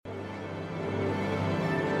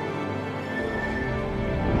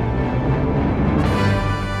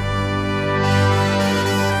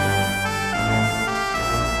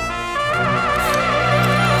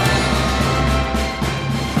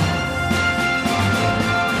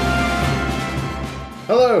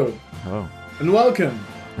Hello, Hello. and welcome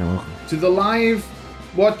And welcome. to the live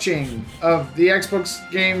watching of the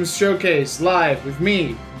Xbox Games Showcase live with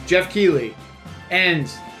me, Jeff Keighley,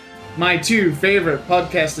 and my two favorite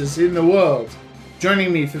podcasters in the world.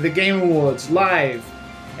 Joining me for the Game Awards live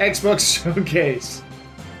Xbox Showcase,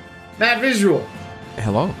 Matt Visual,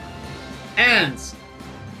 Hello. and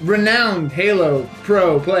renowned Halo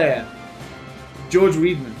Pro player, George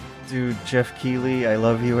Weidman. Dude, Jeff Keighley, I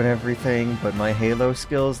love you and everything, but my Halo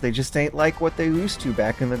skills, they just ain't like what they used to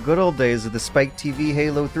back in the good old days of the Spike TV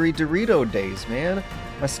Halo 3 Dorito days, man.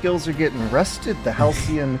 My skills are getting rusted, the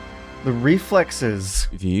halcyon, the reflexes.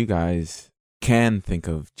 If you guys can think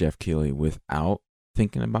of Jeff Keighley without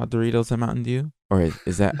thinking about Doritos and Mountain Dew, or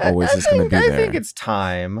is that always just going to be there? I think it's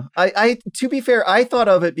time. To be fair, I thought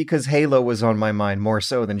of it because Halo was on my mind more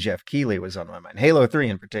so than Jeff Keighley was on my mind. Halo 3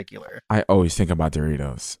 in particular. I always think about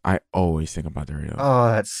Doritos. Oh,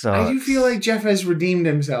 that sucks. I do feel like Jeff has redeemed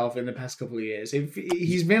himself in the past couple of years.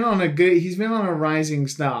 He's been on a rising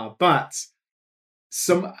star, but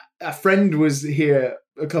a friend was here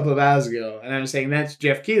a couple of hours ago, and I was saying that's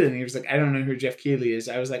Jeff Keighley, and he was like, I don't know who Jeff Keighley is.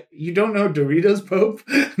 I was like, you don't know Doritos Pope?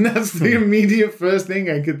 And that's the immediate first thing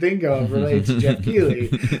I could think of related to Jeff Keighley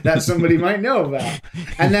that somebody might know about.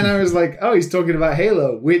 And then I was like, oh, he's talking about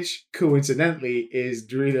Halo, which coincidentally is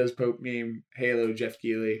Doritos Pope meme Halo Jeff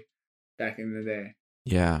Keighley back in the day.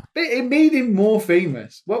 Yeah. It made him more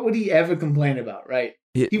famous. What would he ever complain about, right?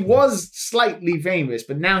 He was slightly famous,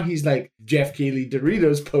 but now he's like Jeff Keighley,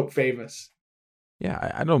 Doritos Pope famous.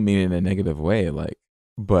 Yeah, I don't mean it in a negative way,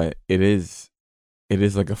 but it is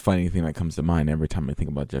like a funny thing that comes to mind every time I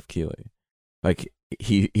think about Jeff Keighley. Like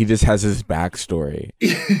he just has his backstory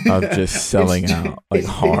of just selling out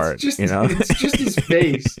hard, you know? It's just his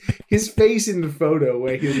face. His face in the photo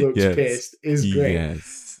where he looks pissed is great.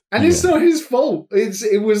 Yes. And it's not his fault.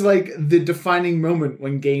 It was like the defining moment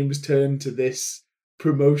when games turned to this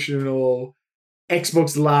promotional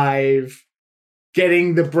Xbox Live,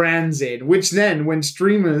 getting the brands in, which then when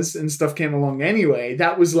streamers and stuff came along anyway,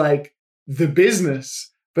 that was like the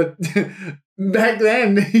business. But back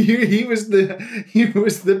then he was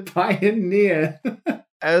the pioneer.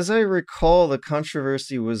 As I recall, the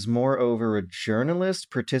controversy was more over a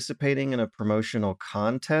journalist participating in a promotional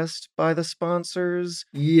contest by the sponsors.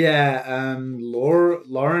 Yeah,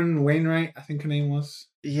 Lauren Wainwright, I think her name was.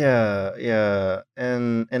 Yeah.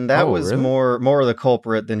 And that was really? more the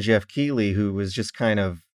culprit than Jeff Keighley, who was just kind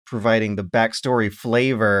of providing the backstory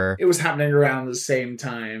flavor. It was happening around the same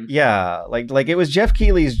time. Yeah, like it was Jeff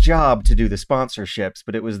Keighley's job to do the sponsorships,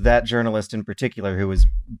 but it was that journalist in particular who was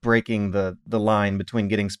breaking the line between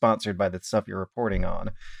getting sponsored by the stuff you're reporting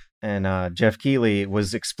on. And Jeff Keighley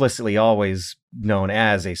was explicitly always known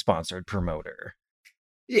as a sponsored promoter.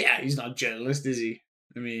 Yeah, he's not a journalist, is he?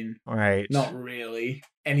 I mean, right. Not really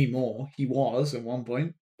anymore. He was at one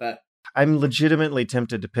point, but I'm legitimately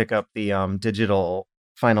tempted to pick up the digital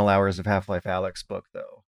Final Hours of Half-Life Alyx book,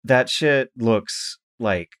 though. That shit looks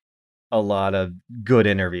like a lot of good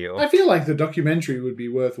interview. I feel like the documentary would be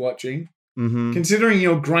worth watching. Mm-hmm. Considering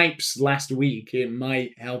your gripes last week, it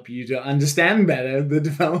might help you to understand better the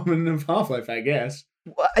development of Half-Life, I guess.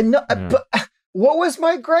 But what was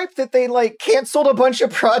my gripe? That they canceled a bunch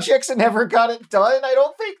of projects and never got it done? I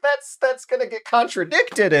don't think that's gonna get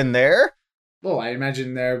contradicted in there. Well, I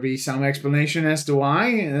imagine there'll be some explanation as to why,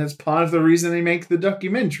 and that's part of the reason they make the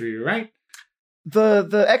documentary, right?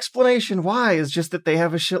 The explanation why is just that they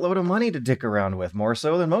have a shitload of money to dick around with, more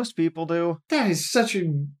so than most people do. That is such a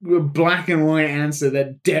black and white answer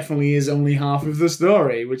that definitely is only half of the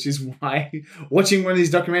story, which is why watching one of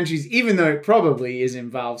these documentaries, even though it probably is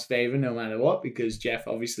in Valve's favor no matter what, because Jeff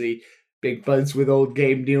obviously big buds with old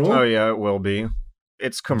Gabe Newell. Oh yeah, it will be.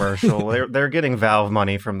 It's commercial. they're getting Valve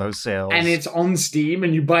money from those sales. And it's on Steam,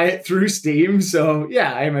 and you buy it through Steam. So,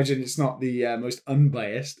 yeah, I imagine it's not the most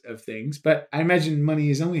unbiased of things. But I imagine money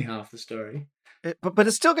is only half the story. But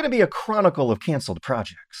it's still going to be a chronicle of canceled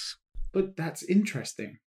projects. But that's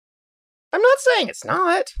interesting. I'm not saying it's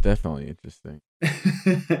not. Definitely interesting.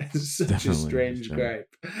 It's such Definitely a strange interesting.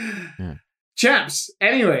 gripe. Yeah. Chaps,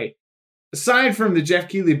 anyway, aside from the Jeff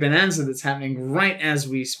Keighley bonanza that's happening right as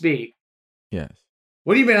we speak, Yes.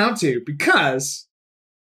 what have you been up to? Because,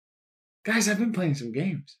 guys, I've been playing some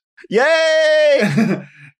games. Yay!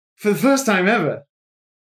 For the first time ever.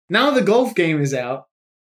 Now the golf game is out.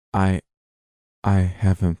 I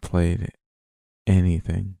haven't played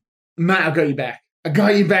anything. Matt, I got you back. I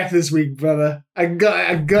got you back this week, brother. I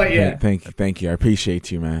got you. Thank you. I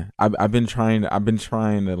appreciate you, man. I've been trying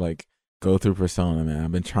to go through Persona, man.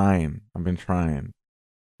 I've been trying.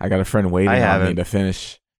 I got a friend waiting on me to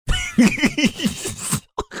finish.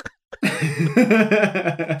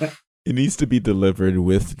 It needs to be delivered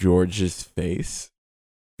with George's face,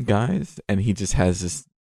 guys, and he just has this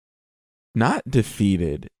not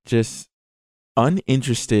defeated, just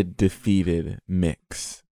uninterested, defeated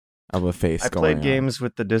mix of a face. I played games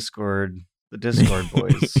with the Discord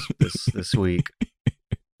boys this week.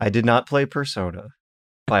 I did not play Persona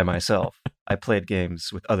by myself. I played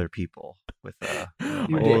games with other people with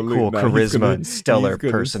cool charisma and stellar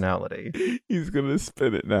personality. He's gonna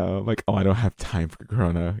spin it now. Like, oh, I don't have time for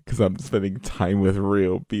Corona because I'm spending time with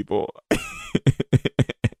real people.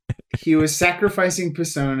 He was sacrificing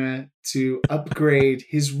Persona to upgrade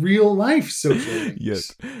his real life social links.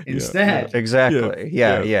 Yes. Instead. Yeah. Exactly.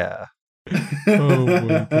 Yeah. Oh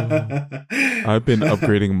my God. I've been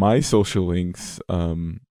upgrading my social links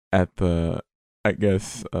at the, I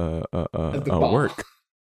guess, work.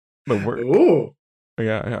 The work. Ooh.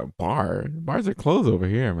 Yeah, bars are closed over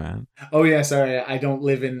here, man. Oh yeah, sorry, I don't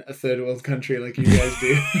live in a third world country like you guys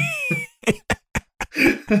do.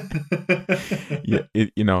 Yeah,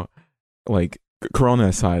 like, Corona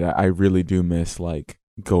aside, I really do miss like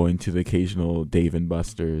going to the occasional Dave and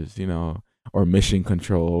Buster's, or Mission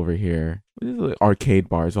Control over here. There's like arcade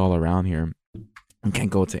bars all around here. I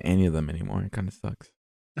can't go to any of them anymore. It kind of sucks.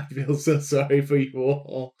 I feel so sorry for you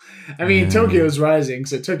all. I mean, Tokyo's rising,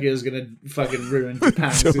 so Tokyo's gonna fucking ruin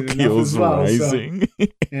Japan soon enough as well. Rising. So,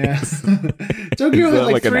 yeah. Tokyo had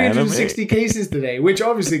like 360 cases today, which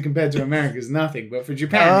obviously compared to America is nothing, but for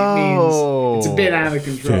Japan it means it's a bit out of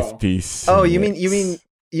control. 56. Oh, you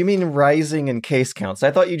mean rising in case counts?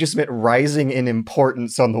 I thought you just meant rising in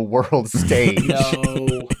importance on the world stage.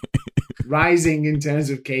 No, rising in terms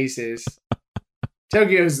of cases.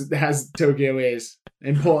 Tokyo is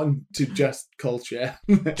important to just culture.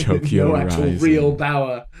 Tokyo no actual rising. Real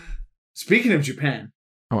power. Speaking of Japan.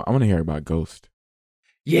 Oh, I want to hear about Ghost.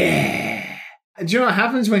 Yeah. Do you know what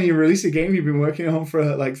happens when you release a game you've been working on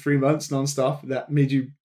for like 3 months nonstop that made you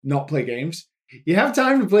not play games? You have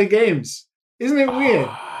time to play games. Isn't it weird?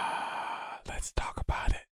 Let's talk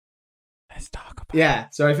about it. Yeah,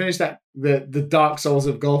 so I finished that the Dark Souls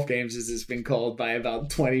of golf games, as it's been called by about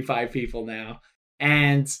 25 people now.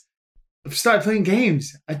 And I've started playing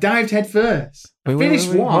games. I dived head first.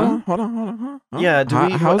 Finished one. Hold on. Yeah, I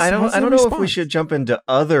don't know if we should jump into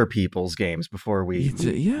other people's games before we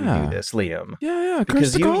do this, Liam. Yeah,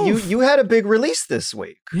 because you had a big release this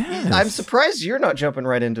week. Yes. I'm surprised you're not jumping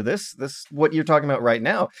right into this what you're talking about right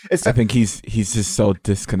now. I think he's just so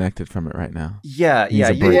disconnected from it right now. Yeah.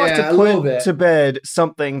 You want to put to bed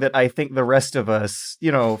something that I think the rest of us,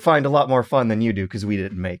 find a lot more fun than you do because we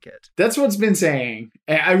didn't make it. That's what's been saying.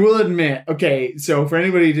 I will admit. Okay, so for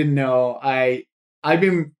anybody who didn't know, I've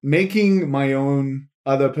been making my own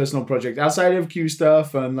other personal project outside of Q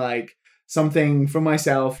stuff and like something for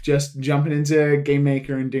myself, just jumping into Game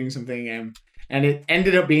Maker and doing something. And it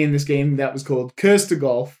ended up being this game that was called Curse to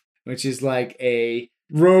Golf, which is like a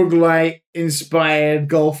roguelite inspired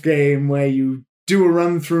golf game where you do a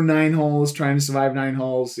run through 9 holes, trying to survive 9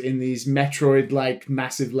 holes in these Metroid like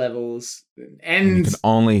massive levels. And you can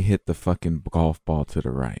only hit the fucking golf ball to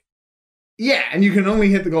the right. Yeah, and you can only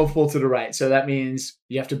hit the golf ball to the right. So that means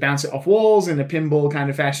you have to bounce it off walls in a pinball kind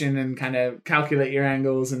of fashion and kind of calculate your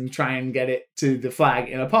angles and try and get it to the flag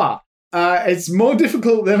in a par. It's more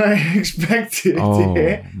difficult than I expected. Oh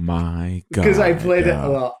my God. Because I played it a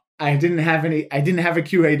lot. I didn't have a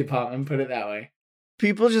QA department, put it that way.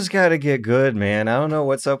 People just gotta get good, man. I don't know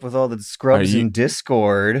what's up with all the scrubs in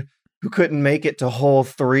Discord who couldn't make it to hole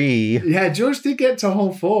 3. Yeah, George did get to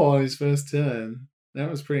hole 4 on his first turn. That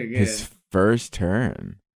was pretty good. His first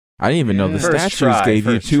turn. I didn't even know the statues gave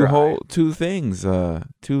you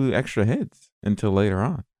 2 extra hits until later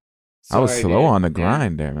on. I was slow on the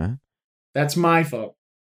grind there, man. That's my fault.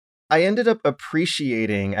 I ended up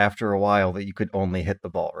appreciating after a while that you could only hit the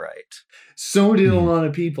ball right. So did a lot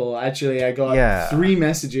of people. Actually, I got 3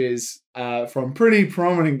 messages from pretty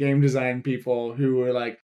prominent game design people who were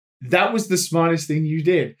like, that was the smartest thing you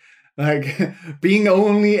did. Like, being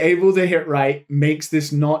only able to hit right makes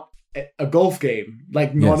this not a golf game.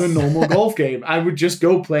 Like, not a normal golf game. I would just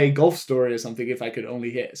go play Golf Story or something if I could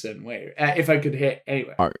only hit a certain way. If I could hit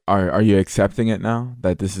anywhere. Are you accepting it now?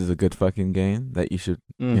 That this is a good fucking game? That you should,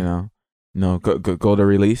 go to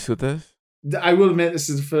release with this? I will admit this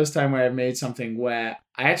is the first time where I've made something where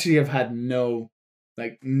I actually have had 0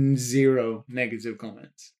 negative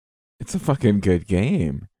comments. It's a fucking good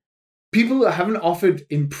game. People haven't offered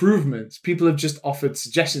improvements. People have just offered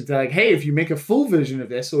suggestions. They're like, hey, if you make a full version of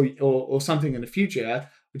this or something in the future,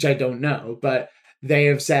 which I don't know, but they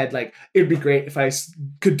have said, like, it'd be great if I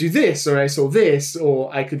could do this, or I saw this,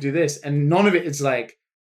 or I could do this. And none of it is like,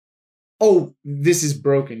 oh, this is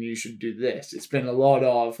broken, you should do this. It's been a lot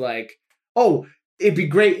of like, oh, it'd be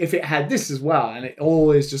great if it had this as well. And it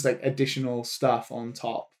always just like additional stuff on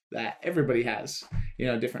top that everybody has,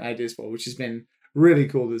 different ideas for, which has been really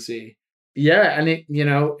cool to see. Yeah, and it,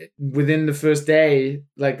 within the first day,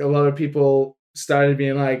 like a lot of people started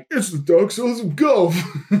being like, it's the Dark Souls of golf,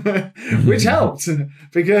 which helped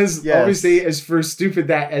because obviously, as for stupid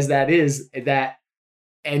as that is, that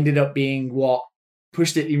ended up being what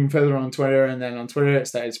pushed it even further on Twitter, and then on Twitter it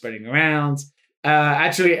started spreading around.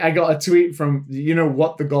 Actually, I got a tweet from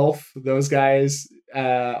What the Golf, those guys.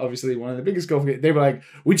 Obviously one of the biggest golf games. They were like,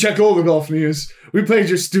 we check all the golf news. We played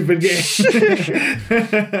your stupid game.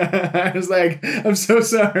 I was like, I'm so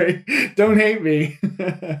sorry. Don't hate me.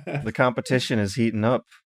 The competition is heating up.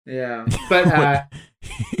 Yeah. But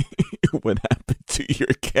what happened to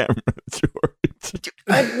your camera, George?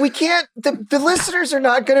 We can't. The listeners are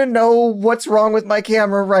not going to know what's wrong with my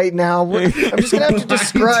camera right now. I'm just going to have to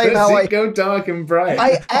describe how I go dark and bright.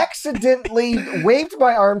 I accidentally waved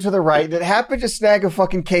my arm to the right and it happened to snag a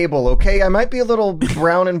fucking cable. Okay, I might be a little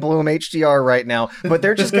Brown and Bloom HDR right now, but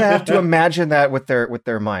they're just going to have to imagine that with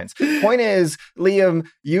their minds. Point is, Liam,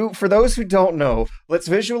 for those who don't know, let's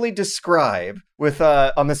visually describe with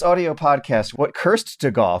on this audio podcast what Cursed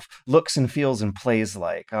to Golf looks and feels and plays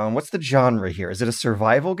like. What's the genre here? Is it a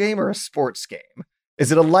survival game or a sports game?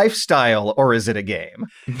 Is it a lifestyle or is it a game?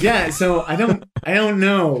 Yeah, so I don't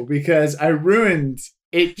know because I ruined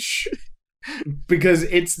Itch because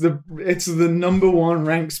it's the number one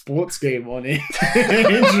ranked sports game on it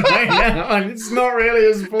right now, and it's not really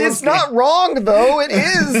a sports It's game. not wrong though. It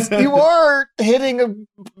is. You are hitting a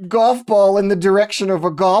golf ball in the direction of a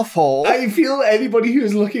golf hole. I feel anybody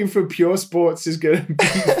who's looking for pure sports is going to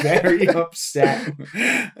be very upset.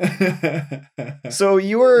 So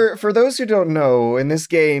for those who don't know, in this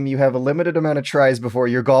game, you have a limited amount of tries before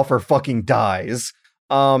your golfer fucking dies.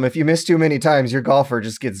 If you miss too many times, your golfer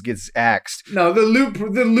just gets axed. No, the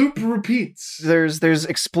loop repeats. There's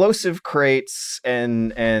explosive crates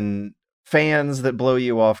and fans that blow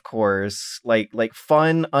you off course, like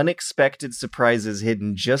fun, unexpected surprises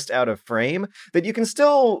hidden just out of frame that you can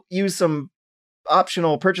still use some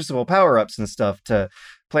optional purchasable power-ups and stuff to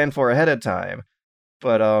plan for ahead of time.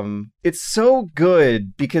 But it's so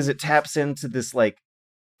good because it taps into this like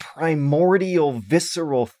primordial,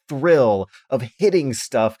 visceral thrill of hitting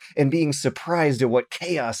stuff and being surprised at what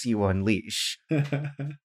chaos you unleash.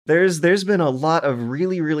 There's been a lot of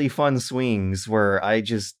really, really fun swings where I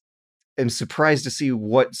just am surprised to see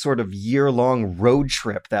what sort of year-long road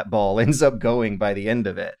trip that ball ends up going by the end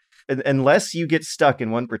of it. Unless you get stuck in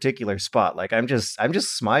one particular spot, like I'm just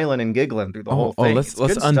smiling and giggling through the whole thing. Let's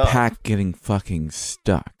unpack getting fucking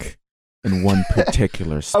stuck in one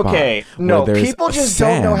particular spot. Okay, no, people just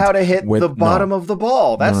don't know how to hit the bottom of the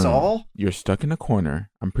ball. That's all. You're stuck in a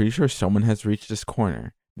corner. I'm pretty sure someone has reached this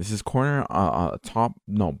corner. This is corner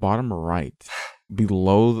bottom right,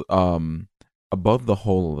 below above the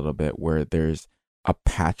hole a little bit, where there's a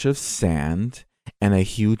patch of sand and a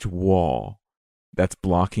huge wall that's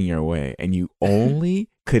blocking your way, and you only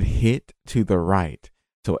could hit to the right.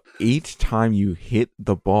 So each time you hit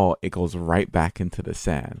the ball, it goes right back into the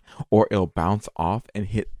sand, or it'll bounce off and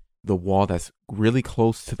hit the wall that's really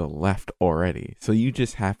close to the left already. So you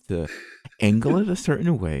just have to angle it a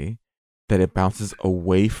certain way that it bounces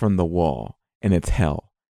away from the wall, and it's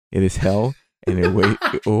hell. It is hell, and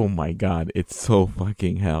oh my god, it's so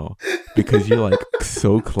fucking hell because you're like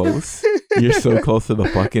so close. You're so close to the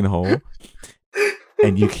fucking hole,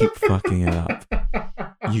 and you keep fucking it up.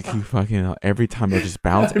 You keep fucking it up. Every time it just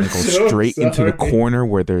bounces and it goes straight into the corner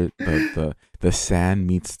where the sand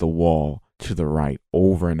meets the wall to the right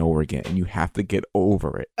over and over again, and you have to get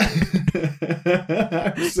over it.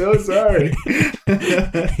 I'm so sorry.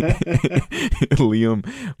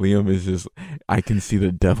 Liam is just, I can see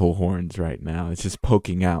the devil horns right now. It's just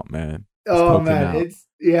poking out, man. So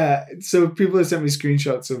people have sent me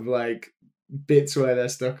screenshots of like bits where they're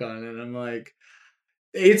stuck on, and I'm like,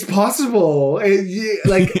 it's possible. It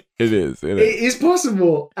is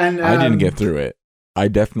possible. And I didn't get through it. I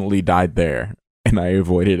definitely died there, and I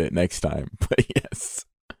avoided it next time. But yes.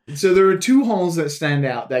 So there are two holes that stand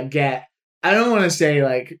out that get, I don't want to say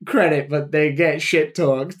like credit, but they get shit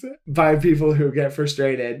talked by people who get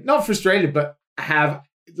frustrated. Not frustrated, but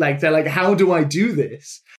they're like, how do I do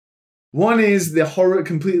this? One is the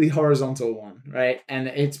completely horizontal one, right? And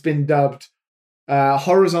it's been dubbed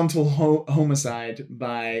horizontal homicide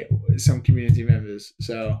by some community members.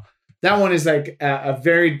 So that one is like a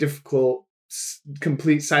very difficult,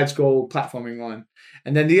 complete side scroll platforming one.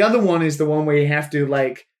 And then the other one is the one where you have to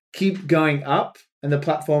like keep going up, and the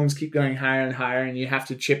platforms keep going higher and higher, and you have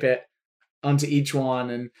to chip it onto each one,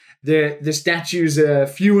 and the statues are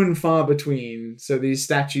few and far between. So these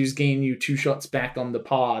statues gain you 2 shots back on the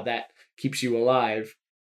par that keeps you alive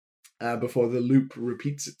before the loop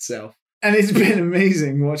repeats itself. And it's been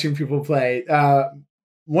amazing watching people play.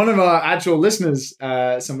 One of our actual listeners,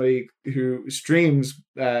 somebody who streams,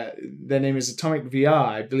 their name is Atomic VR.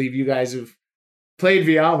 I believe you guys have played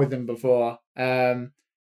VR with them before.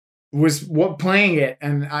 Was playing it,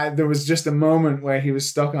 and there was just a moment where he was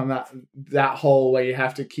stuck on that hole where you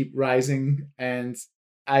have to keep rising, and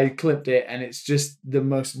I clipped it, and it's just the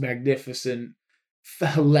most magnificent,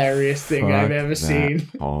 hilarious thing I've ever seen.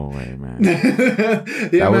 Hallway, man.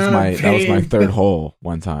 that was my third hole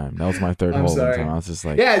one time. One time. I was just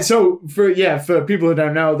like, for people who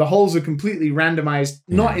don't know, the holes are completely randomized,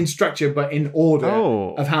 not in structure but in order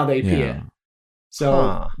of how they appear. Yeah.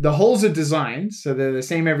 So the holes are designed so they're the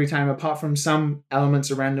same every time, apart from some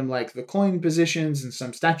elements are random, like the coin positions and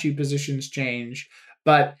some statue positions change.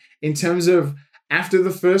 But in terms of after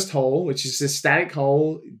the first hole, which is a static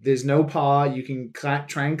hole, there's no par. You can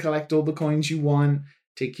try and collect all the coins you want,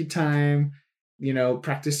 take your time,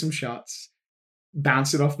 practice some shots,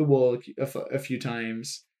 bounce it off the wall a few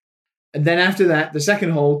times. And then after that, the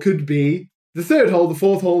second hole could be the third hole, the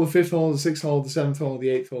fourth hole, the fifth hole, the sixth hole, the seventh hole, the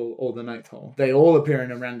eighth hole, or the ninth hole. They all appear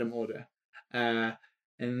in a random order. And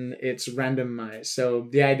it's randomized. So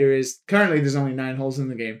the idea is, currently there's only 9 holes in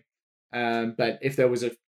the game. But if there was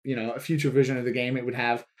a future version of the game, it would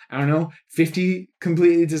have, 50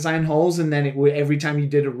 completely designed holes. And then it would, every time you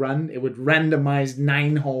did a run, it would randomize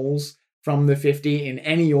 9 holes from the 50 in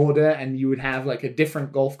any order. And you would have like a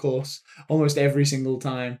different golf course almost every single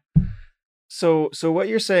time. So what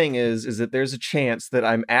you're saying is that there's a chance that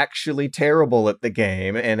I'm actually terrible at the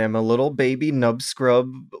game and I'm a little baby nub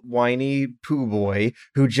scrub whiny poo boy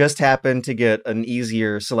who just happened to get an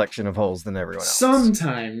easier selection of holes than everyone else.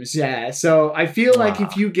 Sometimes, yeah. So I feel like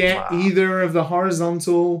if you get either of the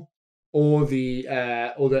horizontal or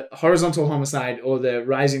the horizontal homicide or the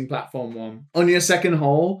rising platform one on your second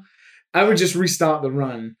hole, I would just restart the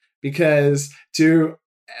run, because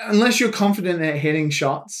unless you're confident at hitting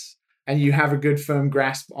shots and you have a good firm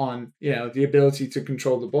grasp on, the ability to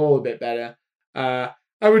control the ball a bit better, I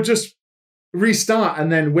would just restart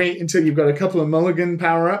and then wait until you've got a couple of mulligan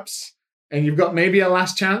power-ups and you've got maybe a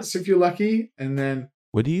last chance if you're lucky, and then...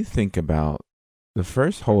 What do you think about... The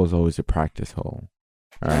first hole is always a practice hole,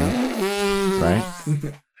 all right?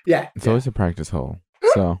 Right? Yeah. It's always a practice hole.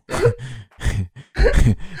 So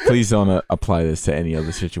please don't apply this to any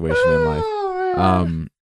other situation in life.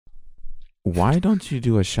 Why don't you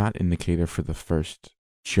do a shot indicator for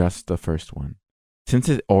just the first one? Since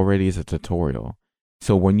it already is a tutorial.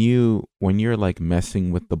 So when you're like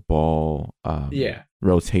messing with the ball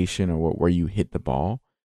rotation or where you hit the ball,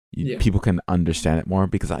 people can understand it more,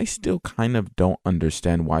 because I still kind of don't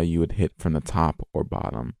understand why you would hit from the top or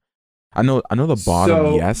bottom. I know the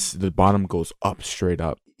bottom, yes, the bottom goes up, straight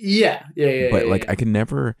up. Yeah. But I can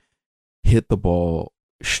never hit the ball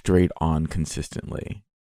straight on consistently.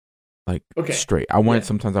 Straight.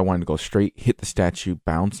 Sometimes I wanted to go straight, hit the statue,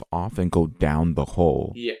 bounce off, and go down the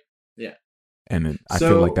hole. Yeah. And I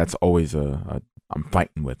feel like that's always I'm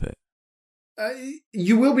fighting with it.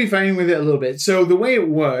 You will be fighting with it a little bit. So the way it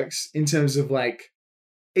works in terms of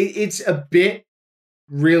it's a bit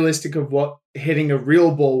realistic of what hitting a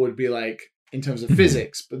real ball would be like in terms of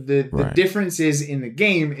physics. But the difference is in the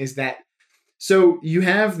game is that, so you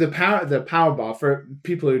have the power bar. For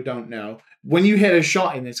people who don't know, when you hit a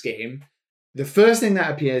shot in this game, the first thing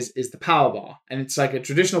that appears is the power bar. And it's like a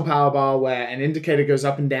traditional power bar where an indicator goes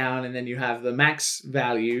up and down, and then you have the max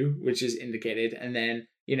value, which is indicated. And then,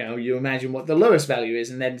 you imagine what the lowest value is.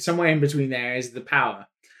 And then somewhere in between there is the power.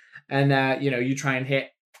 And, you try and hit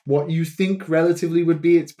what you think relatively would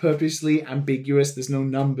be. It's purposely ambiguous. There's no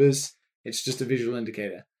numbers. It's just a visual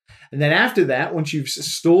indicator. And then after that, once you've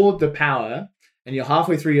stored the power and you're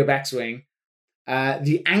halfway through your backswing,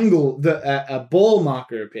 the angle, a ball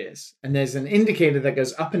marker appears, and there's an indicator that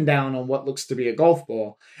goes up and down on what looks to be a golf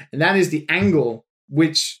ball, and that is the angle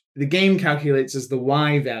which the game calculates as the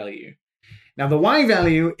Y value. Now, the Y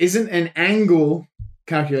value isn't an angle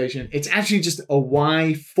calculation; it's actually just a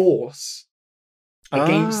Y force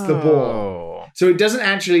against the ball. So it doesn't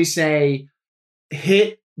actually say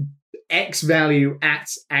hit X value at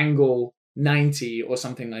angle 90 or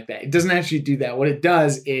something like that. It doesn't actually do that. What it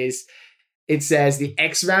does is it says the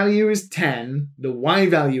X value is 10, the Y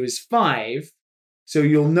value is 5. So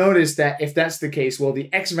you'll notice that if that's the case, well,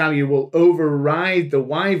 the X value will override the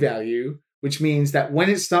Y value, which means that when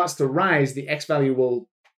it starts to rise, the X value will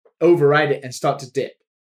override it and start to dip.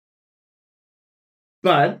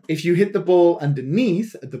 But if you hit the ball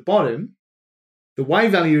underneath at the bottom, the Y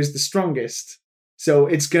value is the strongest. So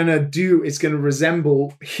it's going to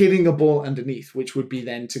resemble hitting a ball underneath, which would be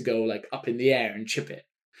then to go like up in the air and chip it.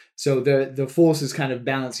 So the forces kind of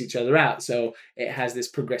balance each other out. So it has this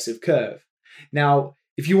progressive curve. Now,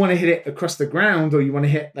 if you want to hit it across the ground or you want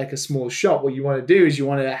to hit like a small shot, what you want to do is you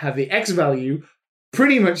want to have the X value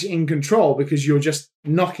pretty much in control because you're just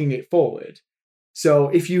knocking it forward. So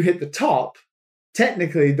if you hit the top,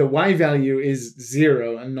 technically the Y value is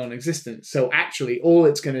 0 and non-existent. So actually all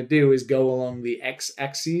it's going to do is go along the X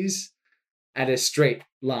axis at a straight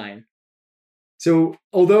line. So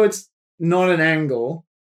although it's not an angle,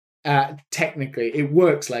 technically it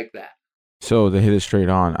works like that. So to hit it straight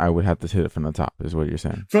on, I would have to hit it from the top, is what you're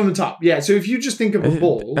saying. From the top, yeah. So if you just think of a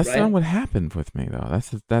ball, that's right? not what happened with me though.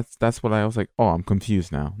 That's what I was like. Oh, I'm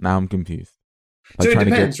confused now. Now I'm confused. Like so it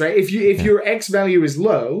depends, right? If your X value is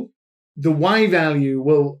low, the Y value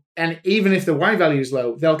will, and even if the Y value is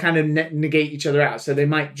low, they'll kind of negate each other out. So they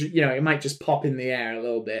might, it might just pop in the air a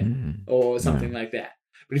little bit or something like that.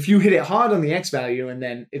 But if you hit it hard on the X value and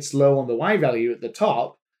then it's low on the Y value at the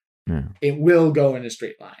top, it will go in a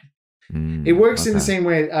straight line. It works in the same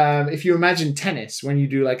way. If you imagine tennis, when you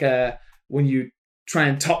do when you try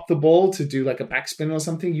and top the ball to do like a backspin or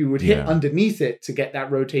something, you would hit underneath it to get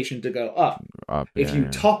that rotation to go up. If you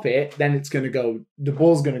top it, then the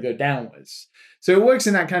ball's going to go downwards. So it works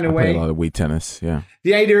in that kind of way. A lot of Wii tennis, yeah.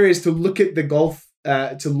 The idea is to look at the golf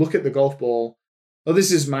ball. Well,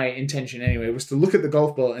 this is my intention anyway, was to look at the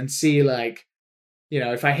golf ball and see like,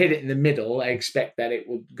 if I hit it in the middle, I expect that it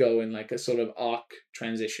will go in like a sort of arc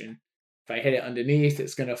transition. If I hit it underneath,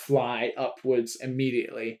 it's going to fly upwards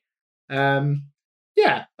immediately. I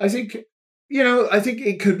think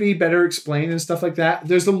it could be better explained and stuff like that.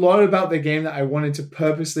 There's a lot about the game that I wanted to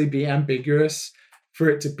purposely be ambiguous for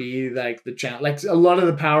it to be like the challenge. Like a lot of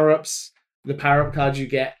the power-ups, the power-up cards you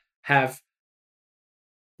get have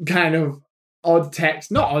kind of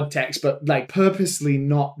not odd text, but like purposely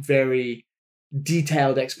not very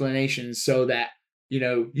detailed explanations so that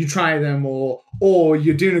you try them or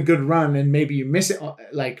you're doing a good run and maybe you miss it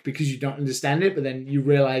like because you don't understand it, but then you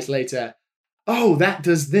realize later, oh, that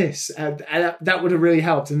does this. That would have really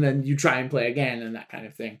helped. And then you try and play again and that kind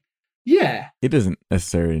of thing. Yeah. It doesn't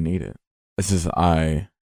necessarily need it. It's just I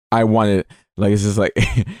wanted, like, it's just like,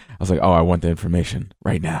 I was like, oh, I want the information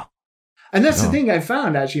right now. And that's the thing I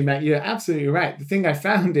found, actually, Matt. You're absolutely right. The thing I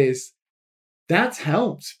found is that's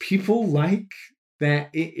helped. People like that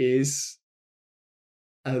it is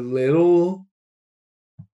a little,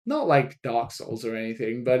 not like Dark Souls or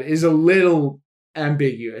anything, but is a little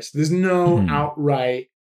ambiguous. There's no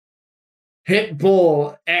outright hit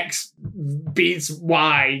ball, X beats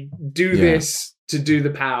Y, do this to do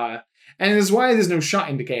the power. And that's why there's no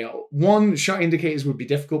shot indicator. One, shot indicators would be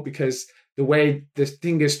difficult because the way the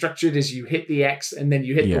thing is structured is you hit the X and then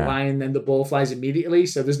you hit the Y and then the ball flies immediately.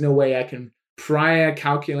 So there's no way I can prior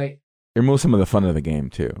calculate. It removes some of the fun of the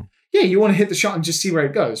game too. Yeah, you want to hit the shot and just see where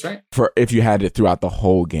it goes, right? For if you had it throughout the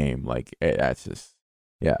whole game, like that's just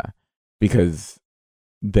because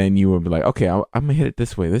then you would be like, okay, I'm gonna hit it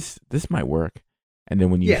this way. This might work, and then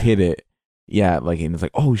when you hit it, and it's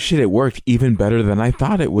like, oh shit, it worked even better than I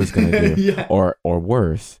thought it was gonna do, or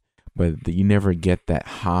worse. But you never get that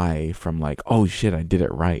high from like, oh shit, I did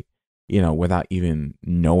it right, without even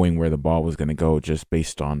knowing where the ball was gonna go, just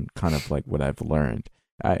based on kind of like what I've learned.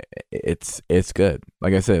 It's good.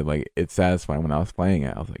 Like I said, like it's satisfying when I was playing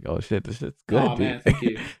it. I was like, oh shit, this shit's good, dude. Man, thank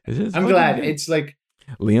you. I'm glad. Good. It's like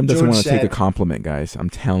Liam doesn't want to take a compliment, guys.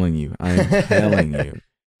 I'm telling you.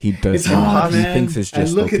 He does not. He thinks it's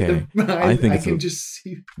just okay. I think it's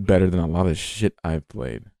better than a lot of shit I've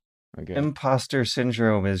played. Okay. Imposter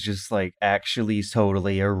syndrome is just like actually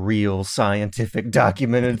totally a real scientific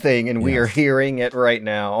documented thing, and we are hearing it right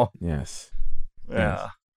now. Yes. Yeah.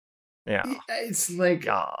 Yeah. It's like,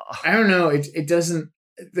 I don't know. It doesn't,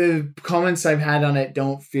 the comments I've had on it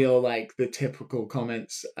don't feel like the typical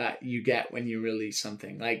comments you get when you release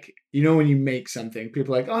something. Like, when you make something,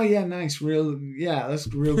 people are like, oh yeah, nice, that's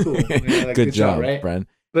real cool. Like, good job, right? Brad.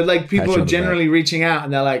 But like people are generally reaching out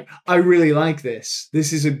and they're like, I really like this.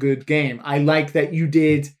 This is a good game. I like that you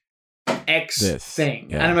did X thing.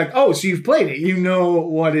 Yeah. And I'm like, oh, so you've played it. You know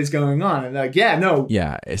what is going on. And they're like, yeah, no.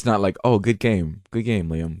 Yeah, it's not like, oh, good game. Good game,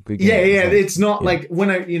 Liam. Good game. Yeah. It's not like when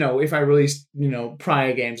I, if I released,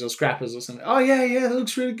 prior games or scrappers or something. Oh, yeah, it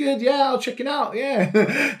looks really good. Yeah, I'll check it out. Yeah.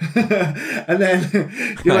 And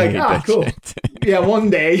then you're like, cool. Yeah, one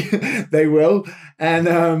day they will.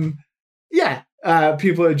 And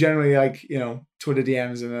people are generally like, Twitter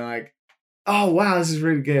DMs and they're like, oh, wow, this is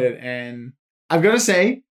really good. And I've got to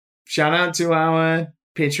say, shout out to our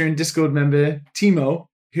Patreon Discord member, Timo.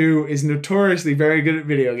 who is notoriously very good at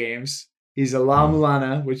video games. He's a La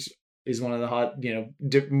Mulana, which is one of the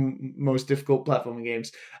most difficult platforming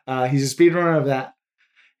games. He's a speedrunner of that.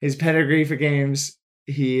 His pedigree for games,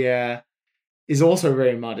 he is also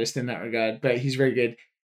very modest in that regard, but he's very good.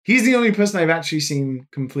 He's the only person I've actually seen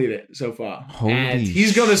complete it so far. And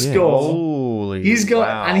he's got a score. And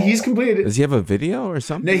he's completed it. Does he have a video or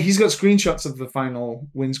something? No, he's got screenshots of the final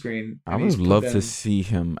win screen. I would love to see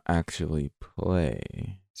him actually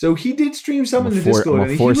play. So he did stream some in the Discord,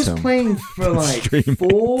 and he was playing for like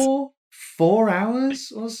 4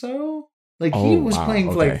 hours or so. Like he was playing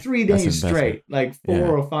for like 3 days straight, like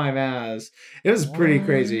 4 or 5 hours. It was pretty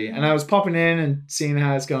crazy. And I was popping in and seeing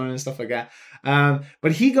how it's going and stuff like that.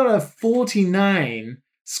 But he got a 49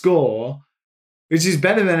 score, which is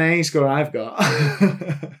better than any score I've got.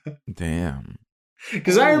 Damn.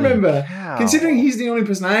 Because I remember, considering he's the only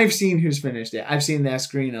person I've seen who's finished it, I've seen their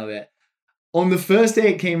screen of it. On the first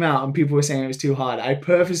day it came out and people were saying it was too hard, I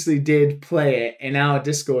purposely did play it in our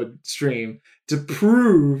Discord stream to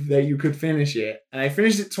prove that you could finish it. And I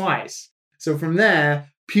finished it twice. So from there,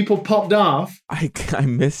 people popped off. I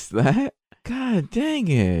missed that? God dang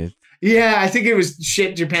it. Yeah, I think it was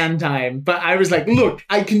shit Japan time. But I was like, look,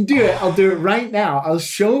 I can do it. I'll do it right now. I'll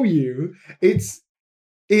show you. It's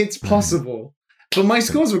possible. But my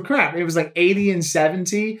scores were crap. It was like 80 and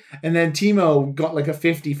 70. And then Timo got like a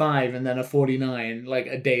 55 and then a 49 like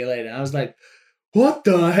a day later. I was like, what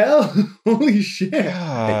the hell? Holy shit.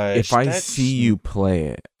 Gosh, if I see you play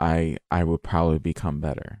it, I would probably become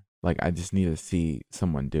better. Like, I just need to see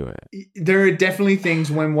someone do it. There are definitely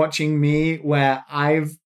things when watching me where I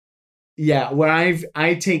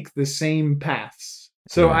take the same paths.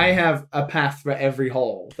 So I have a path for every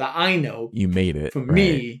hole that I know. You made it. For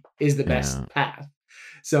me, is the best path.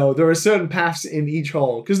 So there are certain paths in each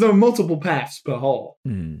hole because there are multiple paths per hole.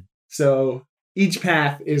 Mm. So each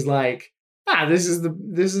path is like, this is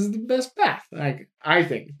the best path. Like I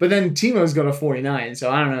think. But then Timo's got a 49,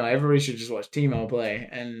 so I don't know. Everybody should just watch Timo play,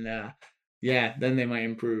 and then they might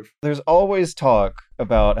improve. There's always talk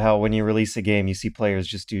about how when you release a game, you see players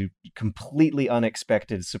just do completely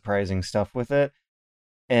unexpected, surprising stuff with it.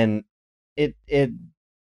 And it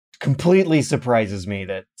completely surprises me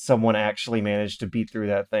that someone actually managed to beat through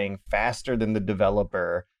that thing faster than the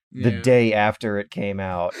developer the day after it came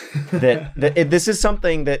out. This is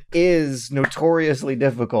something that is notoriously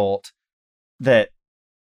difficult. That's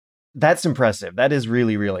impressive. That is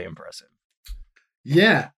really, really impressive.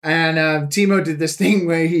 Yeah, and Timo did this thing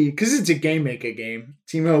where because it's a Game Maker game,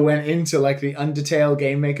 Timo went into like the Undertale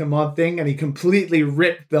Game Maker mod thing and he completely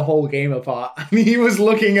ripped the whole game apart. I mean, he was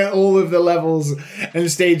looking at all of the levels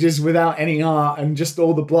and stages without any art and just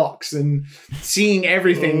all the blocks and seeing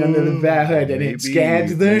everything under the bare hood, and it scared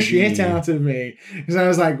the shit out of me. Because I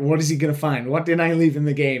was like, what is he going to find? What did I leave in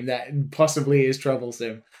the game that possibly is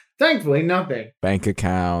troublesome? Thankfully, nothing. Bank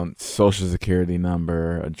account, social security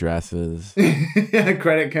number, addresses,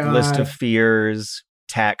 credit card, list of fears,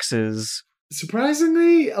 taxes.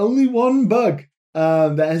 Surprisingly, only one bug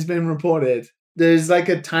that has been reported. There's like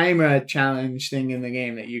a timer challenge thing in the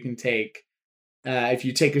game that you can take if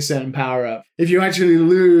you take a certain power up. If you actually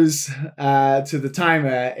lose to the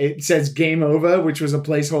timer, it says game over, which was a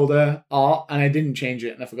placeholder art, and I didn't change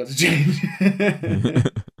it, and I forgot to change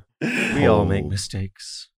it. We all make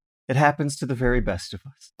mistakes. It happens to the very best of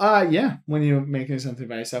us. Yeah, when you're making something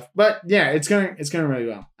by yourself. But yeah, it's going really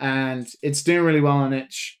well. And it's doing really well on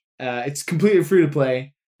itch. It's completely free to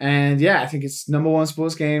play. And yeah, I think it's #1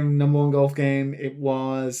 sports game, #1 golf game. It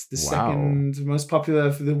was the second most popular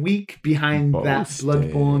for the week behind that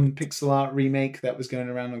Bloodborne pixel art remake that was going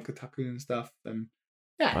around on Kotaku and stuff. And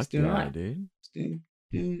yeah, it's doing alright. Dude.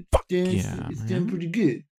 It's doing pretty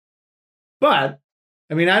good. But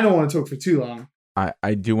I mean, I don't want to talk for too long.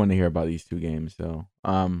 I do want to hear about these two games, though.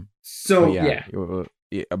 Yeah,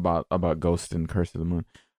 about Ghost and Curse of the Moon.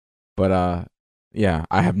 But I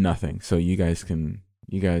have nothing. So between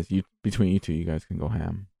you two, you guys can go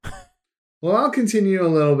ham. Well, I'll continue a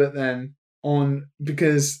little bit then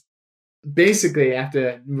because basically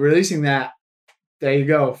after releasing that, there you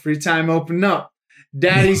go, free time opened up.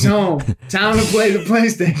 Daddy's home. Time to play the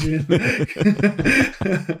PlayStation.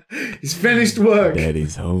 He's finished work.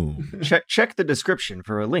 Daddy's home. Check the description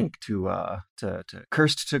for a link to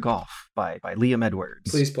Cursed to Golf by Liam Edwards.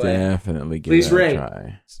 Please play. Definitely give Please that rate. a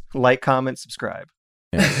try. Like, comment, subscribe.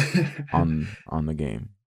 Yeah, on the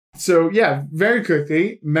game. So yeah, very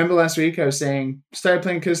quickly. Remember last week I was saying started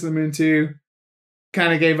playing Curse of the Moon 2,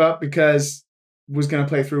 kind of gave up because was going to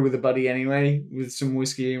play through with a buddy anyway with some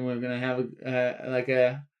whiskey, and we're going to have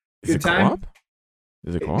a good time. Co-op?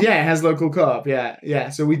 Is it co-op? Yeah, it has local co-op. Yeah.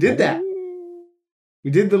 So we did that.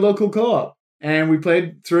 We did the local co-op. And we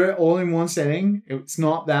played through it all in one sitting. It's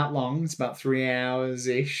not that long. It's about 3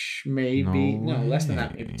 hours-ish, maybe. No, less than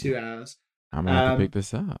that, maybe 2 hours. I'm going to have to pick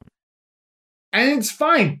this up. And it's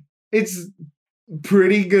fine. It's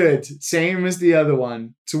pretty good. Same as the other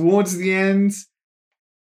one. Towards the end,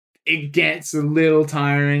 it gets a little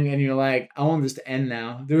tiring, and you're like, I want this to end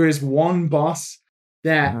now. There is one boss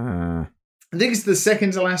that I think it's the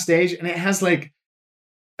second to last stage, and it has like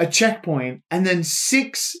a checkpoint and then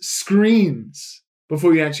 6 screens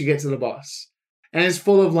before you actually get to the boss. And it's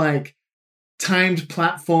full of like timed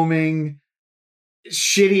platforming,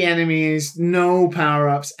 shitty enemies, no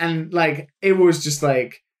power-ups, and like it was just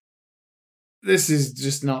like, this is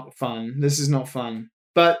just not fun. This is not fun.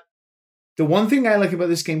 But the one thing I like about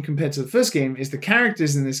this game compared to the first game is the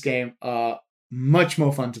characters in this game are much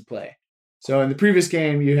more fun to play. So in the previous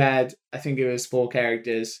game, you had, I think it was 4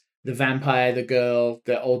 characters: the vampire, the girl,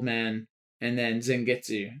 the old man, and then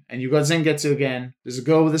Zangetsu. And you've got Zangetsu again. There's a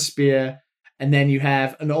girl with a spear, and then you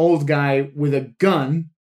have an old guy with a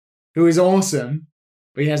gun who is awesome,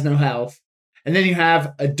 but he has no health. And then you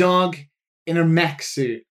have a dog in a mech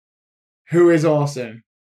suit who is awesome.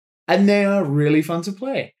 And they are really fun to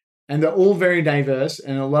play. And they're all very diverse,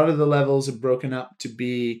 and a lot of the levels are broken up to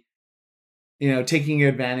be, you know, taking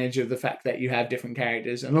advantage of the fact that you have different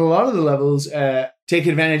characters. And a lot of the levels take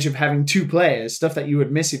advantage of having 2 players, stuff that you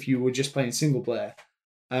would miss if you were just playing single player.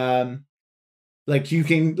 Like you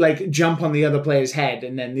can like jump on the other player's head,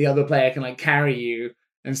 and then the other player can like carry you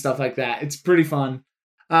and stuff like that. It's pretty fun.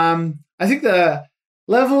 I think the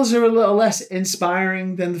levels are a little less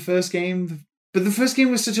inspiring than the first game, but the first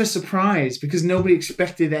game was such a surprise because nobody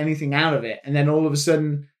expected anything out of it. And then all of a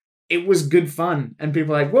sudden it was good fun, and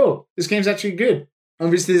people are like, whoa, this game's actually good.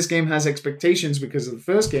 Obviously this game has expectations because of the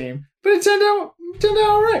first game, but it turned out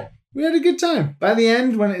all right. We had a good time. By the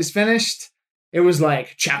end, when it was finished, it was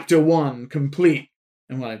like chapter 1 complete.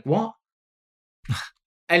 And we're like, what?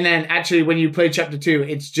 And then actually when you play chapter 2,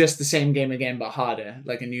 it's just the same game again, but harder,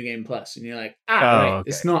 like a new game plus. And you're like, right, okay.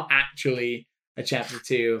 It's not actually a chapter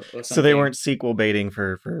 2 or something. So they weren't sequel baiting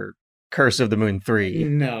for Curse of the Moon 3.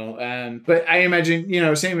 No, but I imagine, you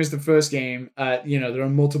know, same as the first game, you know, there are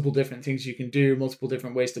multiple different things you can do, multiple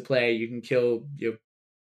different ways to play. You can kill your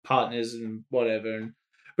partners and whatever.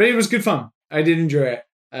 But it was good fun. I did enjoy it.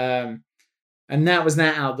 And that was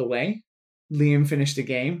that out of the way. Liam finished the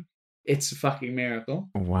game. It's a fucking miracle.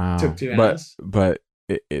 Wow. Took 2 hours. But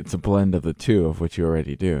it's a blend of the two of what you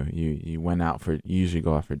already do. You went out you usually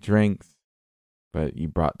go out for drinks, but you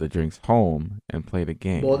brought the drinks home and played a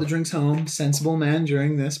game. Brought the drinks home. Sensible man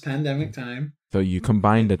during this pandemic time. So you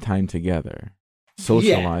combined the time together,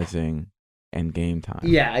 socializing and game time.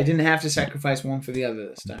 Yeah, I didn't have to sacrifice one for the other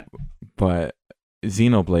this time. But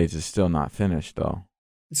Xenoblade is still not finished, though.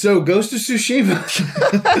 So Ghost of Tsushima.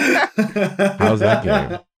 How's that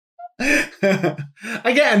game?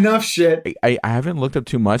 I get enough shit. I haven't looked up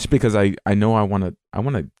too much because I know I want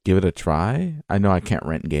to give it a try. I know I can't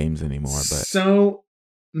rent games anymore, but so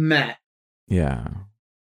Matt, yeah,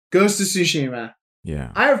 Ghost of Tsushima.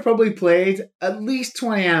 Yeah, I have probably played at least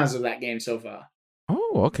 20 hours of that game so far.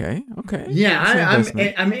 Oh, okay. Yeah,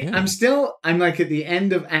 I'm like at the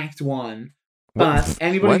end of Act 1. But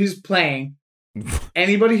anybody who's playing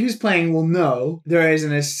will know there is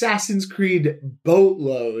an Assassin's Creed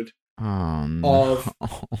boatload of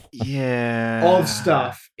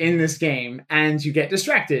stuff in this game, and you get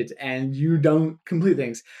distracted and you don't complete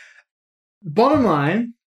things. Bottom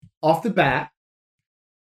line, off the bat,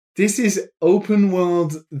 this is open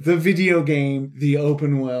world, the video game, the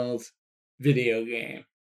open world video game.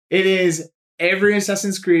 It is every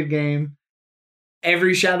Assassin's Creed game,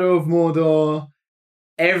 every Shadow of Mordor,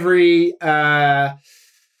 every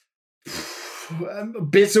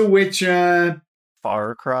bits of Witcher,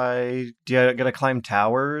 Far Cry. Do you gotta climb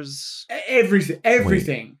towers?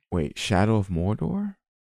 Everything. Wait, Shadow of Mordor?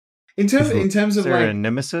 In terms of there like a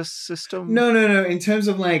Nemesis system? No. In terms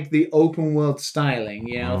of like the open world styling,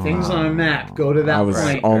 you know, things on a map. Go to that point.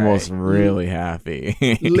 I was almost really happy.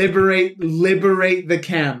 liberate the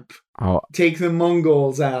camp. Take the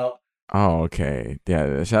Mongols out. Oh, okay. Yeah,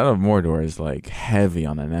 the Shadow of Mordor is like heavy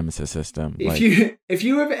on the Nemesis system. If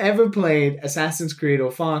you have ever played Assassin's Creed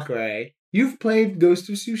or Far Cry, you've played Ghost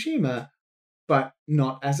of Tsushima, but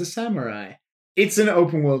not as a samurai. It's an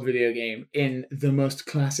open world video game in the most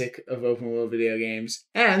classic of open world video games,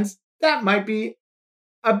 and that might be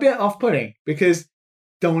a bit off-putting because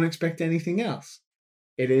don't expect anything else.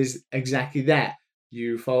 It is exactly that.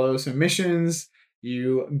 You follow some missions,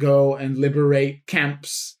 you go and liberate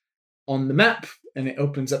camps on the map, and it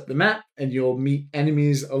opens up the map, and you'll meet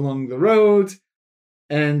enemies along the road,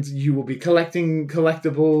 and you will be collecting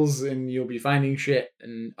collectibles, and you'll be finding shit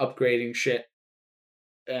and upgrading shit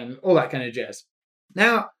and all that kind of jazz.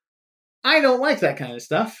 Now, I don't like that kind of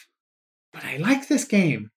stuff, but I like this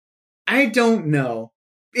game. I don't know.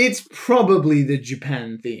 It's probably the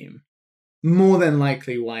Japan theme. More than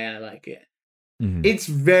likely why I like it. Mhm. It's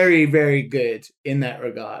very, very good in that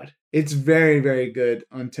regard. It's very, very good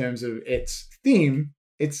on terms of its theme.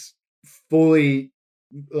 It's fully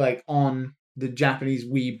like on the Japanese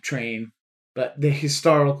weeb train, but the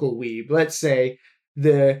historical weeb. Let's say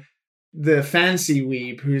the fancy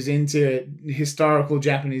weeb who's into historical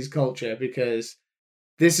Japanese culture, because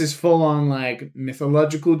this is full on like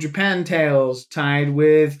mythological Japan tales tied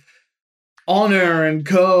with honor and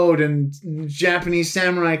code and Japanese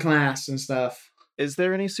samurai class and stuff. Is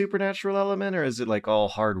there any supernatural element, or is it like all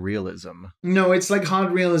hard realism? No, it's like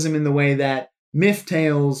hard realism in the way that myth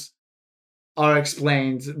tales are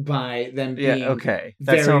explained by them being Yeah, okay.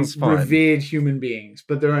 That very sounds fun. revered human beings,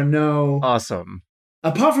 but there are no... Awesome.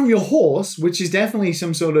 Apart from your horse, which is definitely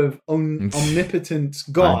some sort of omnipotent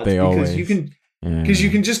god, they because always? you can Yeah. because you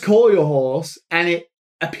can just call your horse and it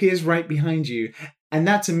appears right behind you, and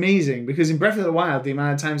that's amazing. Because in Breath of the Wild, the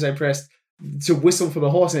amount of times I pressed to whistle for the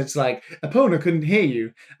horse, and it's like Epona couldn't hear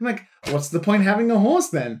you. I'm like, what's the point having a horse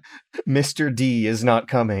then? Mr. D is not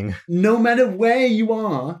coming. No matter where you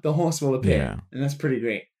are, the horse will appear, Yeah. and that's pretty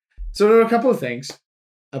great. So there are a couple of things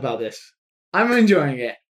about this. I'm enjoying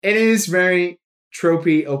it. It is very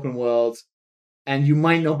tropey open world, and you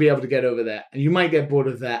might not be able to get over that, and you might get bored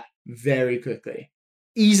of that very quickly.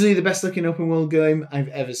 Easily the best looking open world game I've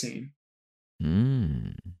ever seen,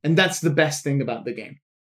 Mm. and that's the best thing about the game.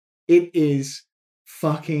 It is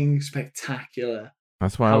fucking spectacular.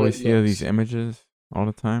 That's why I How always it see looks. these images all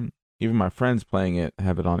the time. Even my friends playing it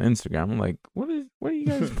have it on Instagram. I'm like, what are you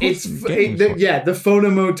guys posting games for? The photo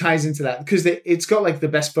mode ties into that, because it's got like the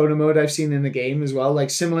best photo mode I've seen in the game as well, like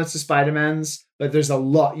similar to Spider-Man's, but there's a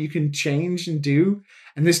lot you can change and do,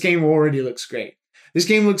 and this game already looks great. This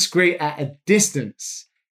game looks great at a distance.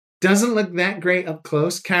 Doesn't look that great up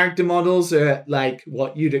close. Character models are like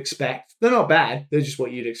what you'd expect. They're not bad, they're just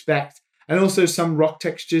what you'd expect. And also some rock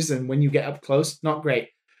textures, and when you get up close, not great.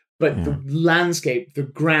 But the landscape, the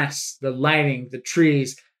grass, the lighting, the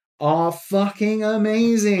trees are fucking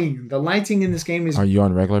amazing. The lighting in this game is... Are you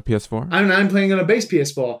on regular PS4? I'm playing on a base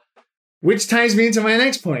PS4, which ties me into my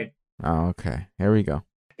next point. Oh, okay. Here we go.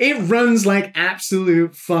 It runs like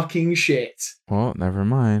absolute fucking shit. Well, never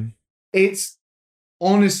mind. It's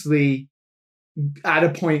honestly at a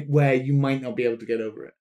point where you might not be able to get over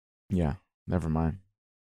it. Yeah, never mind.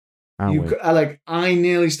 Wait. I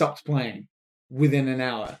nearly stopped playing within an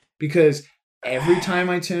hour, because every time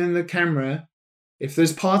I turn the camera, if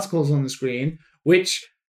there's particles on the screen, which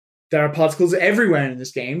there are particles everywhere in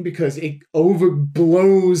this game because it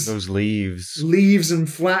overblows Those leaves. and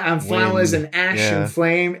flowers Wind. and ash Yeah. and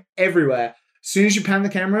flame everywhere. As soon as you pan the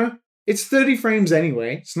camera, it's 30 frames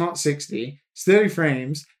anyway. It's not 60. It's 30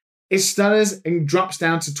 frames. It stutters and drops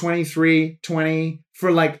down to 23, 20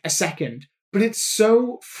 for like a second. But it's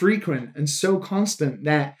so frequent and so constant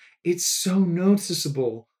that it's so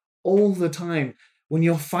noticeable all the time. When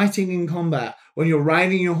you're fighting in combat, when you're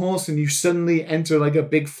riding your horse and you suddenly enter like a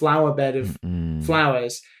big flower bed of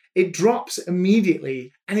flowers, it drops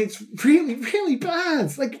immediately, and it's really, really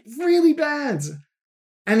bad. Like, really bad.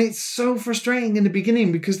 And it's so frustrating in the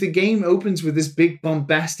beginning, because the game opens with this big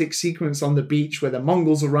bombastic sequence on the beach where the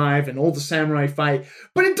Mongols arrive and all the samurai fight,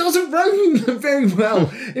 but it doesn't run very well.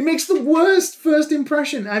 It makes the worst first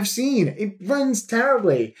impression I've seen. It runs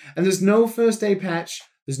terribly. And there's no first day patch.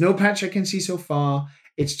 There's no patch I can see so far.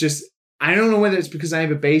 It's just, I don't know whether it's because I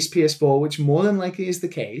have a base PS4, which more than likely is the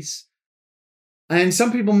case. And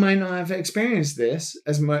some people might not have experienced this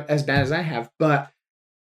as bad as I have, but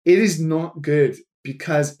it is not good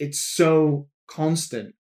because it's so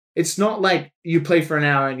constant. It's not like you play for an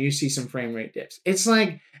hour and you see some frame rate dips. It's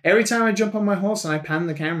like every time I jump on my horse and I pan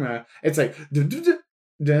the camera, it's like duh, duh, duh,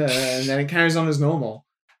 duh, and then it carries on as normal.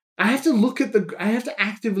 I have to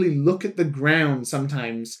actively look at the ground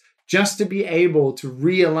sometimes just to be able to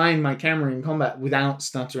realign my camera in combat without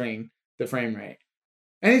stuttering the frame rate.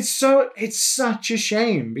 And it's such a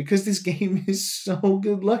shame, because this game is so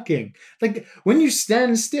good looking. Like, when you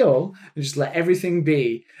stand still and just let everything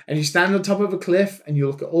be, and you stand on top of a cliff and you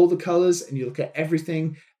look at all the colors and you look at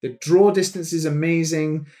everything, the draw distance is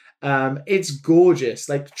amazing. It's gorgeous,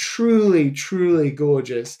 like truly, truly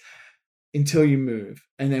gorgeous, until you move.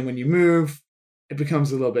 And then when you move, it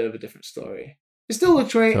becomes a little bit of a different story. It still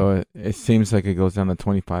looks great. So it seems like it goes down to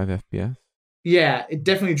 25 FPS. Yeah, it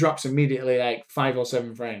definitely drops immediately, like 5 or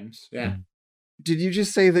 7 frames. Yeah. Did you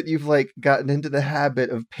just say that you've like gotten into the habit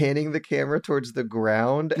of panning the camera towards the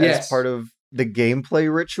ground Yes. as part of the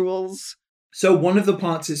gameplay rituals? So one of the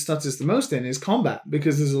parts it stutters the most in is combat,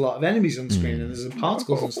 because there's a lot of enemies on screen and there's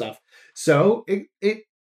particles and stuff. So it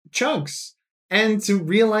chugs. And to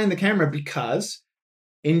realign the camera, because,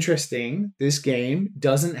 interesting, this game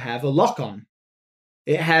doesn't have a lock-on.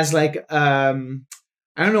 It has like, I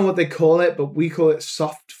don't know what they call it, but we call it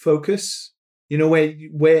soft focus. You know,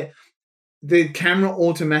 where the camera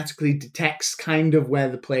automatically detects kind of where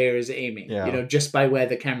the player is aiming, just by where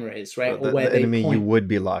the camera is, right? Or where the enemy you would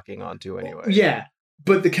be locking onto anyway. Yeah,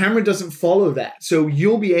 but the camera doesn't follow that. So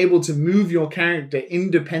you'll be able to move your character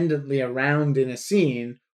independently around in a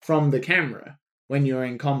scene from the camera when you're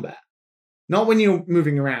in combat. Not when you're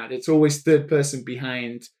moving around. It's always third person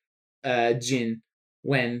behind Jin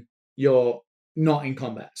when you're not in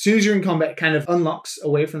combat. As soon as you're in combat, it kind of unlocks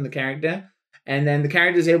away from the character. And then the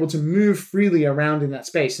character is able to move freely around in that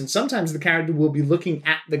space. And sometimes the character will be looking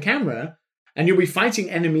at the camera and you'll be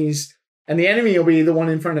fighting enemies and the enemy will be the one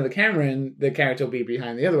in front of the camera and the character will be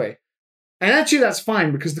behind the other way. And actually that's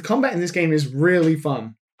fine because the combat in this game is really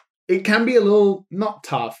fun. It can be a little, not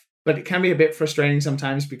tough, but it can be a bit frustrating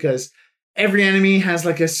sometimes because every enemy has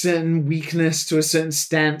like a certain weakness to a certain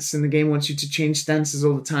stance and the game wants you to change stances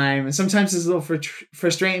all the time. And sometimes it's a little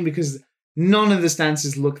frustrating because none of the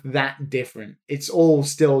stances look that different. It's all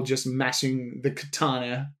still just mashing the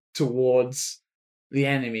katana towards the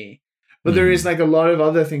enemy. But there is like a lot of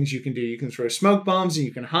other things you can do. You can throw smoke bombs and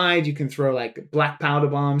you can hide. You can throw like black powder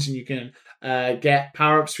bombs and you can get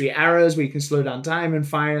power-ups for your arrows where you can slow down time and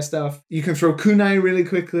fire stuff. You can throw kunai really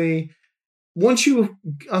quickly. Once you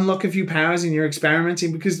unlock a few powers and you're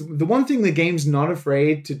experimenting, because the one thing the game's not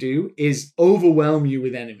afraid to do is overwhelm you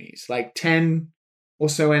with enemies. Like 10 or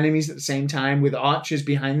so enemies at the same time with archers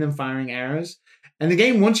behind them firing arrows. And the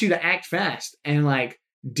game wants you to act fast and like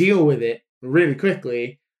deal with it really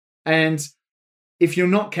quickly. And if you're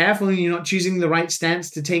not careful and you're not choosing the right stance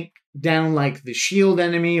to take down like the shield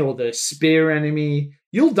enemy or the spear enemy,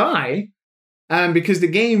 you'll die. Because the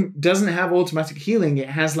game doesn't have automatic healing. It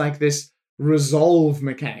has like this resolve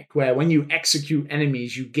mechanic where when you execute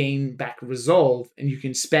enemies, you gain back resolve and you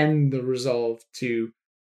can spend the resolve to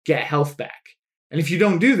get health back. And if you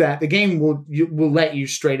don't do that, the game will let you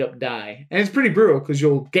straight up die. And it's pretty brutal because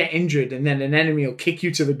you'll get injured and then an enemy will kick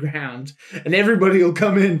you to the ground and everybody will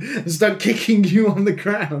come in and start kicking you on the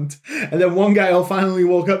ground. And then one guy will finally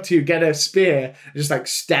walk up to you, get a spear, and just like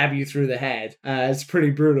stab you through the head. It's pretty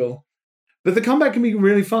brutal. But the combat can be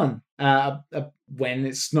really fun when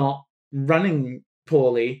it's not running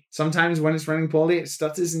poorly. Sometimes when it's running poorly, it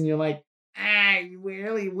stutters and you're like, I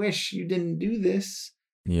really wish you didn't do this.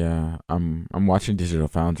 Yeah, I'm watching Digital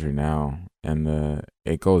Foundry now, and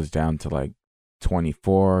it goes down to like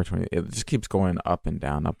 24, 20. It just keeps going up and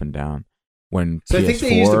down, up and down. When so PS4 I think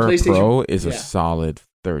they used the PlayStation Pro is a solid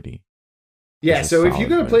 30. Yeah, so if you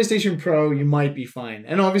got a PlayStation Pro, you might be fine.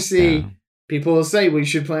 And obviously, people will say we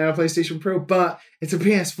should play on a PlayStation Pro, but it's a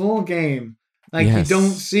PS4 game. Like you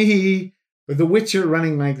don't see The Witcher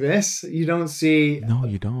running like this. You don't see. No,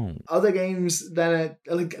 you don't. Other games that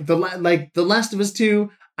are like The Last of Us 2.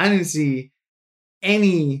 I didn't see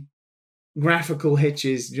any graphical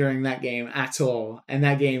hitches during that game at all, and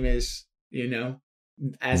that game is,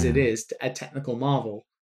 as it is, a technical marvel.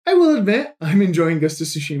 I will admit, I'm enjoying Ghost of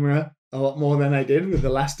Tsushima a lot more than I did with The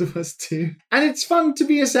Last of Us 2, and it's fun to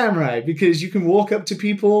be a samurai because you can walk up to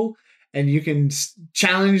people. And you can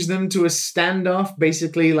challenge them to a standoff,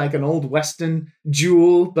 basically like an old Western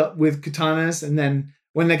duel, but with katanas. And then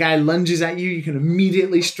when the guy lunges at you, you can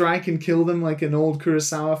immediately strike and kill them like an old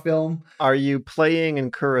Kurosawa film. Are you playing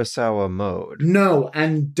in Kurosawa mode? No,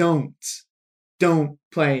 and don't. Don't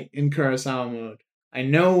play in Kurosawa mode. I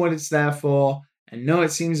know what it's there for. I know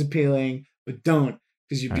it seems appealing, but don't.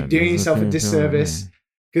 Because you'd be doing yourself a disservice.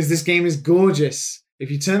 Because this game is gorgeous. If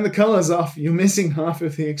you turn the colors off, you're missing half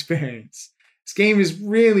of the experience. This game is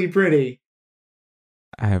really pretty.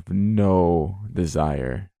 I have no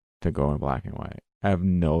desire to go in black and white. I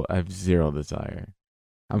have zero desire.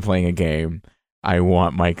 I'm playing a game. I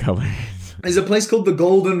want my colors. There's a place called the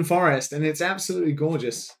Golden Forest, and it's absolutely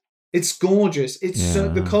gorgeous. It's gorgeous.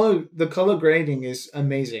 The color grading is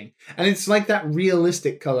amazing. And it's like that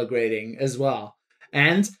realistic color grading as well.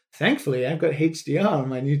 And thankfully, I've got HDR on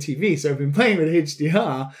my new TV, so I've been playing with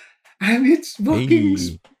HDR, and it's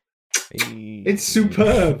fucking... It's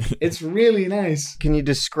superb. It's really nice. Can you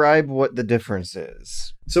describe what the difference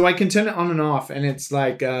is? So I can turn it on and off, and it's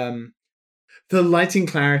like... the lighting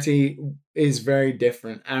clarity is very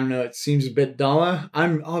different. I don't know, it seems a bit duller.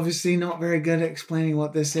 I'm obviously not very good at explaining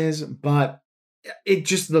what this is, but it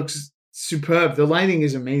just looks superb. The lighting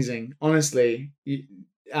is amazing. Honestly,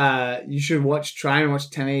 you should try and watch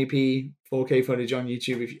 1080p 4K footage on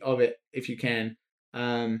YouTube if you can.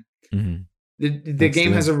 The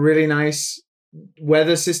game has a really nice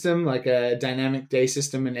weather system, like a dynamic day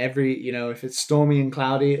system, and if it's stormy and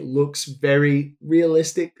cloudy, it looks very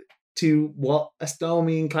realistic to what a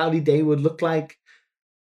stormy and cloudy day would look like.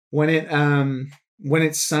 When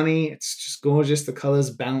it's sunny, it's just gorgeous. The colors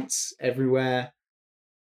bounce everywhere.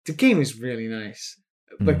 The game is really nice,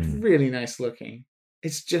 like really nice looking.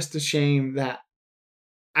 It's just a shame that,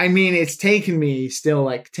 it's taken me still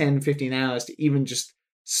like 10, 15 hours to even just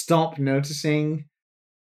stop noticing.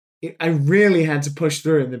 I really had to push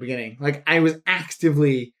through in the beginning. Like, I was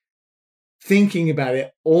actively thinking about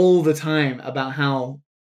it all the time, about how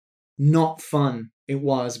not fun it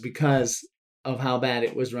was because of how bad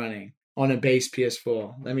it was running on a base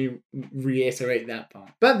PS4. Let me reiterate that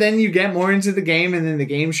part. But then you get more into the game, and then the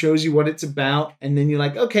game shows you what it's about, and then you're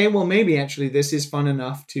like, okay, well, maybe actually this is fun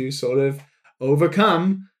enough to sort of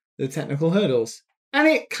overcome the technical hurdles. And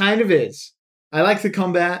it kind of is. I like the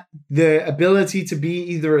combat, the ability to be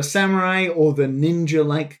either a samurai or the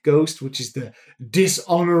ninja-like ghost, which is the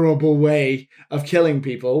dishonorable way of killing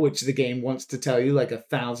people, which the game wants to tell you like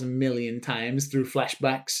 1,000 million times through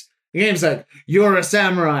flashbacks. The game's like, you're a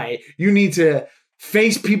samurai, you need to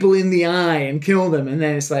face people in the eye and kill them. And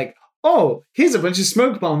then it's like, oh, here's a bunch of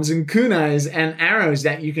smoke bombs and kunais and arrows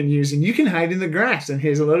that you can use, and you can hide in the grass, and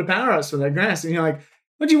here's a load of power-ups for that grass. And you're like,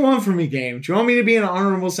 what do you want from me, game? Do you want me to be an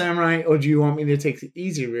honorable samurai, or do you want me to take the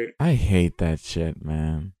easy route? I hate that shit,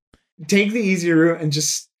 man. Take the easy route and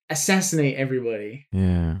just assassinate everybody.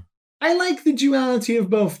 Yeah. I like the duality of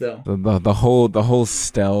both, though. The whole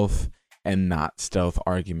stealth and not stealth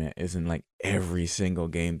argument is in like every single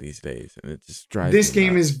game these days, and it just drives. This me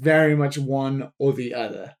game nuts. is very much one or the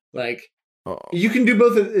other. Like, you can do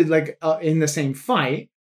both in the same fight,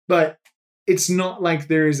 but it's not like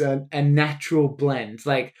there is a natural blend.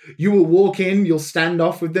 Like, you will walk in, you'll stand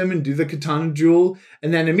off with them and do the katana duel,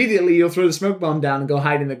 and then immediately you'll throw the smoke bomb down and go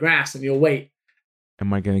hide in the grass, and you'll wait.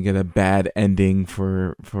 Am I gonna get a bad ending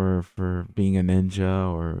for being a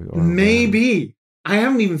ninja or maybe? I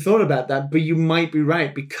haven't even thought about that, but you might be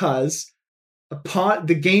right, because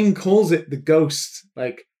the game calls it the ghost.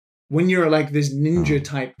 Like, when you're like this ninja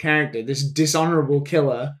type character, this dishonorable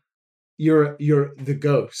killer, you're the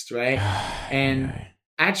ghost, right? And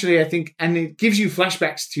actually, I think, and it gives you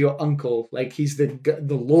flashbacks to your uncle. Like, he's the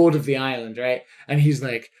lord of the island, right? And he's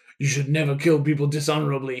like, you should never kill people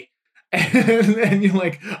dishonorably. And you're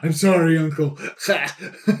like, I'm sorry, uncle.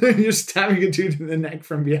 You're stabbing a dude in the neck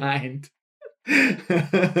from behind.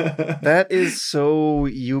 That is so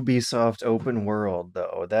Ubisoft open world,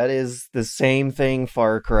 though. That is the same thing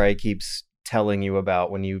Far Cry keeps telling you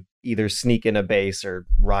about when you either sneak in a base or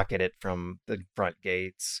rocket it from the front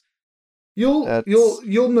gates. You'll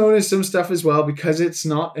notice some stuff as well, because it's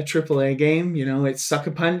not a AAA game. You know, it's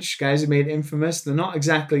Sucker Punch, guys who made Infamous. They're not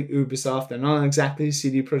exactly Ubisoft. They're not exactly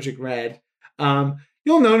CD Projekt Red.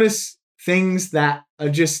 You'll notice things that are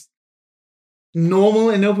just normal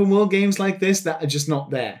in open world games like this that are just not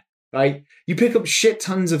there, right? You pick up shit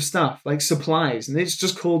tons of stuff like supplies, and it's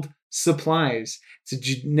just called supplies. It's a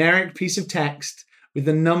generic piece of text with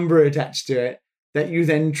a number attached to it that you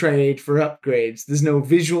then trade for upgrades. There's no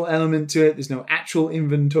visual element to it. There's no actual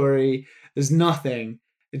inventory. There's nothing.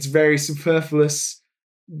 It's very superfluous.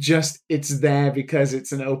 Just it's there because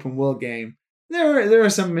it's an open world game. There are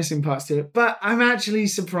some missing parts to it, but I'm actually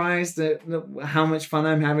surprised at how much fun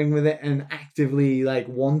I'm having with it and actively like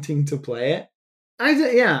wanting to play it. I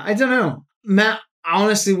don't know. Matt, I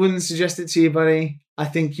honestly wouldn't suggest it to you, buddy. I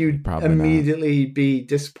think you'd Probably immediately be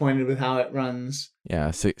disappointed with how it runs. Yeah,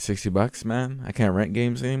 $60, man. I can't rent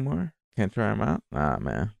games anymore. Can't try them out. Ah,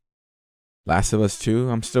 man. Last of Us 2,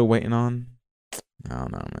 I'm still waiting on. I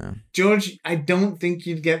don't know, man. George, I don't think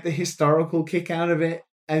you'd get the historical kick out of it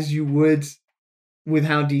as you would with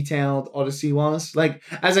how detailed Odyssey was. Like,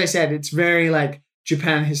 as I said, it's very like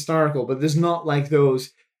Japan historical, but there's not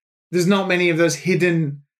many of those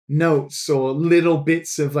hidden notes or little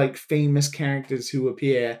bits of like famous characters who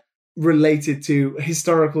appear related to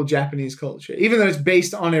historical Japanese culture, even though it's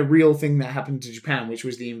based on a real thing that happened to Japan, which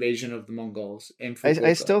was the invasion of the Mongols in Fukuoka.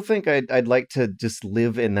 I still think I'd like to just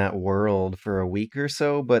live in that world for a week or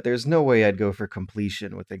so, but there's no way I'd go for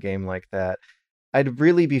completion with a game like that. I'd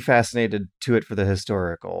really be fascinated to it for the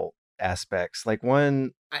historical aspects. Like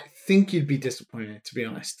one, I think you'd be disappointed, to be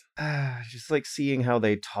honest. Just like seeing how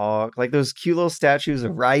they talk, like those cute little statues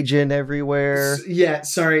of Raijin everywhere. Yeah,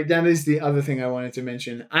 sorry, that is the other thing I wanted to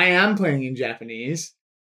mention. I am playing in Japanese,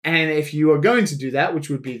 And if you are going to do that, which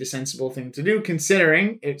would be the sensible thing to do,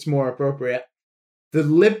 considering it's more appropriate, the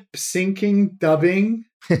lip syncing dubbing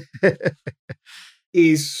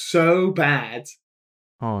is so bad.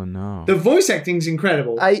 Oh no. The voice acting is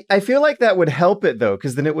incredible. I feel like that would help it though,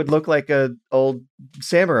 because then it would look like a old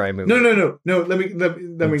samurai movie. No. Let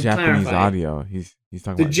me Japanese clarify. audio. He's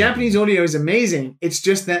talking The about Japanese audio is amazing. It's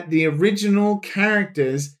just that the original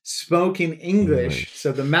characters spoke in English.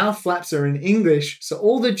 So the mouth flaps are in English. So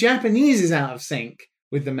all the Japanese is out of sync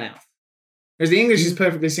with the mouth. Whereas the English is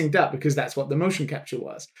perfectly synced up because that's what the motion capture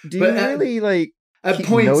was. Do you really like At keep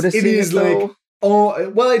points, it noticing is it, though? like, oh,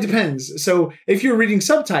 well, it depends. So if you're reading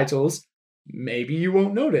subtitles, maybe you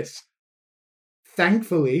won't notice.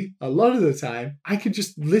 Thankfully, a lot of the time, I could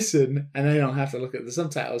just listen and I don't have to look at the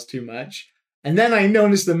subtitles too much. And then I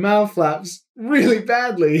notice the mouth flaps really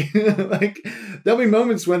badly. Like, there'll be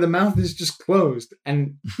moments where the mouth is just closed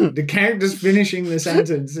and the character's finishing the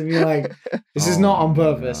sentence and you're like, this is not on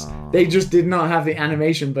purpose. No. They just did not have the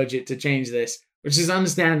animation budget to change this, which is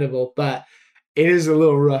understandable, but it is a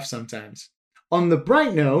little rough sometimes. On the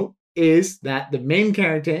bright note is that the main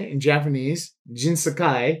character in Japanese, Jin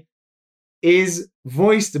Sakai, is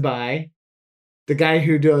voiced by the guy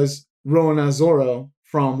who does Rona Zoro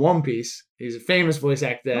from One Piece. He's a famous voice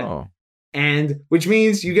actor. Oh. And which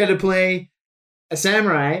means you get to play a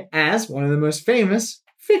samurai as one of the most famous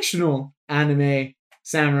fictional anime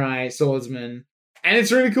samurai swordsmen. And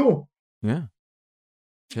it's really cool. Yeah.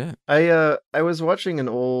 Shit. I was watching an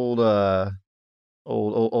old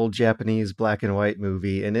Japanese black and white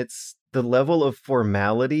movie, and it's the level of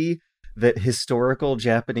formality that historical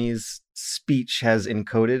Japanese speech has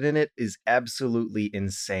encoded in it is absolutely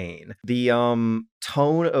insane. The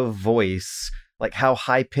tone of voice, like how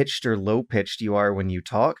high pitched or low pitched you are when you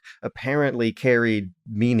talk, apparently carried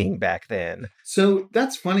meaning back then. So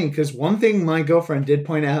that's funny because one thing my girlfriend did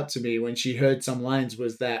point out to me when she heard some lines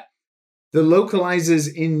was that the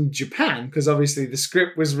localizers in Japan, because obviously the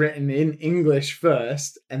script was written in English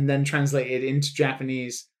first and then translated into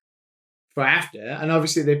Japanese for after, and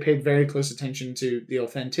obviously they paid very close attention to the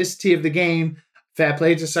authenticity of the game. Fair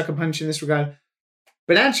play to Sucker Punch in this regard.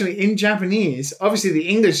 But actually in Japanese, obviously the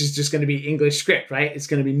English is just going to be English script, right? It's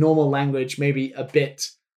going to be normal language, maybe a bit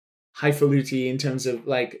highfalutin in terms of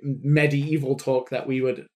like medieval talk that we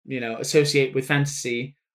would, associate with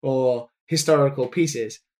fantasy or historical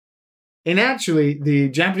pieces. In actually the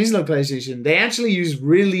Japanese localization, they actually use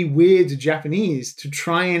really weird Japanese to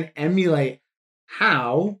try and emulate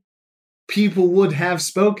how people would have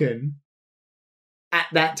spoken at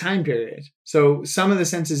that time period. So some of the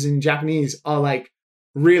sentences in Japanese are like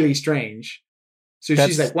really strange. So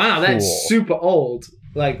she's like, wow, that's cool. super old.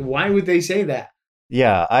 Like, why would they say that?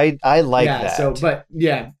 Yeah, I like that. So, but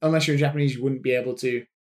yeah, unless you're Japanese, you wouldn't be able to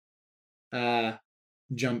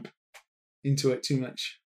jump into it too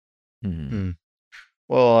much. Mhm.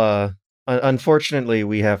 Well, unfortunately,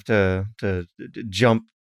 we have to jump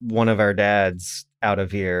one of our dads out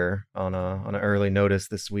of here on an early notice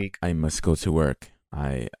this week. I must go to work.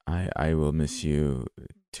 I will miss you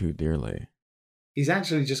too dearly. He's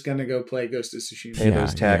actually just going to go play Ghost of Tsushima. Pay Yeah,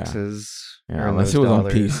 those taxes. Yeah, earn unless those it was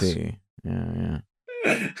dollars. on PC. Yeah.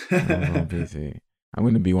 It was on PC. I'm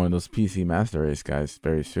going to be one of those PC Master Race guys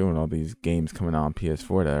very soon. All these games coming out on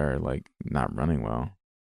PS4 that are like not running well.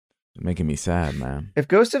 It's making me sad, man. If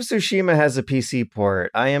Ghost of Tsushima has a PC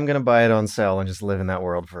port, I am going to buy it on sale and just live in that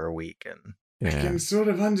world for a week. And I Yeah. can sort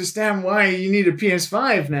of understand why you need a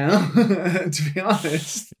PS5 now, to be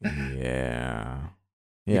honest. Yeah.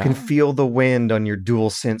 you Yeah. can feel the wind on your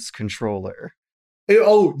DualSense controller.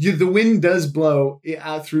 The wind does blow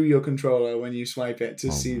out through your controller when you swipe it to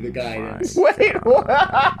Oh see the my guidance. God. Wait, what?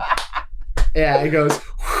 Yeah, it goes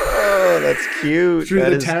Oh, that's cute. through That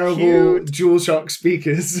the is terrible cute. DualShock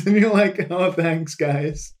speakers, and you're like, "Oh, thanks,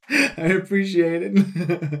 guys. I appreciate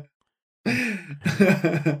it."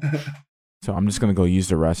 So I'm just going to go use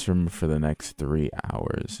the restroom for the next 3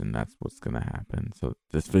 hours, and that's what's going to happen. So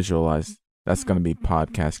just visualize that's going to be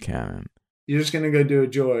podcast canon. You're just gonna go do a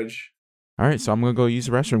George. All right, so I'm going to go use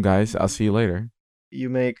the restroom, guys. I'll see you later. You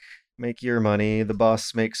make your money, the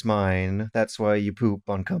boss makes mine. That's why you poop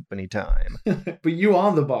on company time. But you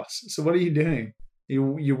are the boss, so what are you doing?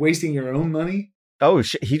 You're wasting your own money. Oh,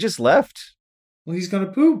 he just left Well, he's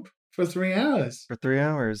gonna poop for 3 hours. for 3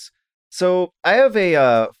 hours. So I have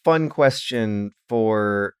a fun question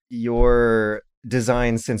for your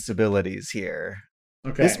design sensibilities here.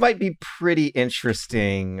 Okay. This might be pretty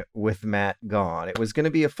interesting with Matt gone. It was going to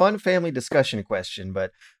be a fun family discussion question,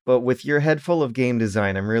 but with your head full of game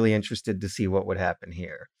design, I'm really interested to see what would happen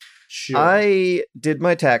here. Sure. I did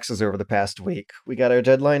my taxes over the past week. We got our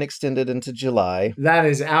deadline extended into July. That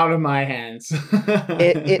is out of my hands.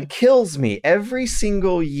 It kills me every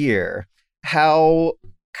single year how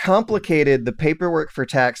complicated the paperwork for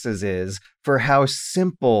taxes is for how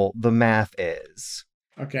simple the math is.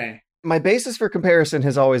 Okay. My basis for comparison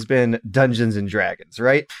has always been Dungeons and Dragons,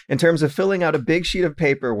 right? In terms of filling out a big sheet of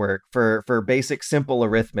paperwork for basic simple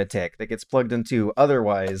arithmetic that gets plugged into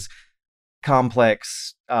otherwise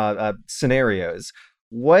complex scenarios.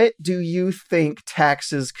 What do you think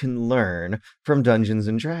taxes can learn from Dungeons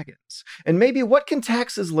and Dragons? And maybe what can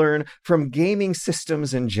taxes learn from gaming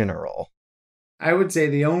systems in general? I would say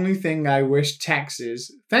the only thing I wish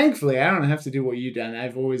taxes, thankfully, I don't have to do what you've done.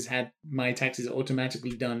 I've always had my taxes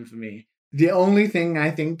automatically done for me. The only thing I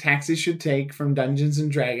think taxes should take from Dungeons and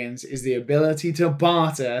Dragons is the ability to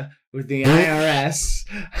barter with the IRS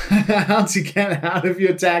how to get out of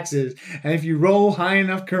your taxes. And if you roll high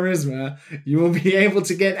enough charisma, you will be able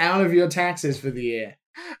to get out of your taxes for the year.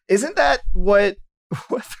 Isn't that what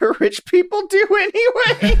the rich people do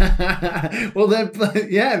anyway? Well,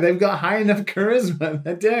 they've got high enough charisma.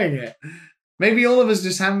 They're doing it. Maybe all of us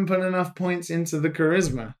just haven't put enough points into the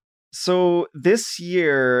charisma. So this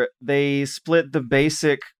year, they split the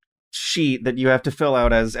basic sheet that you have to fill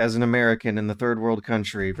out as an American in the third world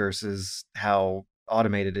country versus how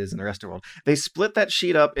automated it is in the rest of the world. They split that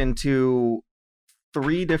sheet up into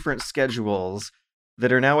 3 different schedules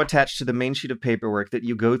that are now attached to the main sheet of paperwork that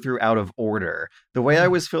you go through out of order. The way I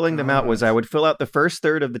was filling them out was I would fill out the first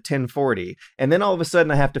third of the 1040, and then all of a sudden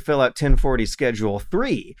I have to fill out 1040 Schedule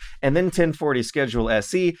 3, and then 1040 Schedule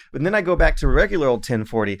SE, and then I go back to regular old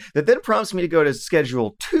 1040 that then prompts me to go to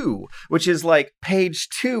Schedule 2, which is like page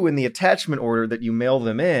 2 in the attachment order that you mail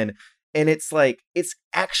them in. And it's like, it's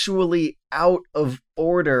actually out of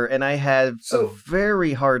order, and I have a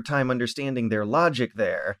very hard time understanding their logic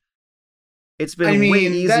there. It's been way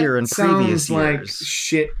easier in previous years. Like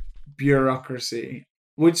shit bureaucracy,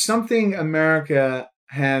 which something America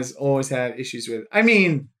has always had issues with. I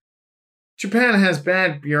mean, Japan has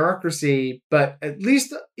bad bureaucracy, but at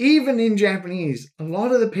least even in Japanese, a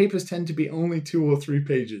lot of the papers tend to be only 2 or 3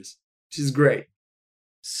 pages, which is great.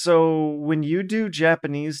 So when you do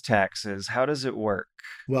Japanese taxes, how does it work?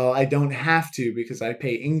 Well, I don't have to because I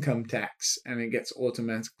pay income tax and it gets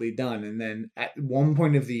automatically done. And then at one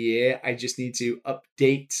point of the year, I just need to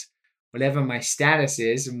update whatever my status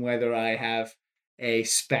is and whether I have a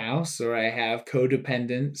spouse or I have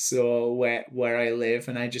codependents or where I live.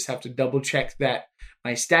 And I just have to double check that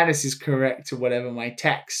my status is correct to whatever my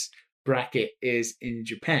tax bracket is in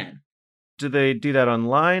Japan. Do they do that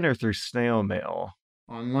online or through snail mail?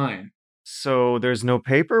 Online. So there's no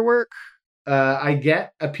paperwork? I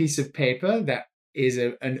get a piece of paper that is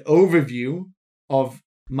an overview of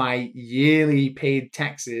my yearly paid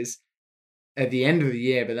taxes at the end of the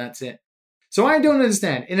year, but that's it. So I don't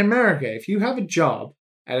understand. In America, if you have a job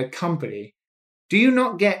at a company, do you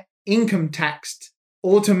not get income taxed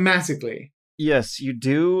automatically? Yes, you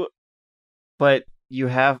do, but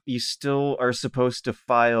you still are supposed to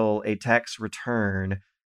file a tax return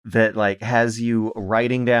that like has you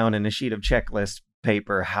writing down in a sheet of checklist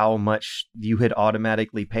paper how much you had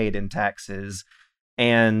automatically paid in taxes,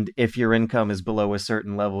 and if your income is below a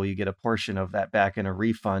certain level you get a portion of that back in a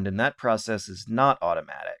refund, and that process is not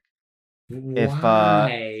automatic.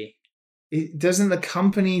 Why? Doesn't the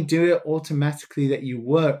company do it automatically that you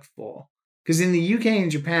work for? Because in the UK and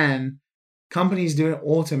Japan, companies do it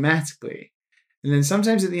automatically, and then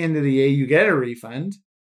sometimes at the end of the year you get a refund.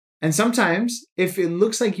 And sometimes, if it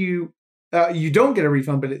looks like you don't get a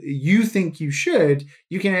refund, but you think you should,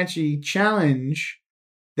 you can actually challenge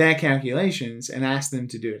their calculations and ask them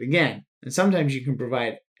to do it again. And sometimes you can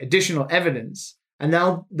provide additional evidence, and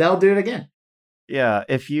they'll do it again. Yeah,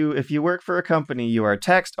 if you work for a company, you are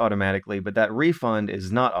taxed automatically, but that refund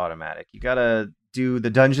is not automatic. You gotta do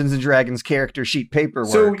the Dungeons and Dragons character sheet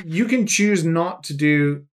paperwork. So you can choose not to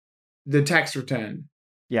do the tax return.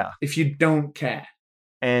 Yeah, if you don't care.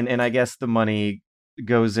 And I guess the money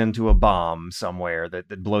goes into a bomb somewhere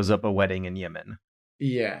that blows up a wedding in Yemen.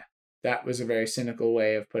 Yeah, that was a very cynical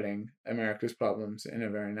way of putting America's problems in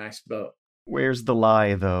a very nice boat. Where's the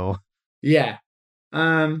lie, though? Yeah.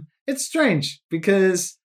 It's strange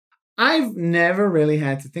because I've never really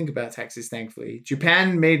had to think about taxes, thankfully.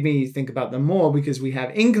 Japan made me think about them more because we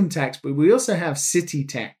have income tax, but we also have city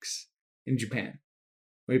tax in Japan.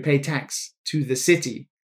 We pay tax to the city.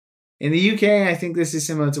 In the UK, I think this is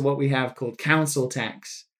similar to what we have called council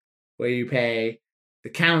tax, where you pay the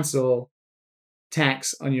council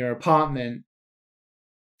tax on your apartment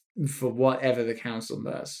for whatever the council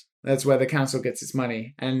does. That's where the council gets its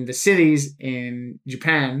money. And the cities in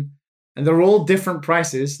Japan And they're all different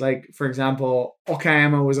prices. Like, for example,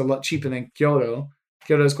 Okayama was a lot cheaper than Kyoto.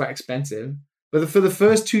 Kyoto is quite expensive. But for the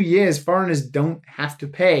first 2 years, foreigners don't have to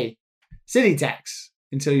pay city tax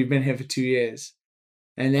until you've been here for 2 years.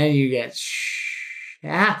 And then you get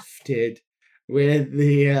shafted with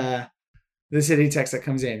the city tax that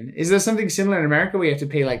comes in. Is there something similar in America where you have to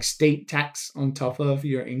pay like state tax on top of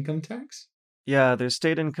your income tax? Yeah, there's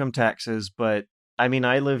state income taxes, but I mean,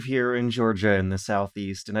 I live here in Georgia in the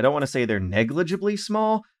Southeast, and I don't want to say they're negligibly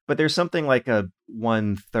small, but there's something like a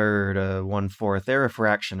 1/3, a 1/4. They're a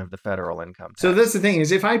fraction of the federal income tax. So that's the thing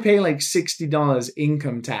is if I pay like $60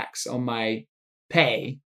 income tax on my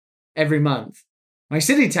pay every month, my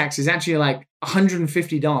city tax is actually like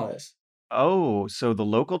 $150. Oh, so the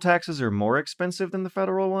local taxes are more expensive than the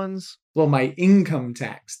federal ones? Well, my income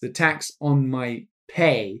tax, the tax on my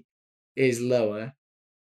pay, is lower,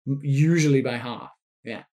 usually by half.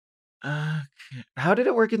 Yeah. How did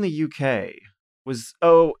it work in the UK?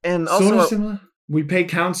 And also Sort of similar. We pay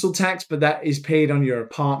council tax, but that is paid on your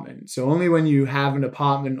apartment. So only when you have an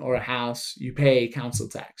apartment or a house, you pay council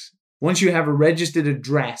tax. Once you have a registered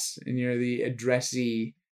address and you're the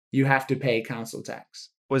addressee, you have to pay council tax.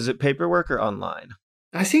 Was it paperwork or online?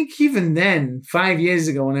 I think even then, 5 years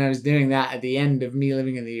ago when I was doing that at the end of me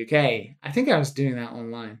living in the UK, I think I was doing that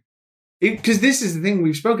online. Because this is the thing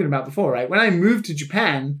we've spoken about before, right? When I moved to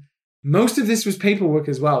Japan, most of this was paperwork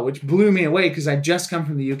as well, which blew me away because I just come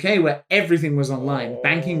from the UK where everything was online.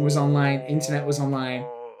 Banking was online, internet was online,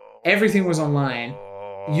 everything was online,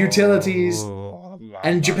 utilities.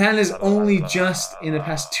 And Japan has only just in the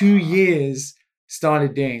past 2 years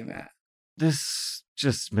started doing that. This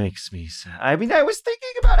just makes me sad. I mean, I was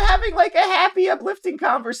thinking about having like a happy, uplifting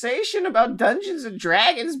conversation about Dungeons and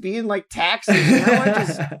Dragons being like taxes.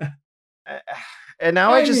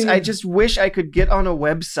 I just wish I could get on a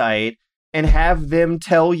website and have them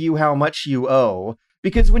tell you how much you owe.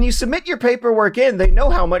 Because when you submit your paperwork in, they know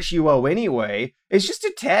how much you owe anyway. It's just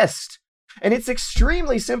a test. And it's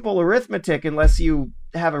extremely simple arithmetic unless you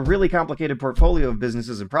have a really complicated portfolio of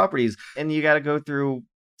businesses and properties, and you got to go through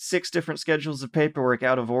 6 different schedules of paperwork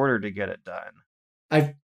out of order to get it done.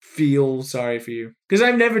 I feel sorry for you because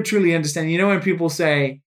I've never truly understand. You know, when people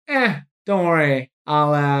say, don't worry,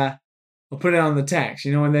 I'll put it on the tax.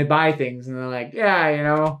 You know, when they buy things and they're like,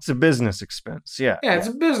 it's a business expense. Yeah, it's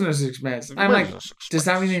a business expense. I'm like, does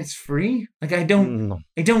that mean it's free? Like, I don't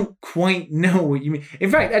quite know what you mean. In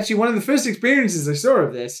fact, actually, one of the first experiences I saw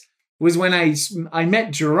of this was when I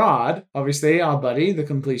met Gerard, obviously our buddy, the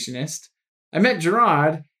completionist. I met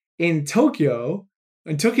Gerard in Tokyo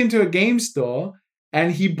and took him to a game store,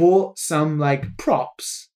 and he bought some like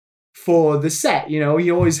props for the set. You know, he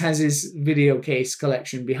always has his video case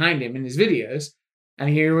collection behind him in his videos. And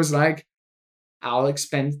he was like, I'll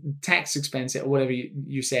tax expense it, or whatever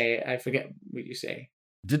you say. I forget what you say.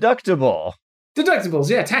 Deductibles,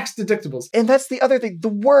 yeah, tax deductibles. And that's the other thing, the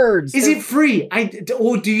words. Is it free?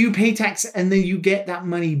 Or do you pay tax and then you get that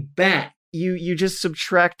money back? You just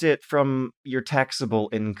subtract it from your taxable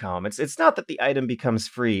income. It's not that the item becomes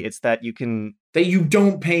free. It's that you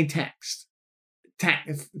don't pay tax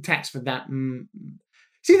for that.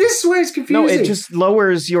 See, this is where it's confusing. No, it just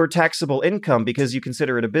lowers your taxable income because you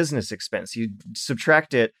consider it a business expense. You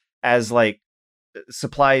subtract it as like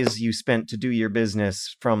supplies you spent to do your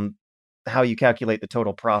business from how you calculate the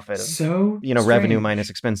total profit. Revenue minus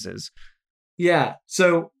expenses. Yeah.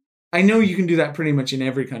 So I know you can do that pretty much in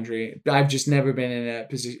every country. I've just never been in a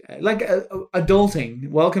position like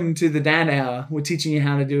adulting. Welcome to the dad hour. We're teaching you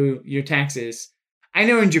how to do your taxes. I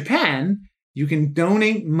know in Japan, you can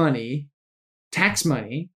donate money, tax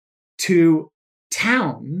money, to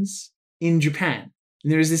towns in Japan.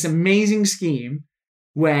 And there is this amazing scheme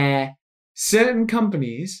where certain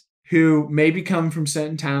companies who maybe come from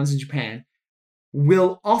certain towns in Japan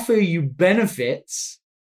will offer you benefits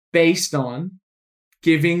based on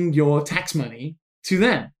giving your tax money to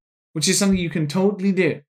them, which is something you can totally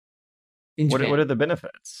do in Japan. What are the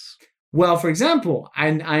benefits? Well, for example,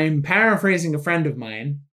 I'm paraphrasing a friend of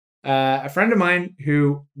mine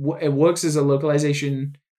who works as a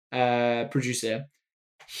localization producer.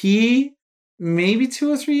 He, maybe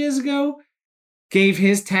 2 or 3 years ago, gave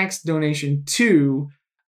his tax donation to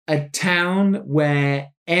a town where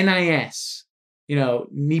NIS,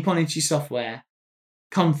 Nippon Ichi Software,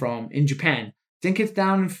 come from in Japan. I think it's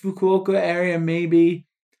down in Fukuoka area, maybe.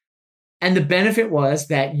 And the benefit was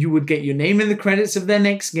that you would get your name in the credits of their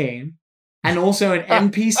next game, and also an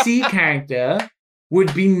NPC character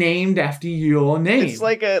would be named after your name. It's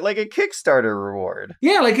like a Kickstarter reward.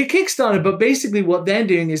 Yeah, like a Kickstarter, but basically what they're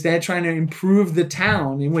doing is they're trying to improve the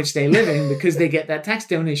town in which they live in because they get that tax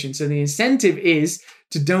donation. So the incentive is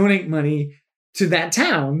to donate money to that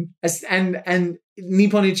town, and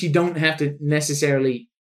Nippon Ichi don't have to necessarily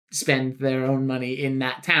spend their own money in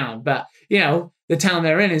that town, but the town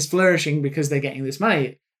they're in is flourishing because they're getting this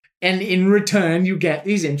money, and in return you get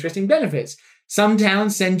these interesting benefits. Some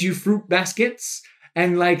towns send you fruit baskets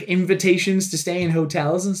and like invitations to stay in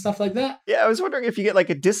hotels and stuff like that. Yeah, I was wondering if you get like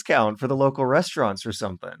a discount for the local restaurants or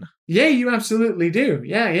something. Yeah, you absolutely do.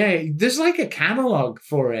 Yeah. There's like a catalog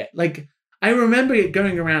for it. Like, I remember it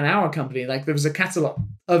going around our company. Like, there was a catalog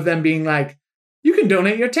of them being like, you can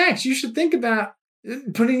donate your tax. You should think about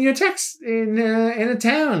putting your tax in a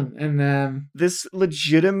town. And this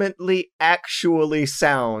legitimately actually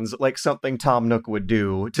sounds like something Tom Nook would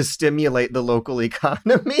do to stimulate the local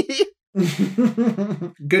economy.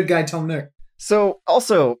 Good guy Tom Nook. So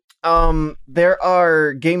also, there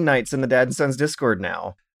are game nights in the Dad and Sons Discord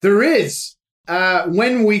now. There is.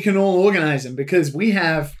 When we can all organize them, because we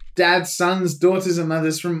have dads, sons, daughters, and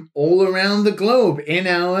mothers from all around the globe in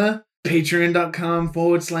our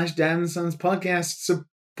patreon.com/Dad and Sons podcast.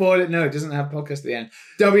 Support it. No, it doesn't have podcast at the end.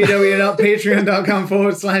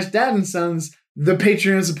 www.patreon.com/Dad and Sons. The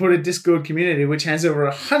Patreon supported Discord community, which has over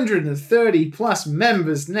 130 plus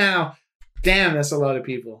members now. Damn, that's a lot of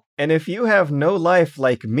people. And if you have no life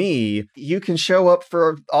like me, you can show up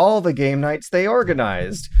for all the game nights they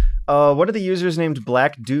organized. One of the users named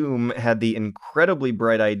Black Doom had the incredibly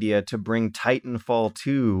bright idea to bring Titanfall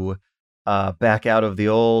 2 back out of the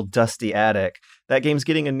old dusty attic. That game's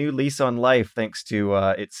getting a new lease on life thanks to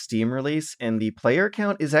its Steam release, and the player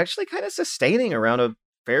count is actually kind of sustaining around a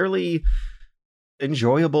fairly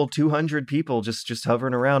enjoyable 200 people just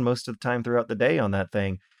hovering around most of the time throughout the day on that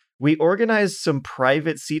thing. We organized some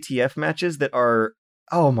private CTF matches that are,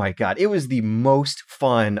 oh my god, it was the most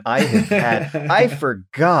fun I have had.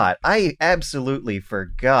 I absolutely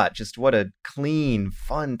forgot just what a clean,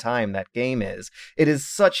 fun time that game is. It is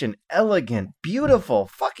such an elegant, beautiful,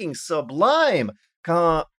 fucking sublime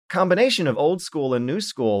combination of old school and new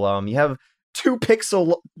school. You have 2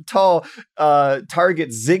 pixel tall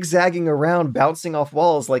targets zigzagging around, bouncing off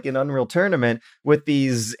walls like in Unreal Tournament, with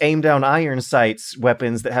these aim down iron sights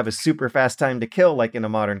weapons that have a super fast time to kill like in a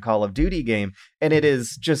modern Call of Duty game. And it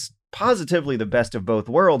is just positively the best of both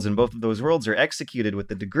worlds, and both of those worlds are executed with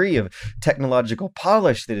the degree of technological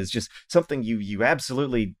polish that is just something you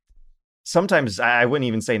absolutely, sometimes I wouldn't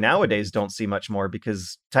even say nowadays, don't see much more,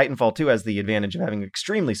 because Titanfall 2 has the advantage of having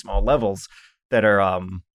extremely small levels that are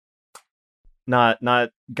not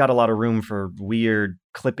got a lot of room for weird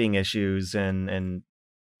clipping issues and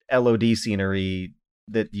LOD scenery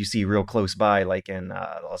that you see real close by, like in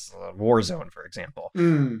Warzone, for example.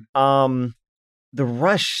 The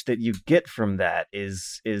rush that you get from that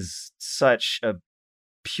is such a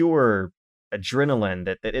pure adrenaline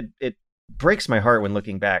that it breaks my heart when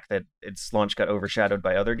looking back that its launch got overshadowed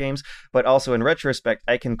by other games. But also in retrospect,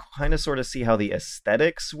 I can kind of sort of see how the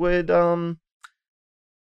aesthetics would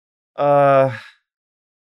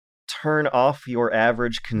turn off your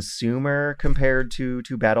average consumer compared to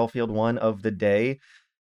Battlefield 1 of the day.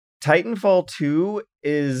 Titanfall 2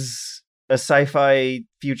 is a sci-fi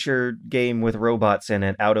future game with robots in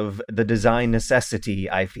it out of the design necessity,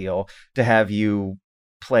 I feel, to have you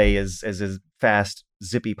play as a fast,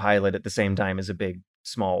 zippy pilot at the same time as a big,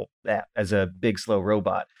 slow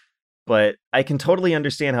robot. But I can totally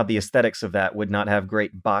understand how the aesthetics of that would not have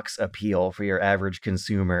great box appeal for your average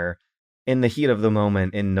consumer in the heat of the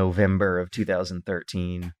moment in November of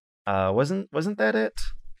 2013. Wasn't that it?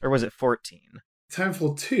 Or was it 14?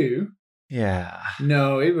 Titanfall 2? Yeah.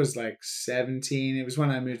 No, it was like 17. It was when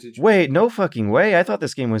I moved to Japan. Wait, no fucking way. I thought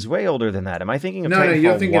this game was way older than that. Am I thinking of Titanfall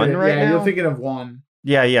you're thinking 1 right now? You're thinking of 1.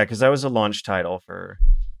 Yeah, because that was a launch title for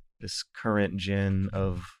this current gen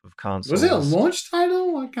of consoles. Was it a launch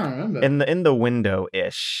title? I can't remember. In the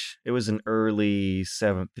window-ish. It was an early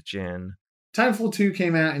 7th gen. Titanfall 2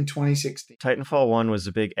 came out in 2016. Titanfall 1 was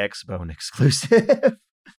a big Xbone exclusive.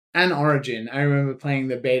 And Origin. I remember playing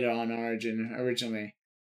the beta on Origin originally.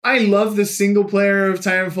 I love the single player of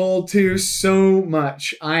Titanfall 2 so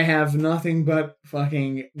much. I have nothing but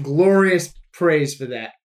fucking glorious praise for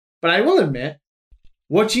that. But I will admit,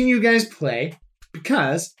 watching you guys play,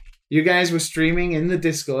 because you guys were streaming in the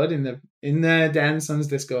Discord, in the Dad and Sons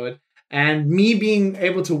Discord, and me being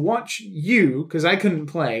able to watch you, because I couldn't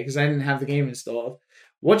play, because I didn't have the game installed,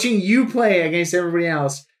 watching you play against everybody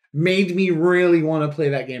else made me really want to play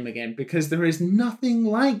that game again, because there is nothing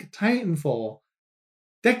like Titanfall.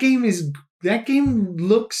 That game is that game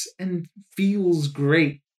looks and feels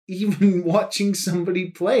great, even watching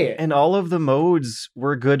somebody play it. And all of the modes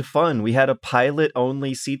were good fun. We had a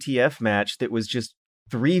pilot-only CTF match that was just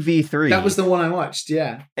 3v3. That was the one I watched,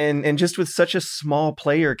 yeah. And just with such a small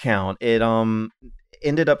player count, it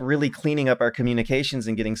ended up really cleaning up our communications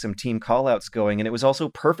and getting some team callouts going. And it was also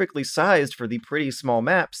perfectly sized for the pretty small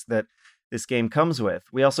maps that this game comes with.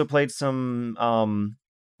 We also played some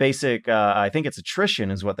basic, I think it's attrition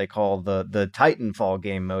is what they call the Titanfall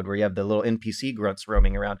game mode, where you have the little NPC grunts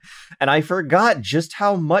roaming around. And I forgot just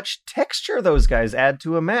how much texture those guys add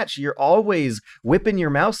to a match. You're always whipping your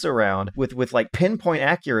mouse around with like pinpoint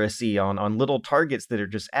accuracy on little targets that are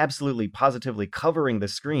just absolutely positively covering the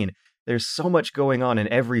screen. There's so much going on in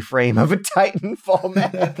every frame of a Titanfall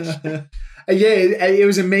match. Yeah, it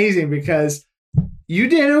was amazing because you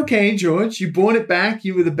did okay, George. You brought it back.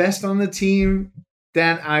 You were the best on the team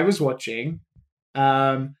that I was watching,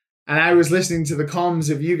 and I was listening to the comms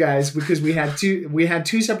of you guys because we had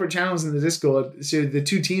two separate channels in the Discord, so the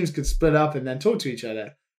two teams could split up and then talk to each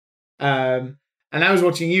other. And I was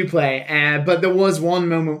watching you play, but there was one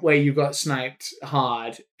moment where you got sniped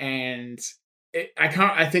hard, and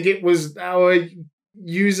I think it was our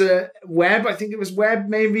user Webb. I think it was Webb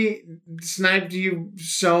maybe sniped you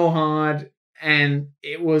so hard, and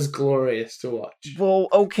it was glorious to watch. Well,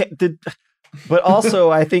 okay. But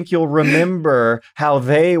also, I think you'll remember how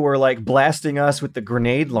they were like blasting us with the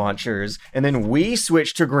grenade launchers, and then we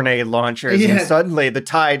switched to grenade launchers, and suddenly the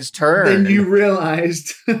tides turned. Then you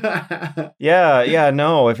realized. No.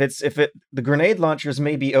 The grenade launchers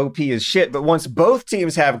may be OP as shit, but once both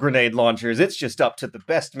teams have grenade launchers, it's just up to the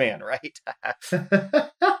best man, right?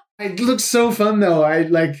 It looks so fun though. I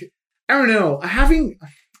don't know.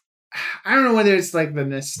 I don't know whether it's like not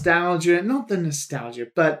the nostalgia,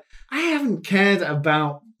 but I haven't cared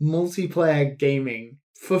about multiplayer gaming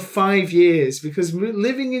for 5 years because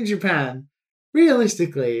living in Japan,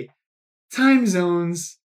 realistically, time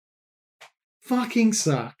zones fucking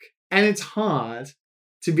suck. And it's hard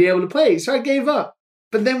to be able to play. So I gave up.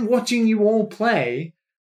 But then watching you all play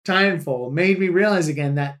Titanfall made me realize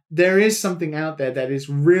again that there is something out there that is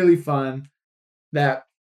really fun, that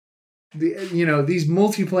these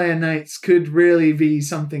multiplayer nights could really be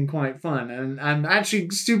something quite fun. And I'm actually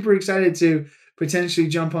super excited to potentially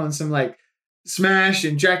jump on some like Smash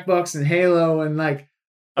and Jackbox and Halo and like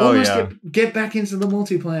get back into the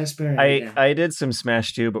multiplayer spirit. I did some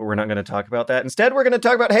Smash too, but we're not going to talk about that. Instead, we're going to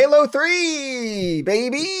talk about Halo 3,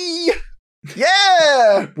 baby!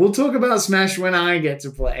 Yeah! We'll talk about Smash when I get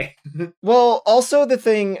to play. Well, also the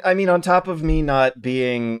thing, I mean, on top of me not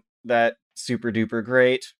being that super duper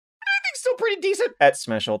great, still pretty decent at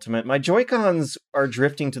Smash Ultimate. My Joy-Cons are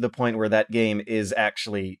drifting to the point where that game is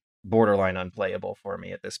actually borderline unplayable for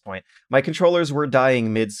me at this point. My controllers were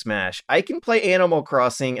dying mid-Smash. I can play Animal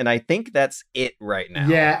Crossing, and I think that's it right now.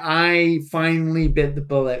 Yeah, I finally bit the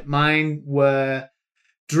bullet. Mine were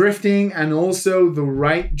drifting, and also the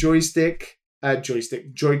right Joy-Con,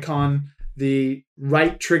 the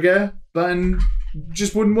right trigger button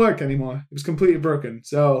just wouldn't work anymore. It was completely broken.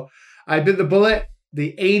 So I bit the bullet.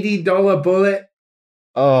 The $80 bullet,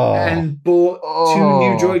 and bought 2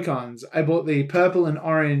 new Joy-Cons. I bought the purple and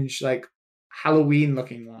orange, like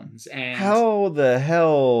Halloween-looking ones. And how the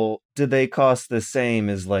hell did they cost the same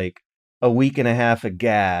as like a week and a half of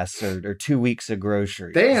gas or 2 weeks of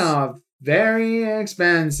groceries? They are very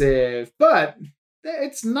expensive, but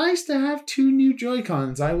it's nice to have 2 new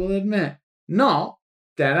Joy-Cons, I will admit. Not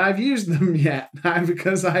that I've used them yet,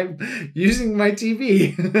 because I'm using my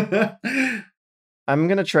TV. I'm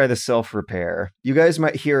going to try the self-repair. You guys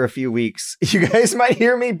might hear You guys might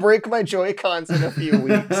hear me break my Joy-Cons in a few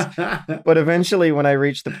weeks. But eventually, when I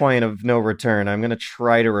reach the point of no return, I'm going to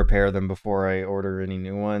try to repair them before I order any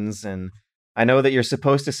new ones. And I know that you're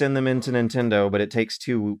supposed to send them into Nintendo, but it takes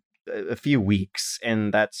a few weeks.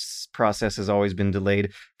 And that process has always been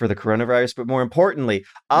delayed for the coronavirus. But more importantly,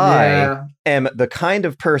 I am the kind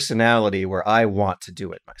of personality where I want to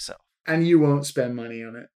do it myself. And you won't spend money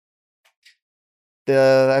on it.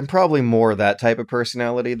 I'm probably more that type of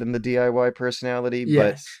personality than the DIY personality.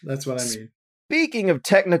 Yes, but that's what I mean. Speaking of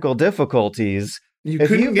technical difficulties, you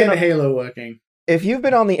couldn't get Halo working. If you've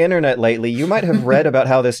been on the internet lately, you might have read about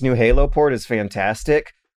how this new Halo port is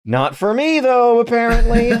fantastic. Not for me, though,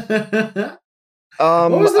 apparently. What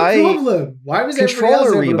was the problem? Why was everybody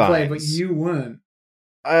else able to play, but you weren't?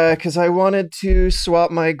 Because I wanted to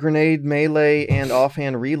swap my grenade, melee, and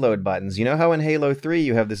offhand reload buttons. You know how in Halo 3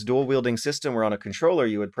 you have this dual-wielding system where on a controller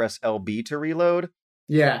you would press LB to reload?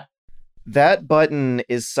 Yeah. That button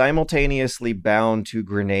is simultaneously bound to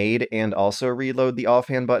grenade and also reload the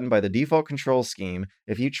offhand button by the default control scheme.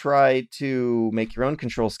 If you try to make your own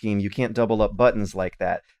control scheme, you can't double up buttons like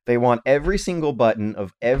that. They want every single button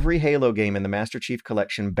of every Halo game in the Master Chief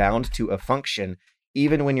Collection bound to a function,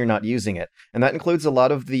 even when you're not using it. And that includes a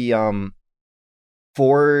lot of the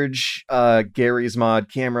Forge, Gary's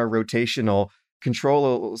Mod, camera rotational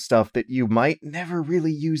control stuff that you might never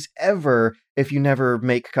really use ever if you never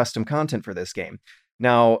make custom content for this game.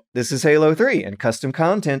 Now, this is Halo 3, and custom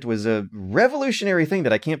content was a revolutionary thing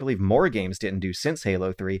that I can't believe more games didn't do since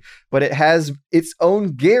Halo 3, but it has its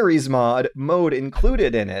own Gary's mode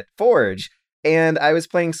included in it, Forge. And I was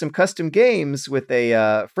playing some custom games with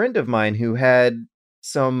a friend of mine who had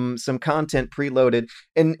some content preloaded,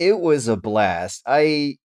 and it was a blast.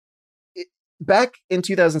 Back in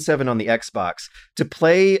 2007 on the Xbox, to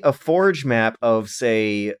play a Forge map of,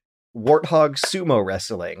 say, Warthog sumo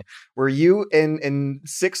wrestling, where you and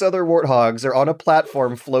 6 other Warthogs are on a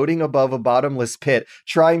platform floating above a bottomless pit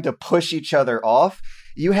trying to push each other off,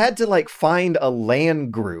 you had to like find a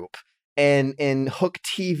LAN group and hook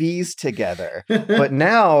TVs together. But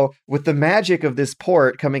now, with the magic of this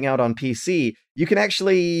port coming out on PC, you can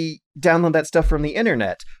actually download that stuff from the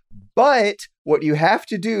internet. But what you have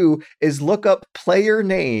to do is look up player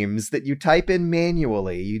names that you type in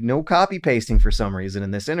manually. No copy pasting for some reason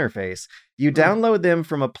in this interface. You download them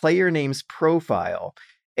from a player name's profile.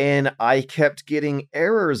 And I kept getting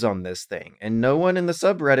errors on this thing. And no one in the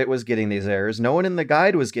subreddit was getting these errors. No one in the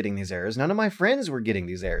guide was getting these errors. None of my friends were getting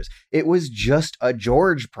these errors. It was just a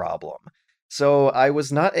George problem. So I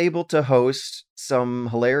was not able to host some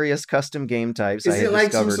hilarious custom game types Is I had it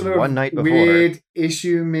like some discovered sort of one night before. weird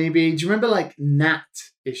issue, maybe? Do you remember like NAT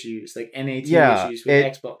issues, like NAT issues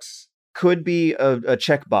with Xbox? Could be a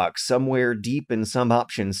checkbox somewhere deep in some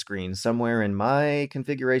options screen, somewhere in my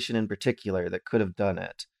configuration in particular that could have done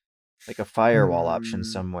it. Like a firewall option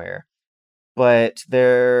somewhere. But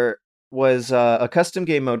there was a custom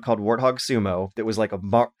game mode called Warthog Sumo that was like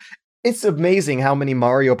it's amazing how many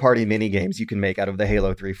Mario Party minigames you can make out of the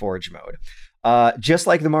Halo 3 Forge mode. Just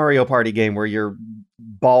like the Mario Party game where you're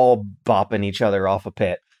ball bopping each other off a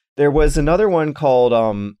pit. There was another one called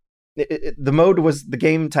the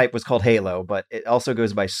game type was called Halo, but it also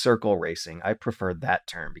goes by circle racing. I prefer that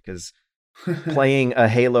term because playing a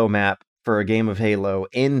Halo map for a game of Halo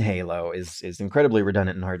in Halo is incredibly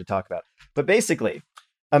redundant and hard to talk about. But basically,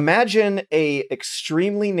 imagine a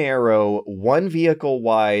extremely narrow, one vehicle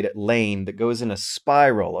wide lane that goes in a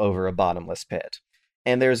spiral over a bottomless pit.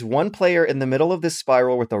 And there's one player in the middle of this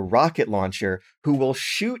spiral with a rocket launcher who will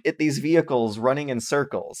shoot at these vehicles running in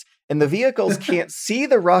circles. And the vehicles can't see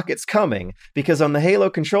the rockets coming because on the Halo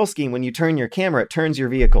control scheme, when you turn your camera, it turns your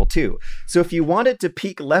vehicle too. So if you wanted to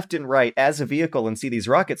peek left and right as a vehicle and see these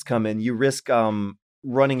rockets come in, you risk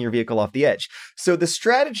running your vehicle off the edge. So the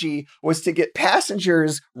strategy was to get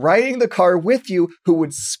passengers riding the car with you who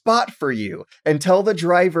would spot for you and tell the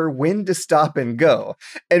driver when to stop and go.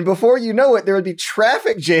 And before you know it, there would be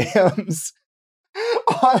traffic jams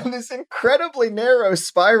on this incredibly narrow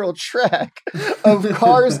spiral track of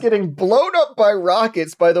cars getting blown up by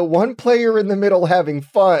rockets by the one player in the middle having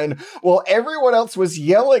fun while everyone else was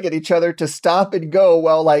yelling at each other to stop and go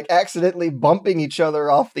while like accidentally bumping each other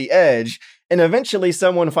off the edge. And eventually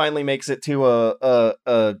someone finally makes it to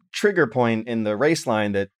a trigger point in the race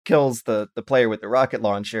line that kills the player with the rocket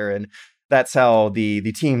launcher. And that's how the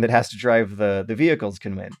team that has to drive the vehicles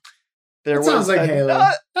can win. That sounds like Halo.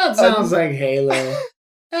 That sounds like Halo.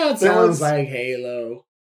 That sounds like Halo.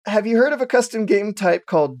 Have you heard of a custom game type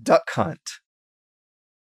called Duck Hunt?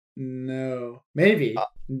 No. Maybe.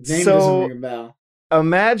 Name doesn't ring a bell.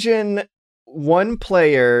 Imagine one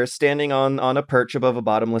player standing on a perch above a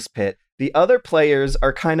bottomless pit. The other players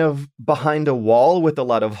are kind of behind a wall with a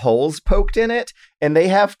lot of holes poked in it, and they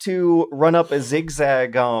have to run up a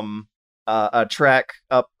zigzag a track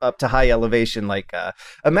up to high elevation. Like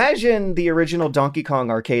imagine the original Donkey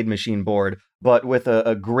Kong arcade machine board, but with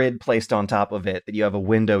a grid placed on top of it that you have a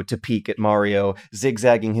window to peek at Mario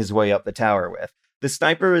zigzagging his way up the tower with. The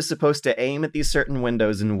sniper is supposed to aim at these certain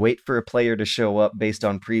windows and wait for a player to show up based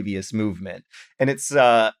on previous movement. And it's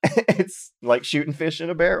it's like shooting fish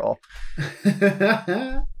in a barrel.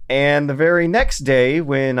 And the very next day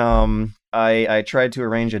when I tried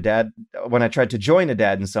to join a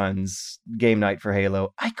Dad and Sons game night for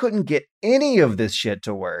Halo, I couldn't get any of this shit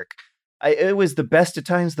to work. It was the best of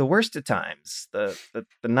times, the worst of times. The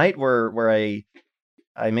night where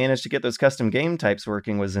I managed to get those custom game types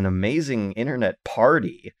working was an amazing internet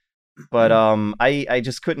party. But I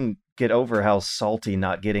just couldn't get over how salty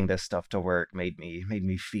not getting this stuff to work made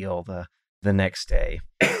me feel the next day.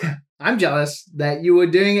 I'm jealous that you were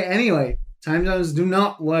doing it anyway. Time zones do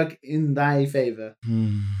not work in thy favor.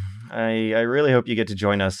 I really hope you get to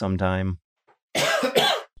join us sometime.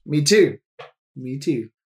 Me too.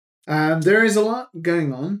 There is a lot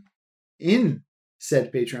going on in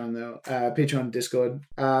said Patreon, though. Patreon Discord.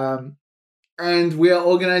 And we are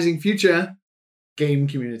organizing future game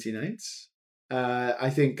community nights. I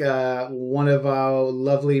think one of our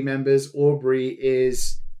lovely members, Aubrey,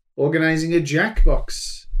 is organizing a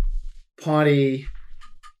Jackbox party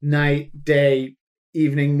night, day,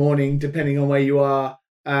 evening, morning, depending on where you are,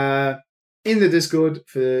 in the Discord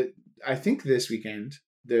for, I think, this weekend,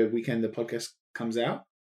 the weekend the podcast comes out.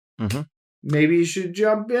 Mm-hmm. Maybe you should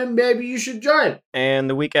jump in, maybe you should join. And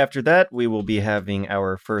the week after that, we will be having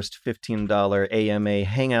our first $15 AMA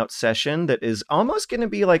hangout session that is almost going to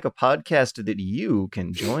be like a podcast that you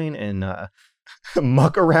can join and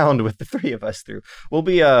muck around with the three of us through. We'll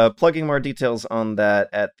be plugging more details on that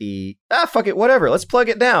at the... fuck it, whatever. Let's plug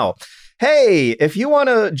it now. Hey, if you want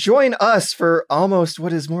to join us for almost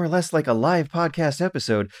what is more or less like a live podcast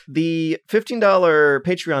episode, the $15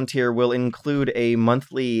 Patreon tier will include a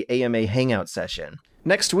monthly AMA hangout session.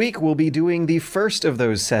 Next week, we'll be doing the first of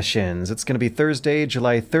those sessions. It's going to be Thursday,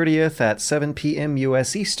 July 30th at 7 p.m.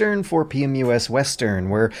 U.S. Eastern, 4 p.m. U.S. Western.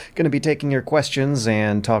 We're going to be taking your questions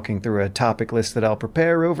and talking through a topic list that I'll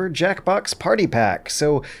prepare over Jackbox Party Pack.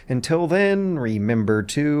 So until then, remember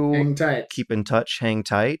to hang tight. Keep in touch, hang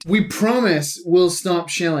tight. We promise we'll stop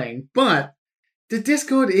shilling, but the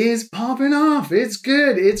Discord is popping off. It's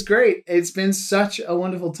good. It's great. It's been such a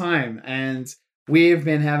wonderful time, and we've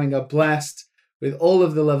been having a blast with all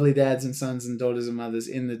of the lovely dads and sons and daughters and mothers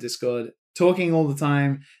in the Discord, talking all the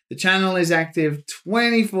time. The channel is active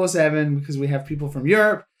 24/7 because we have people from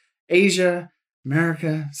Europe, Asia,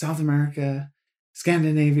 America, South America,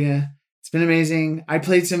 Scandinavia. It's been amazing. I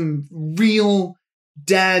played some real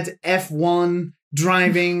dad F1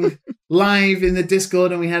 driving live in the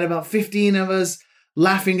Discord, and we had about 15 of us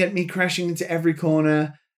laughing at me crashing into every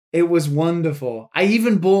corner. It was wonderful. I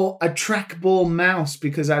even bought a trackball mouse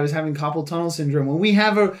because I was having carpal tunnel syndrome. And we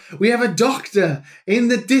have a doctor in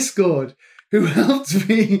the Discord who helped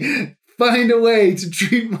me find a way to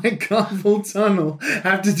treat my carpal tunnel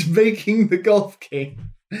after making the Golf King.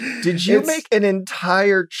 Did you make an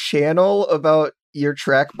entire channel about your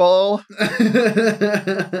trackball?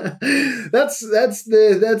 that's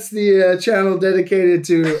the channel dedicated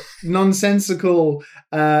to nonsensical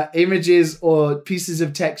images or pieces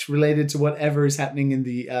of text related to whatever is happening in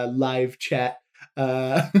the live chat.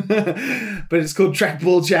 But it's called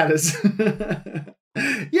Trackball Chatters.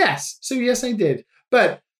 Yes, I did.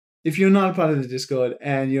 But if you're not a part of the Discord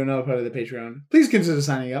and you're not a part of the Patreon, please consider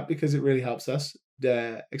signing up because it really helps us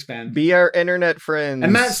expand. Be our internet friends.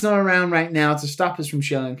 And Matt's not around right now to stop us from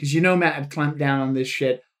shilling because Matt had clamped down on this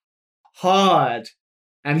shit hard.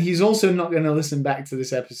 And he's also not going to listen back to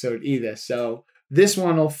this episode either. So this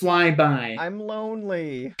one will fly by. I'm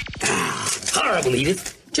lonely. Horrible,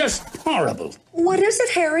 Edith. Just horrible. What is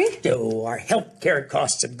it, Harry? Oh, our healthcare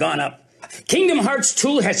costs have gone up. Kingdom Hearts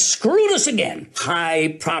 2 has screwed us again.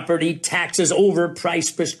 High property taxes,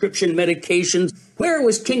 overpriced prescription medications. Where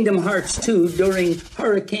was Kingdom Hearts 2 during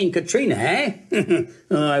Hurricane Katrina, eh?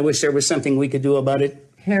 Oh, I wish there was something we could do about it.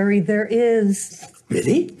 Harry, there is.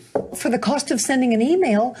 Really? For the cost of sending an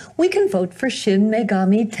email, we can vote for Shin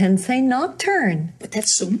Megami Tensei Nocturne. But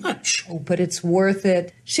that's so much. Oh, but it's worth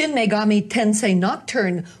it. Shin Megami Tensei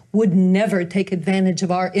Nocturne would never take advantage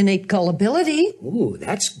of our innate gullibility. Ooh,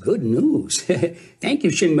 that's good news. Thank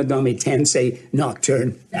you, Shin Megami Tensei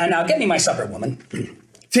Nocturne. Now get me my supper, woman.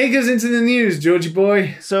 Take us into the news, Georgie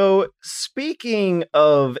boy. So, speaking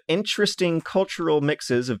of interesting cultural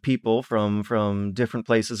mixes of people from different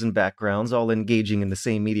places and backgrounds, all engaging in the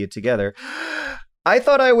same media together, I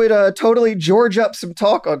thought I would totally George up some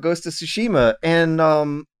talk on Ghost of Tsushima. And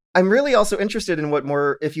I'm really also interested in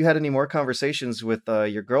if you had any more conversations with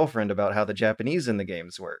your girlfriend about how the Japanese in the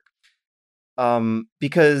games work.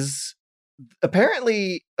 Because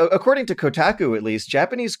apparently, according to Kotaku at least,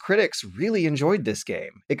 Japanese critics really enjoyed this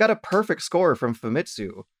game. It got a perfect score from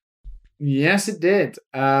Famitsu. Yes, it did.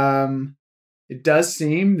 It does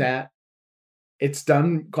seem that it's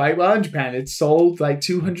done quite well in Japan. It sold like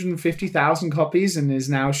 250,000 copies and is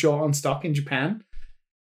now short on stock in Japan.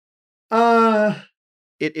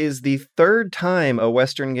 It is the third time a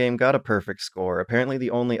Western game got a perfect score. Apparently the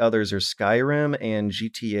only others are Skyrim and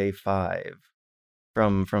GTA 5.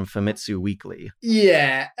 From Famitsu Weekly.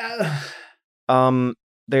 Yeah.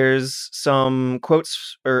 There's some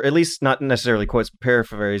quotes, or at least not necessarily quotes, but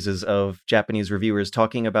paraphrases of Japanese reviewers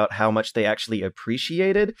talking about how much they actually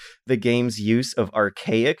appreciated the game's use of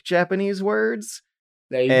archaic Japanese words.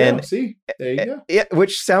 There you And- go. See, there you go. Yeah,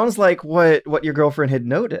 which sounds like what your girlfriend had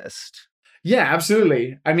noticed. Yeah,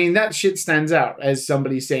 absolutely. I mean, that shit stands out as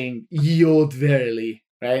somebody saying "ye old verily,"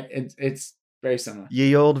 right? It's very similar.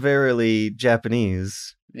 Ye old verily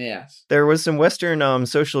Japanese. Yes. There was some Western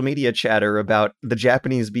social media chatter about the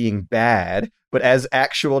Japanese being bad, but as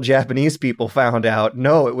actual Japanese people found out,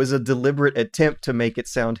 no, it was a deliberate attempt to make it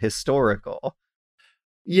sound historical.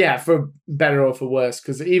 Yeah, for better or for worse,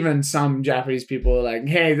 because even some Japanese people are like,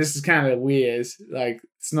 "Hey, this is kind of weird. Like,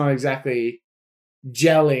 it's not exactly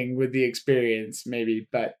gelling with the experience, maybe."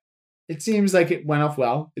 But it seems like it went off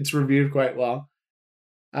well. It's reviewed quite well.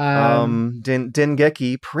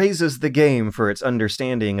 Dengeki praises the game for its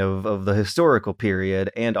understanding of the historical period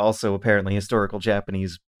and also apparently historical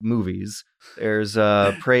Japanese movies. There's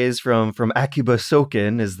praise from Akiba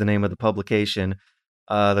Soken is the name of the publication.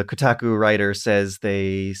 The Kotaku writer says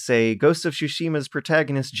they say Ghost of Tsushima's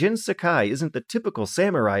protagonist Jin Sakai isn't the typical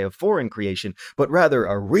samurai of foreign creation, but rather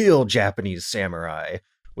a real Japanese samurai,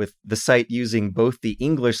 with the site using both the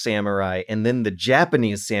English samurai and then the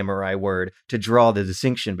Japanese samurai word to draw the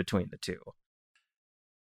distinction between the two.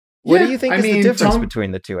 What do you think is the difference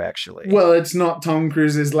between the two, actually? Well, it's not Tom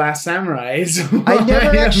Cruise's Last Samurai. So I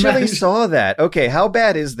never actually imagine. saw that. Okay, how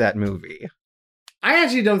bad is that movie? I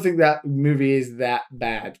actually don't think that movie is that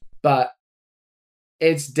bad, but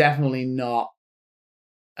it's definitely not,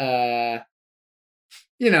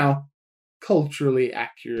 culturally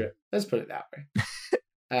accurate. Let's put it that way.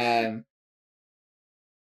 And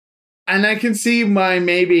I can see why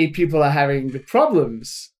maybe people are having the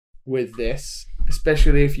problems with this,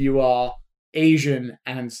 especially if you are Asian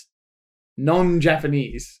and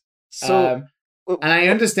non-Japanese. So, And I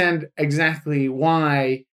understand exactly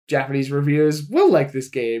why Japanese reviewers will like this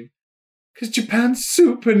game. Because Japan's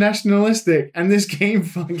super nationalistic, and this game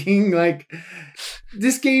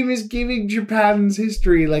this game is giving Japan's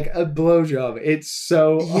history like a blowjob. It's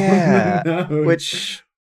so unknown. which...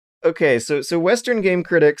 Okay, so Western game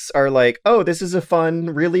critics are like, oh, this is a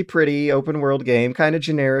fun, really pretty open world game, kind of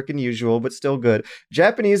generic and usual, but still good.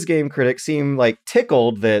 Japanese game critics seem like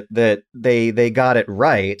tickled that they got it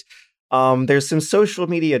right. There's some social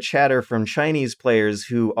media chatter from Chinese players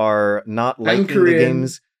who are not liking the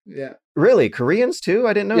games. Yeah. Really? Koreans too?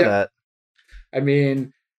 I didn't know that. I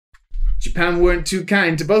mean, Japan weren't too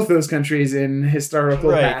kind to both those countries in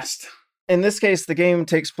historical past. In this case, the game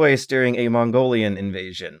takes place during a Mongolian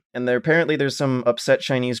invasion, and there's some upset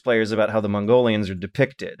Chinese players about how the Mongolians are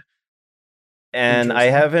depicted. And I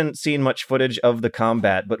haven't seen much footage of the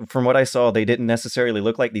combat, but from what I saw, they didn't necessarily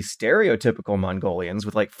look like the stereotypical Mongolians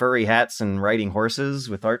with like furry hats and riding horses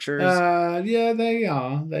with archers. Yeah, they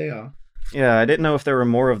are. They are. Yeah, I didn't know if there were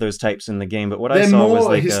more of those types in the game, but what They're I saw more was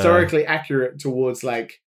like historically accurate towards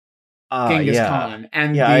like Genghis Khan,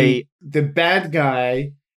 and the bad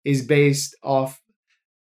guy is based off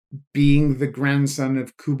being the grandson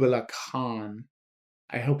of Kublai Khan.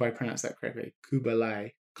 I hope I pronounced that correctly.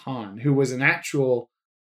 Kublai Khan, who was an actual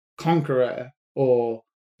conqueror or,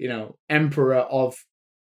 emperor of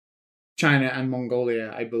China and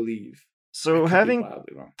Mongolia, I believe. So having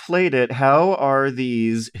played it, how are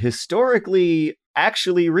these historically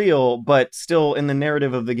actually real, but still in the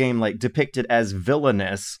narrative of the game, like depicted as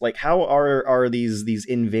villainous? Like how are these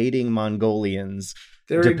invading Mongolians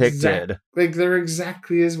depicted? They're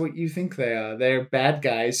exactly as what you think they are. They're bad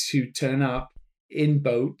guys who turn up in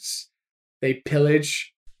boats. They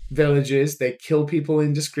pillage villages. They kill people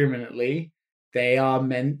indiscriminately. They are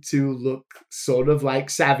meant to look sort of like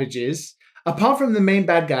savages. Apart from the main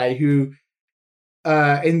bad guy who,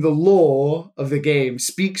 in the lore of the game,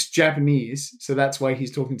 speaks Japanese. So that's why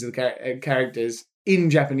he's talking to the characters in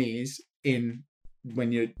Japanese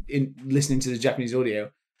when you're listening to the Japanese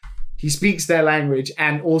audio. He speaks their language,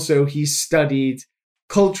 and also he's studied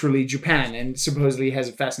culturally Japan and supposedly has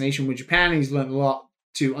a fascination with Japan. He's learned a lot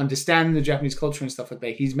to understand the Japanese culture and stuff like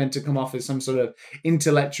that. He's meant to come off as some sort of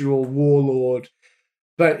intellectual warlord.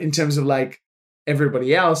 But in terms of like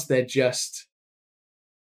everybody else, they're just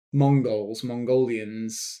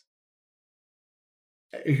Mongolians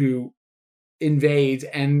who invade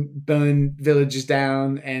and burn villages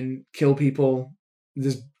down and kill people.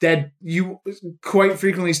 You quite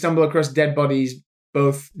frequently stumble across dead bodies,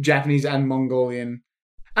 both Japanese and Mongolian.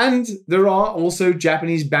 And there are also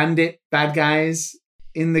Japanese bandit bad guys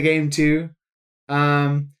in the game too.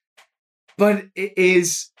 But it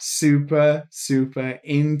is super, super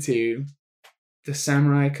into the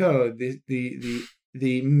samurai code,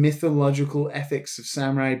 the mythological ethics of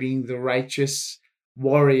samurai being the righteous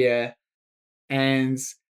warrior, and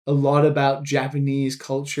a lot about Japanese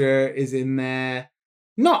culture is in there.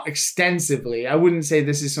 not extensively. I wouldn't say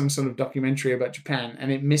this is some sort of documentary about Japan,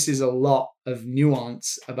 and it misses a lot of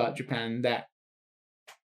nuance about Japan that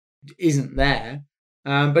isn't there.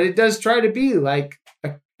 But it does try to be like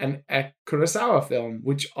a Kurosawa film,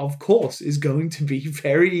 which of course is going to be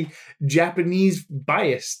very Japanese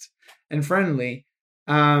biased and friendly,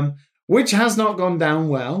 which has not gone down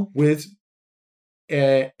well with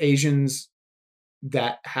Asians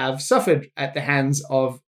that have suffered at the hands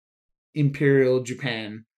of Imperial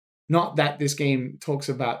Japan. Not that this game talks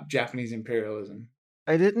about Japanese imperialism.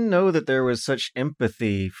 I didn't know that there was such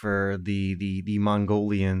empathy for the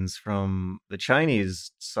Mongolians from the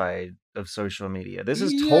Chinese side of social media. This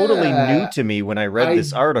is totally new to me when I read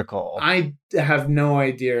this article. I have no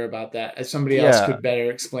idea about that. As somebody else could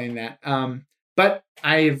better explain that. But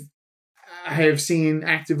I have seen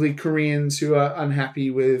actively Koreans who are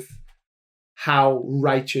unhappy with how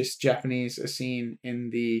righteous Japanese are seen in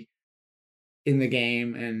the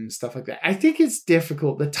game and stuff like that. I think it's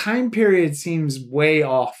difficult. The time period seems way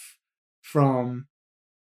off from,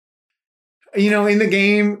 in the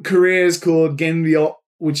game, Korea is called Genryeo,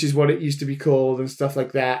 which is what it used to be called and stuff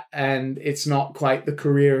like that. And it's not quite the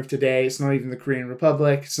Korea of today. It's not even the Korean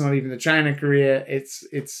Republic. It's not even the China Korea. It's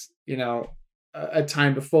a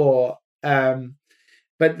time before.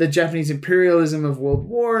 But the Japanese imperialism of World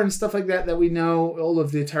War and stuff like that we know, all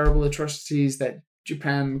of the terrible atrocities that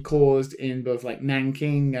Japan caused in both like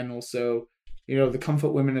Nanking and also, the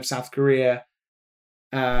comfort women of South Korea,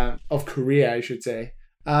 of Korea, I should say.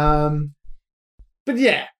 But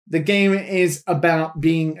yeah, the game is about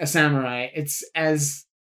being a samurai. It's as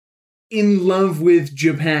in love with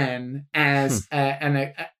Japan as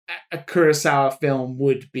a Kurosawa film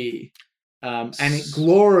would be. And it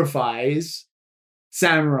glorifies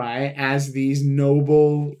samurai as these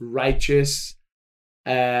noble, righteous,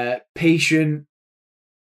 patient,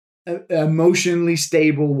 emotionally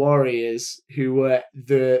stable warriors who were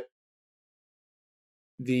the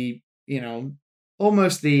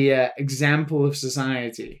almost the example of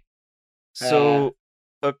society. So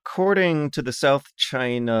according to the South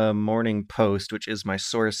China Morning Post, which is my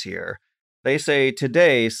source here, they say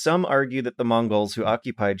today some argue that the Mongols who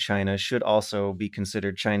occupied China should also be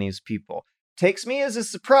considered Chinese people. Takes me as a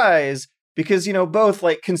surprise because, both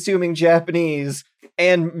like consuming Japanese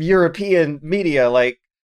and European media, like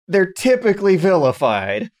they're typically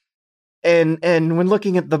vilified. And when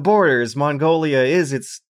looking at the borders, Mongolia is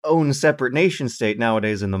its own separate nation state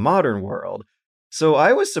nowadays in the modern world. So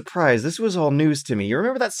I was surprised. This was all news to me. You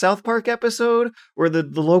remember that South Park episode where the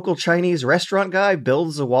local Chinese restaurant guy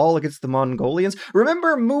builds a wall against the Mongolians?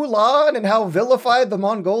 Remember Mulan and how vilified the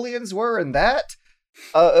Mongolians were in that?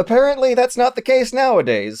 Apparently that's not the case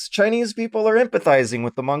nowadays. Chinese people are empathizing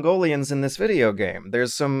with the Mongolians in this video game.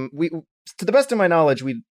 There's to the best of my knowledge,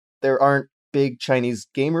 there aren't big Chinese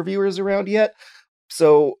game reviewers around yet.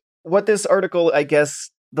 So what this article, I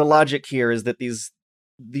guess, the logic here is that these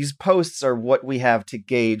posts are what we have to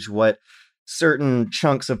gauge what certain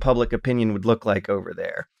chunks of public opinion would look like over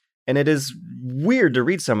there. And it is weird to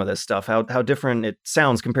read some of this stuff, how different it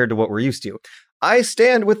sounds compared to what we're used to. I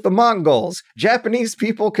stand with the Mongols. Japanese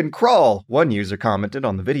people can crawl, one user commented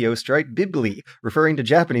on the video Strike Bibli, referring to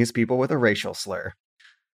Japanese people with a racial slur.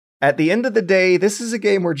 At the end of the day, this is a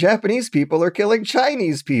game where Japanese people are killing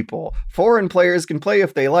Chinese people. Foreign players can play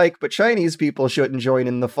if they like, but Chinese people shouldn't join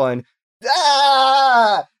in the fun.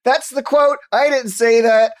 Ah! That's the quote. I didn't say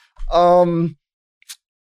that. I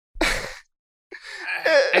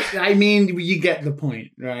mean, you get the point,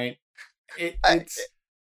 right?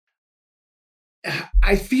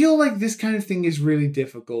 I feel like this kind of thing is really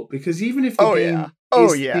difficult because even if the game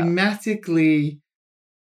is thematically,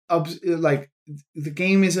 like the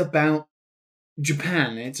game is about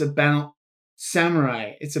Japan, it's about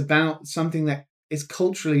samurai, it's about something that is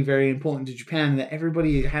culturally very important to Japan, that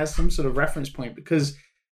everybody has some sort of reference point because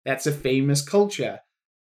that's a famous culture.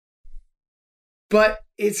 But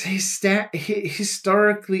it's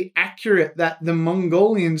historically accurate that the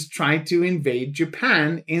Mongolians tried to invade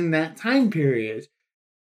Japan in that time period.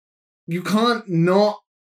 You can't not...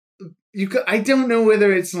 I don't know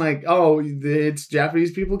whether it's like, it's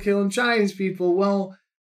Japanese people killing Chinese people. Well,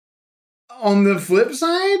 on the flip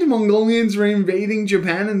side, Mongolians were invading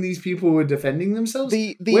Japan and these people were defending themselves.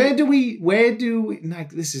 Where do we, like,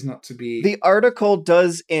 this is not to be... The article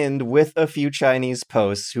does end with a few Chinese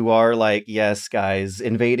posts who are like, yes, guys,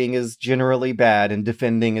 invading is generally bad and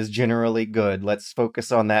defending is generally good. Let's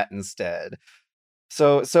focus on that instead.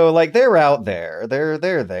 So like, they're out there. They're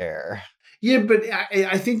there. Yeah, but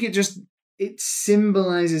I think it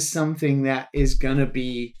symbolizes something that is gonna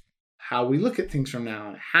be how we look at things from now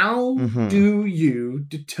on. How do you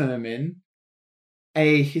determine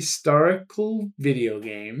a historical video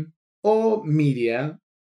game or media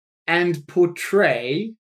and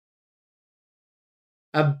portray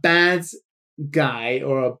a bad guy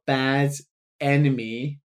or a bad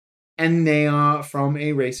enemy, and they are from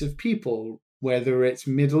a race of people, whether it's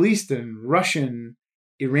Middle Eastern, Russian,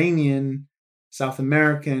 Iranian, South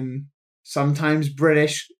American, sometimes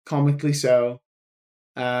British, comically so.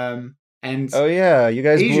 And oh yeah, you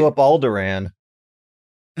guys blew up Alderaan.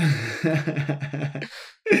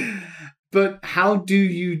 But how do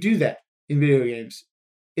you do that in video games?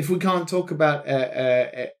 If we can't talk about,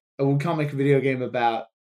 we can't make a video game about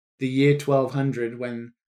the year 1200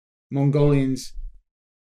 when Mongolians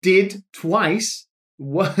did twice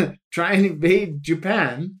try and invade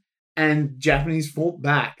Japan, and Japanese fought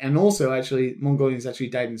back, and also actually Mongolians actually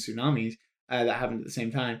died in tsunamis that happened at the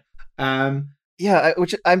same time. Yeah,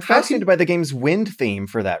 which I'm fascinated by the game's wind theme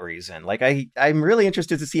for that reason. Like, I'm really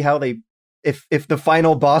interested to see how they, if the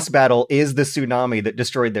final boss battle is the tsunami that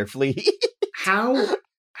destroyed their fleet.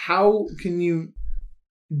 How can you,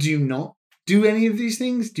 do you not do any of these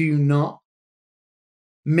things? Do you not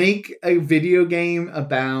make a video game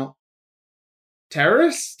about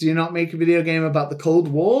terrorists? Do you not make a video game about the Cold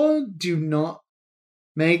War? Do you not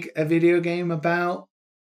make a video game about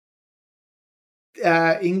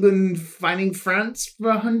England fighting France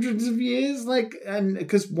for hundreds of years? Like, and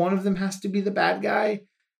because one of them has to be the bad guy?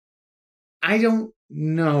 I don't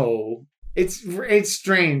know. It's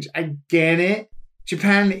strange. I get it.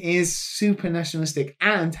 Japan is super nationalistic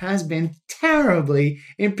and has been terribly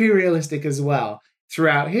imperialistic as well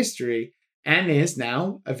throughout history, and is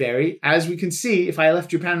now a very, as we can see, if I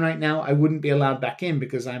left Japan right now, I wouldn't be allowed back in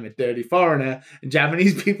because I'm a dirty foreigner and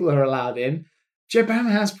Japanese people are allowed in. Japan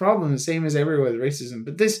has problems, same as everywhere with racism.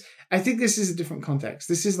 But I think this is a different context.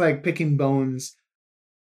 This is like picking bones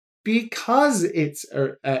because it's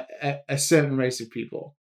a certain race of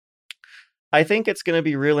people. I think it's going to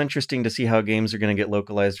be real interesting to see how games are going to get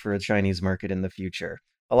localized for a Chinese market in the future.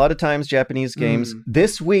 A lot of times, Japanese games,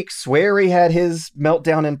 this week, Swery had his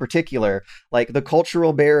meltdown in particular. Like, the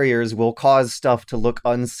cultural barriers will cause stuff to look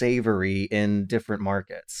unsavory in different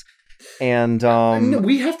markets. And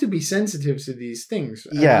we have to be sensitive to these things.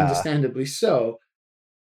 Yeah. Understandably so.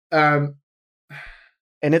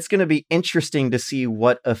 And it's going to be interesting to see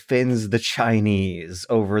what offends the Chinese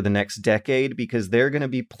over the next decade, because they're going to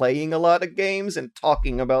be playing a lot of games and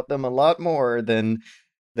talking about them a lot more than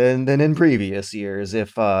in previous years,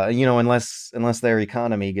 if unless their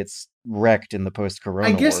economy gets wrecked in the post-corona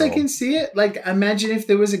I guess world. I can see it. Like, imagine if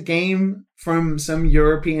there was a game from some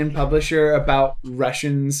European publisher about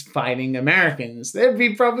Russians fighting Americans. There'd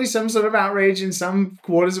be probably some sort of outrage in some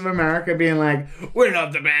quarters of America being like, we're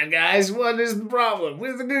not the bad guys. What is the problem?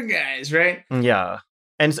 We're the good guys, right? Yeah.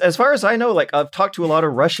 And as far as I know, like, I've talked to a lot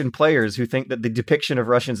of Russian players who think that the depiction of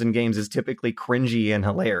Russians in games is typically cringy and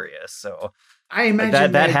hilarious. So I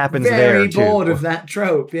imagine that happens very there, bored too. of that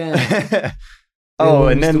trope, yeah. Oh,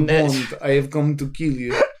 and Mr. then Bond, I have come to kill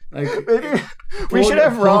you. Like, we should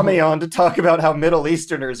have Rami on to talk about how Middle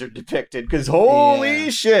Easterners are depicted, because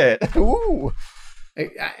holy shit. Ooh.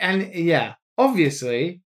 And yeah,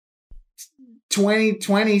 obviously,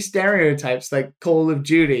 2020 stereotypes like Call of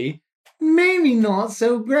Duty, maybe not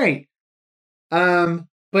so great.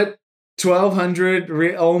 But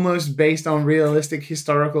 1200, almost based on realistic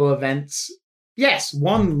historical events. Yes,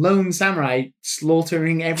 one lone samurai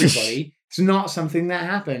slaughtering everybody. It's not something that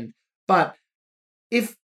happened. But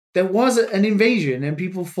if there was an invasion and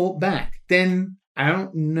people fought back, then I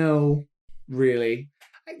don't know, really.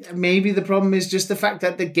 Maybe the problem is just the fact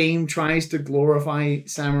that the game tries to glorify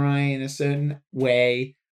samurai in a certain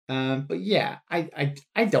way. But yeah, I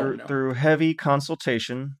don't know. Through heavy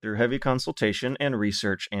consultation and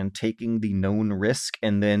research and taking the known risk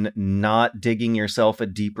and then not digging yourself a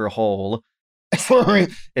deeper hole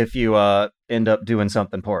if you end up doing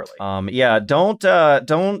something poorly.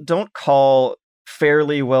 Don't call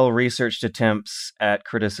fairly well researched attempts at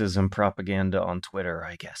criticism propaganda on Twitter,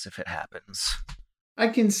 I guess, if it happens. I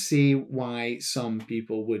can see why some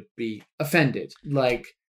people would be offended. Like,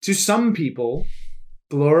 to some people,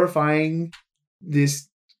 glorifying this,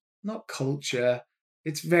 not culture,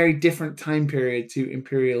 it's very different time period to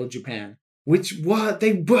Imperial Japan,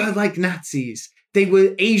 they were like Nazis. They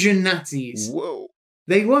were Asian Nazis. Whoa.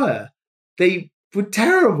 They were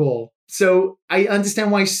terrible. So I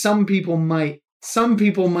understand why some people might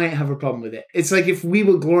have a problem with it. It's like if we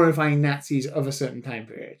were glorifying Nazis of a certain time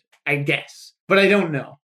period, I guess. But I don't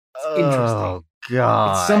know. It's interesting. Oh,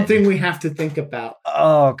 God. It's something we have to think about.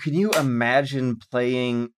 Oh, can you imagine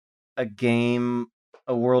playing a game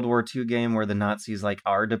a World War II game where the Nazis like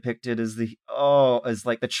are depicted as as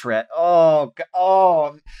like the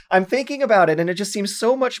I'm thinking about it and it just seems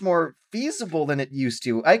so much more feasible than it used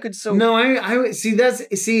to. I could No, I would see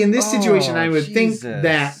in this situation I would think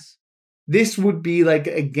that this would be like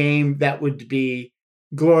a game that would be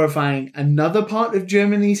glorifying another part of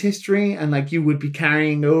Germany's history, and like you would be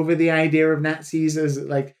carrying over the idea of Nazis as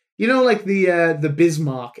like, you know, like the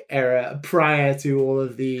Bismarck era prior to all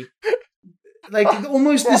of the like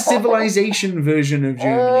almost the civilization version of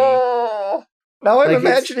Germany. Now I'm Like,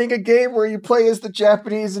 imagining a game where you play as the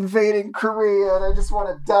Japanese invading Korea and I just want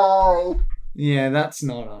to die. Yeah, that's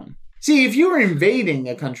not on. See, if you were invading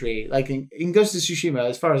a country, like in Ghost of Tsushima,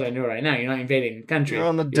 as far as I know right now, you're not invading a country. You're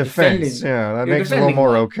on the You're defense. Yeah, that you're makes it a little defending more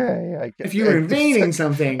one. okay. If you were invading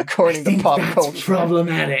something, according I to think pop that's culture.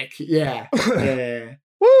 problematic. Yeah. Yeah.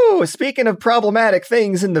 Woo! Speaking of problematic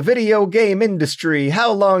things in the video game industry,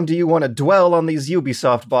 how long do you want to dwell on these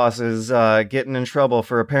Ubisoft bosses getting in trouble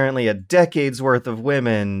for apparently a decade's worth of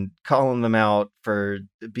women calling them out for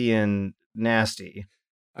being nasty?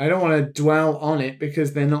 I don't want to dwell on it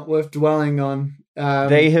because they're not worth dwelling on.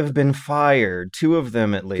 They have been fired, 2 of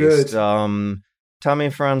them at least. Good. Tommy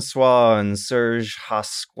Francois and Serge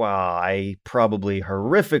Hasqua. I probably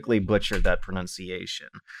horrifically butchered that pronunciation.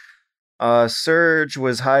 Serge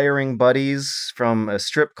was hiring buddies from a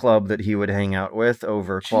strip club that he would hang out with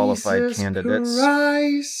over qualified Jesus candidates.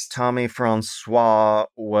 Christ. Tommy Francois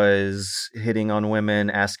was hitting on women,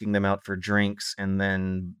 asking them out for drinks, and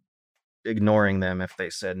then ignoring them if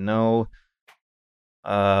they said no.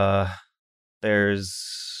 There's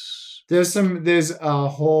a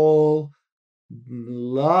whole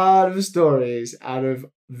lot of stories out of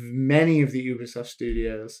many of the Ubisoft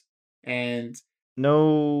studios, and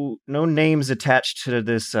no names attached to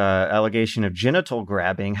this allegation of genital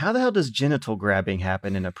grabbing. How the hell does genital grabbing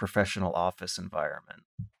happen in a professional office environment?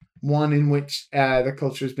 one in which the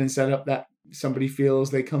culture has been set up that somebody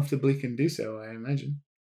feels they comfortably can do so, I imagine.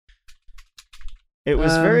 It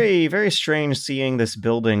was very, very strange seeing this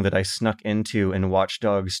building that I snuck into in Watch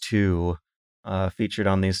Dogs 2 featured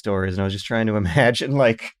on these stories, and I was just trying to imagine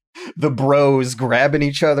like the bros grabbing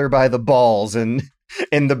each other by the balls and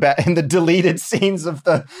in the deleted scenes of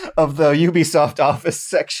the Ubisoft office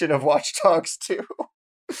section of Watch Dogs 2.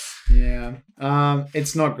 Yeah.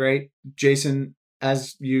 It's not great. Jason,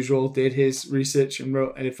 as usual, did his research and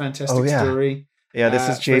wrote a fantastic story. Yeah, this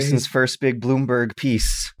is Jason's first big Bloomberg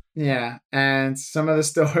piece. Yeah, and some of the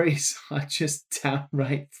stories are just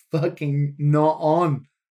downright fucking not on.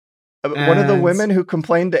 One of the women who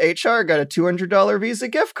complained to HR got a $200 Visa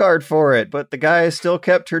gift card for it, but the guy still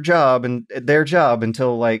kept their job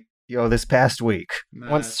until like, this past week.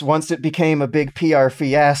 Once it became a big PR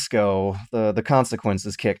fiasco, the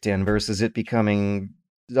consequences kicked in versus it becoming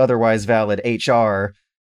otherwise valid HR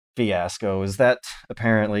fiascos. That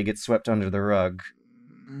apparently gets swept under the rug.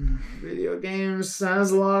 Video games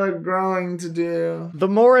has a lot of growing to do. The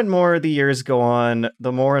more and more the years go on,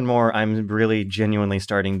 the more and more I'm really genuinely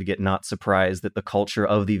starting to get not surprised that the culture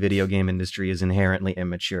of the video game industry is inherently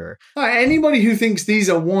immature. Anybody who thinks these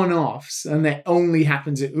are one-offs and that only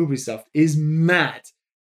happens at Ubisoft is mad.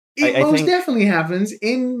 It most definitely happens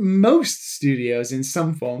in most studios in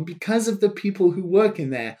some form because of the people who work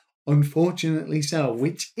in there, unfortunately so,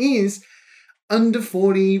 which is under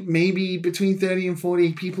 40, maybe between 30 and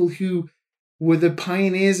 40 people who were the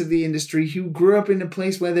pioneers of the industry, who grew up in a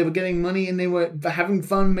place where they were getting money and they were having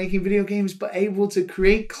fun making video games, but able to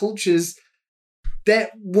create cultures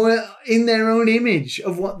that were in their own image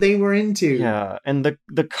of what they were into. Yeah, and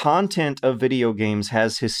the content of video games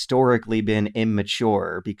has historically been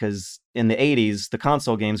immature because in the 80s, the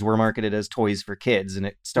console games were marketed as toys for kids, and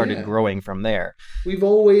it started growing from there. We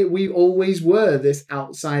always were this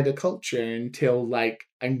outsider culture until, like,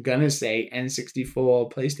 I'm gonna say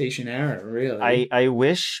N64 PlayStation era, really. I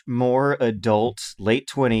wish more adult, late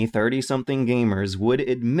 20, 30-something gamers would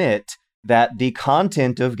admit that the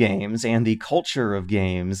content of games and the culture of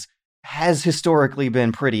games has historically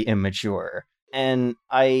been pretty immature. And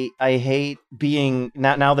I hate being,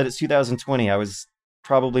 now that it's 2020, I was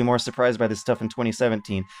probably more surprised by this stuff in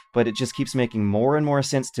 2017, but it just keeps making more and more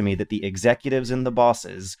sense to me that the executives and the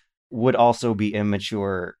bosses would also be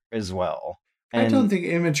immature as well. And I don't think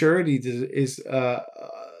immaturity is the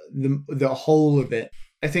whole of it.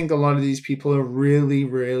 I think a lot of these people are really,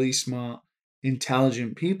 really smart,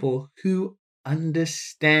 intelligent people who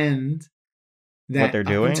understand that what they're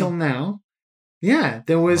doing until now. Yeah,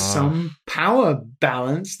 there was some power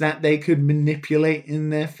balance that they could manipulate in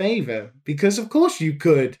their favor. Because of course you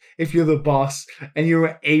could, if you're the boss and you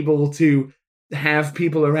were able to have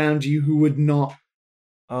people around you who would not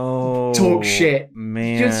talk shit.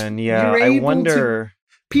 Man, you're I able wonder.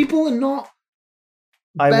 People are not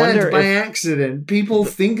I bad wonder by if accident. People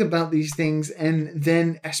think about these things, and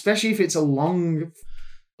then, especially if it's a long,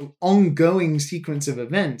 ongoing sequence of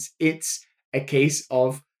events, it's a case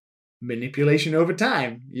of manipulation over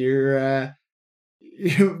time. You're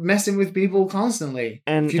messing with people constantly.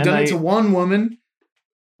 If you've done it to one woman,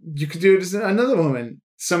 you could do it to another woman.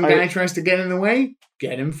 Some guy tries to get in the way,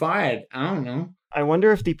 get him fired. I don't know. I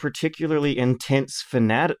wonder if the particularly intense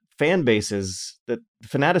fan bases, the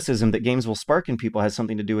fanaticism that games will spark in people has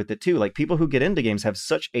something to do with it too. Like, people who get into games have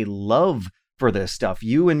such a love for this stuff.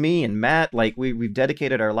 You and me and Matt, like, we've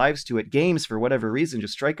dedicated our lives to it. Games, for whatever reason,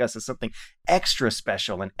 just strike us as something extra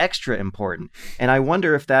special and extra important. And I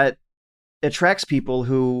wonder if that attracts people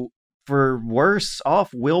who, for worse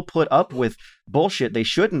off, will put up with bullshit they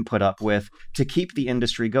shouldn't put up with to keep the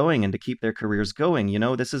industry going and to keep their careers going. You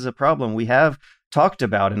know, this is a problem we have talked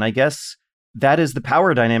about, and I guess that is the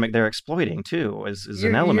power dynamic they're exploiting too, is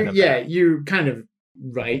an element of that. Yeah, you're kind of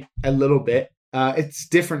right a little bit. It's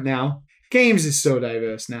different now. Games is so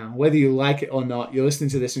diverse now. Whether you like it or not, you're listening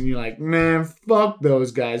to this and you're like, man, fuck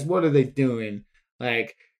those guys. What are they doing?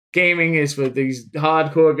 Like, gaming is for these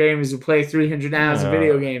hardcore gamers who play 300 hours of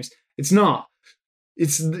video games. It's not.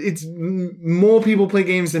 It's more people play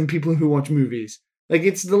games than people who watch movies. Like,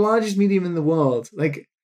 it's the largest medium in the world. Like,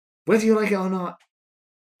 whether you like it or not,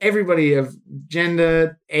 everybody of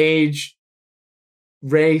gender, age,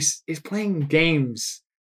 race is playing games.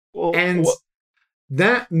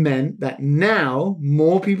 That meant that now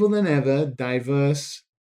more people than ever, diverse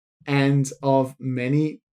and of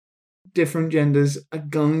many different genders, are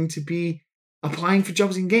going to be applying for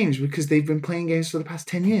jobs in games because they've been playing games for the past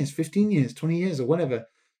 10 years, 15 years, 20 years, or whatever,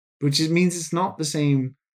 which means it's not the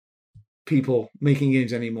same people making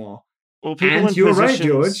games anymore. Well, people and you're right,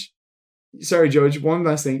 George. Sorry, George, one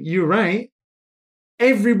last thing. You're right.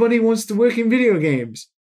 Everybody wants to work in video games.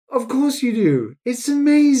 Of course you do. It's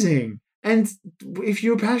amazing. And if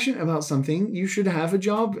you're passionate about something, you should have a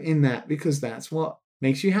job in that because that's what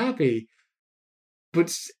makes you happy.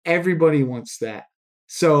 But everybody wants that.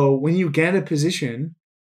 So when you get a position,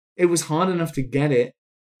 it was hard enough to get it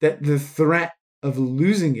that the threat of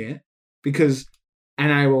losing it, because,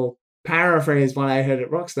 and I will paraphrase what I heard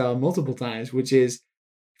at Rockstar multiple times, which is,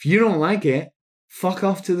 if you don't like it, fuck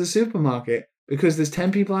off to the supermarket because there's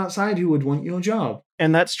 10 people outside who would want your job.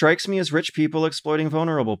 And that strikes me as rich people exploiting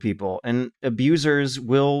vulnerable people, and abusers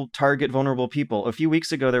will target vulnerable people. A few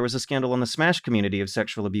weeks ago, there was a scandal in the Smash community of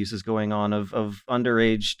sexual abuses going on of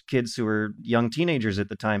underage kids who were young teenagers at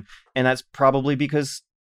the time. And that's probably because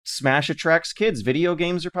Smash attracts kids. Video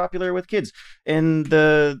games are popular with kids. In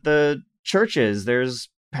the churches, there's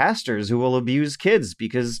pastors who will abuse kids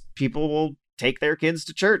because people will take their kids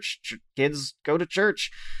to church. Kids go to church.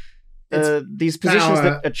 These positions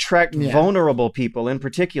that attract vulnerable people in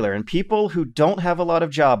particular, and people who don't have a lot of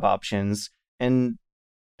job options and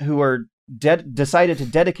who are decided to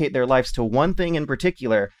dedicate their lives to one thing in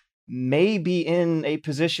particular, may be in a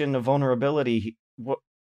position of vulnerability.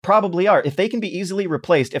 Probably are. If they can be easily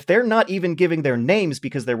replaced, if they're not even giving their names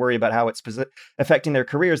because they're worried about how it's affecting their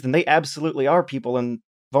careers, then they absolutely are people in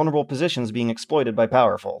vulnerable positions being exploited by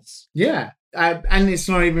powerfuls. Yeah. And it's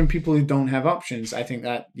not even people who don't have options. I think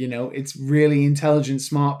that, it's really intelligent,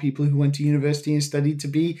 smart people who went to university and studied to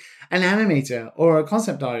be an animator or a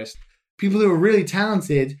concept artist. People who are really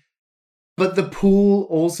talented, but the pool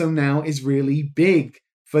also now is really big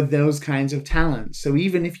for those kinds of talents. So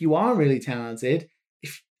even if you are really talented,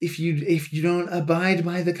 if you don't abide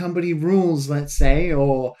by the company rules, let's say,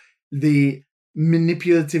 or the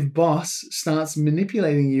manipulative boss starts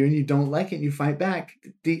manipulating you and you don't like it and you fight back,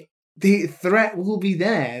 the threat will be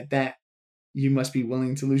there that you must be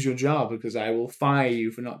willing to lose your job because I will fire you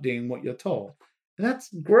for not doing what you're told. And that's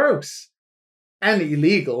gross and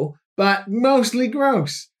illegal, but mostly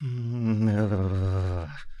gross. And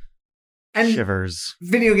shivers.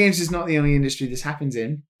 Video games is not the only industry this happens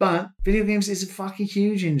in, but video games is a fucking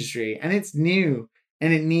huge industry and it's new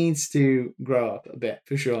and it needs to grow up a bit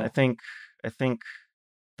for sure. I think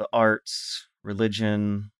the arts,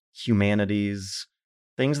 religion, humanities,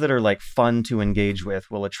 things that are like fun to engage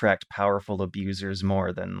with will attract powerful abusers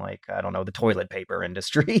more than, like, I don't know, the toilet paper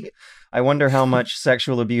industry. I wonder how much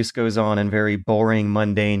sexual abuse goes on in very boring,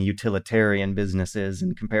 mundane, utilitarian businesses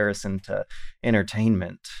in comparison to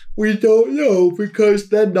entertainment. We don't know because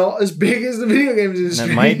they're not as big as the video games industry.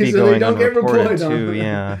 And it might be so going they don't get unreported reported too, on.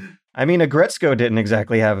 yeah. I mean, Agretzko didn't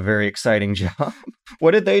exactly have a very exciting job.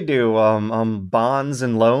 What did they do? Bonds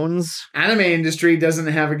and loans? Anime industry doesn't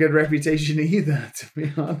have a good reputation either, to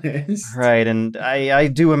be honest. Right, and I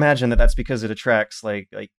do imagine that that's because it attracts like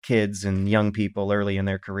kids and young people early in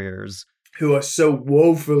their careers. Who are so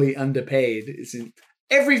woefully underpaid.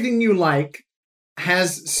 Everything you like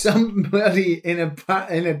has somebody in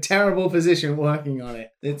a terrible position working on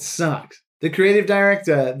it. It sucks. The creative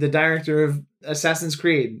director, the director of Assassin's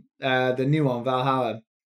Creed, the new one, Valhalla,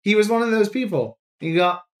 he was one of those people. He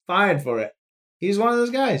got fired for it. He's one of those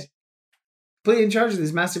guys. Completely in charge of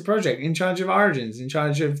this massive project, in charge of Origins, in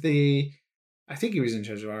charge of I think he was in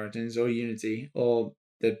charge of Origins or Unity or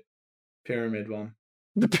the Pyramid one.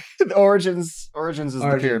 The Origins is Origins.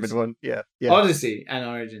 The Pyramid one. Yeah. Odyssey and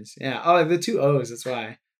Origins. Yeah. Oh, the two O's, that's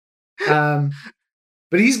why.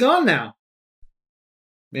 But he's gone now.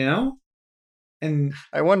 You know? And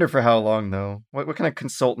I wonder for how long though. What kind of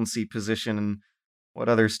consultancy position and what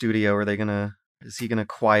other studio is he gonna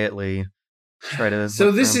quietly try to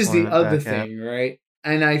So this is the other thing, right?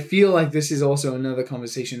 And I feel like this is also another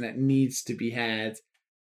conversation that needs to be had.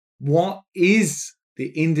 What is the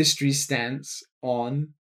industry stance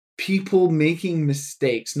on people making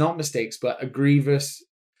mistakes? Not mistakes, but a grievous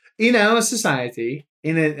in our society.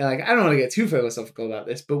 I don't want to get too philosophical about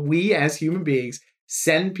this, but we as human beings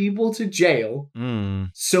send people to jail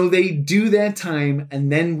so they do their time, and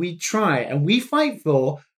then we try and we fight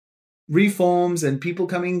for reforms and people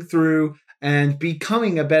coming through and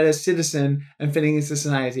becoming a better citizen and fitting into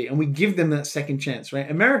society, and we give them that second chance, right?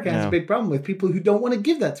 America has a big problem with people who don't want to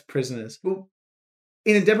give that to prisoners. Well,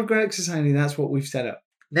 in a democratic society, that's what we've set up.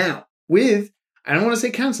 Now, I don't want to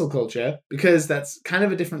say cancel culture, because that's kind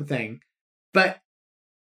of a different thing, but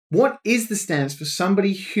what is the stance for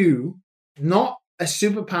somebody who, not a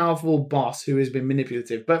super powerful boss who has been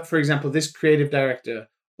manipulative, but for example, this creative director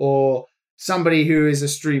or somebody who is a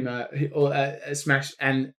streamer or a Smash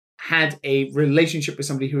and had a relationship with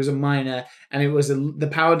somebody who was a minor, and the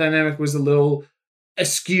power dynamic was a little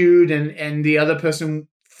askewed, and the other person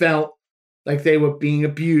felt like they were being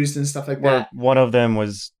abused and stuff like that. One of them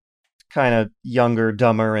was kind of younger,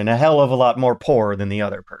 dumber, and a hell of a lot more poor than the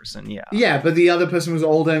other person. Yeah. Yeah, but the other person was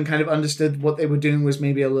older and kind of understood what they were doing was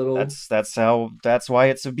maybe a little. That's why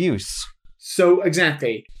it's abuse. So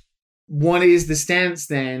exactly, what is the stance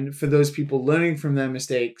then for those people learning from their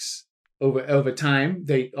mistakes over time?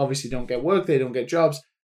 They obviously don't get work, they don't get jobs,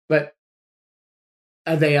 but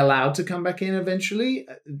are they allowed to come back in eventually?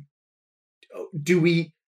 Do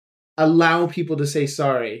we allow people to say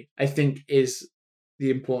sorry? I think is the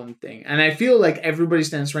important thing. And I feel like everybody's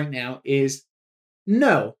stance right now is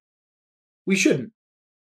no, we shouldn't.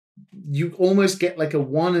 You almost get like a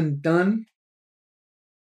one and done.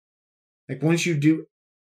 Like once you do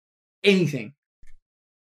anything,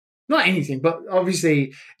 not anything, but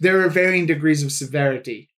obviously there are varying degrees of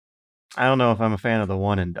severity. I don't know if I'm a fan of the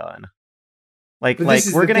one and done. Like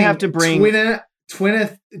we're going to have to bring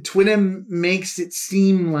Twitter makes it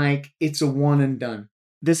seem like it's a one and done.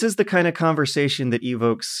 This is the kind of conversation that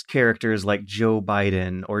evokes characters like Joe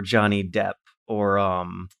Biden or Johnny Depp or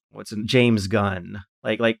James Gunn.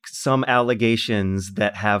 Like some allegations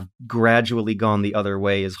that have gradually gone the other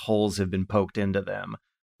way as holes have been poked into them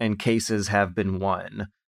and cases have been won.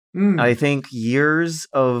 I think years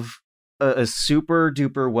of a super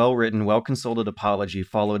duper well-written, well-consulted apology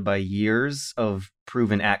followed by years of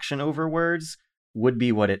proven action over words would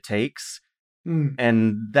be what it takes.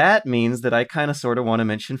 And that means that I kind of sort of want to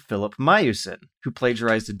mention Philip Mayusin, who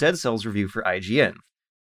plagiarized a Dead Cells review for IGN.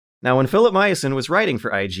 Now, when Philip Mayusin was writing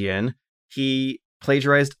for IGN, he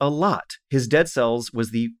plagiarized a lot. His Dead Cells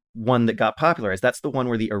was the one that got popularized. That's the one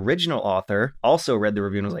where the original author also read the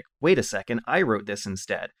review and was like, wait a second, I wrote this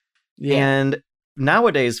instead. Yeah. And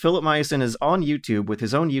nowadays, Philip Mayusin is on YouTube with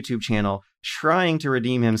his own YouTube channel trying to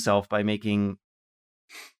redeem himself by making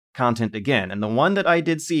content again. And the one that I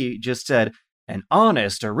did see just said, an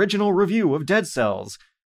honest original review of Dead Cells.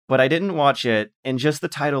 But I didn't watch it, and just the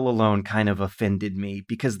title alone kind of offended me,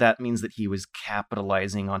 because that means that he was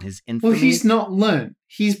capitalizing on his infamy. Well, he's not learned.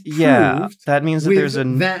 He's proved. Yeah, that means that there's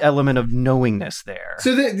an element of knowingness there.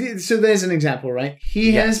 So there's an example, right?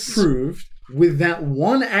 He has proved with that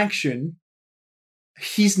one action,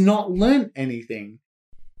 he's not learned anything.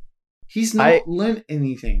 He's not learned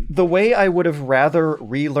anything. The way I would have rather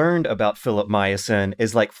relearned about Philip Mayusin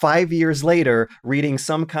is like 5 years later, reading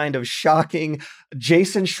some kind of shocking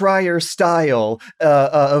Jason Schreier style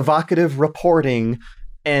evocative reporting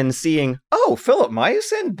and seeing, oh, Philip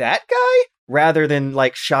Mayusin, that guy? Rather than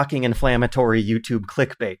like shocking inflammatory YouTube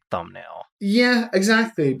clickbait thumbnail. Yeah,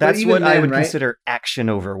 exactly. That's what I would consider action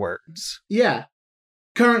over words. Yeah.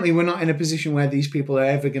 Currently, we're not in a position where these people are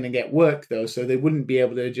ever going to get work, though, so they wouldn't be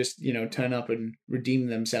able to just, turn up and redeem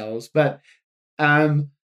themselves. But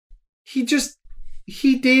he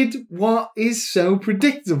did what is so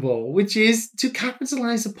predictable, which is to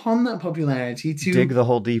capitalize upon that popularity to dig the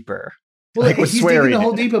hole deeper. Well, like he's digging the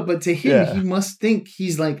hole deeper, but to him, Yeah. he must think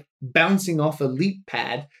he's like bouncing off a leap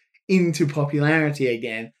pad into popularity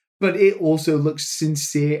again. But it also looks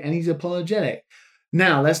sincere and he's apologetic.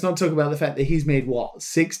 Now, let's not talk about the fact that he's made,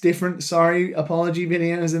 6 different sorry apology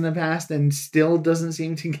videos in the past and still doesn't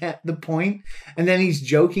seem to get the point. And then he's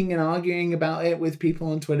joking and arguing about it with people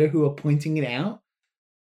on Twitter who are pointing it out.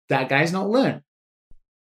 That guy's not learned.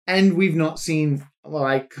 And we've not seen,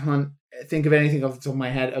 I can't think of anything off the top of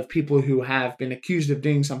my head of people who have been accused of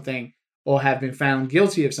doing something or have been found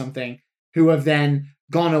guilty of something who have then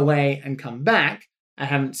gone away and come back. I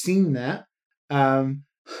haven't seen that.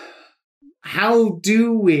 How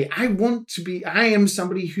do we? I am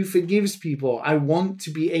somebody who forgives people. I want to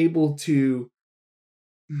be able to,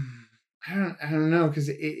 I don't know, because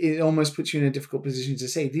it almost puts you in a difficult position to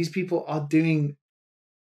say these people are doing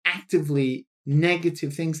actively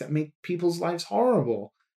negative things that make people's lives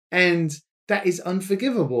horrible. And that is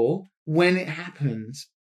unforgivable when it happens.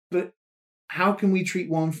 But how can we treat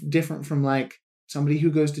one different from like somebody who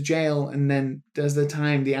goes to jail and then does the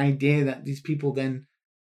time? The idea that these people then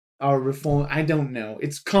are reformed, I don't know.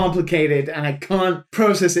 It's complicated and I can't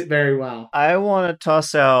process it very well. I want to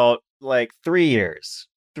toss out like 3 years.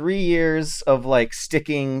 3 years of like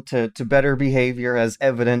sticking to better behavior as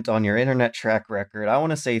evident on your internet track record. I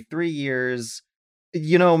want to say 3 years,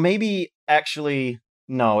 maybe actually,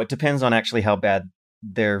 no, it depends on actually how bad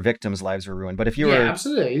their victims' lives were ruined. But if you were...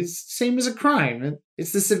 absolutely. It's same as a crime.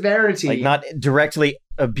 It's the severity. Like not directly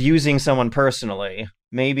abusing someone personally.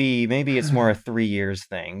 Maybe it's more a 3 years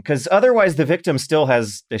thing. Because otherwise the victim still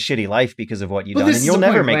has a shitty life because of what you've done. And you'll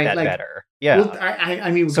never make that better. Yeah. Well,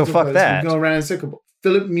 I mean, so fuck that. We go around in a circle.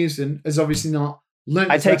 Philip Mewson has obviously not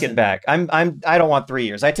learned. I take it back. I don't want 3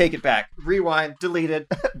 years. I take it back. Rewind, delete it,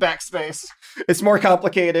 backspace. It's more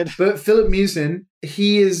complicated. But Philip Mewson,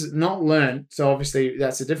 he is not learned, so obviously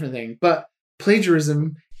that's a different thing. But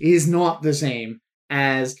plagiarism is not the same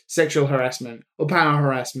as sexual harassment or power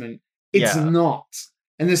harassment. It's not.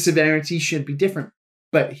 And the severity should be different.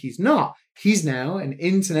 But he's not. He's now an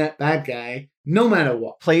internet bad guy, no matter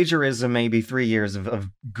what. Plagiarism may be 3 years of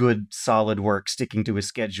good, solid work, sticking to a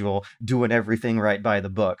schedule, doing everything right by the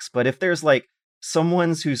books. But if there's like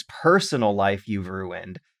someone's whose personal life you've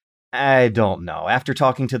ruined, I don't know. After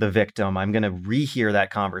talking to the victim, I'm going to rehear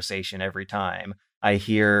that conversation every time I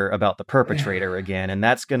hear about the perpetrator again. And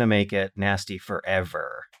that's going to make it nasty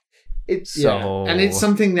forever. And it's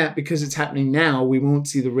something that, because it's happening now, we won't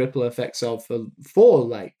see the ripple effects of for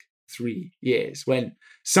like 3 years, when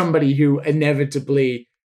somebody who inevitably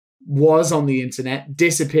was on the internet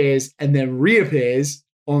disappears and then reappears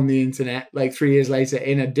on the internet like 3 years later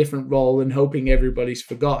in a different role and hoping everybody's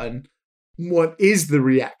forgotten. What is the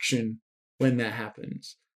reaction when that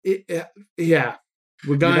happens? We're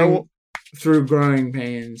going through growing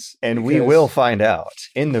pains. And we will find out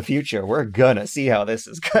in the future. We're gonna see how this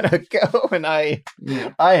is gonna go. And I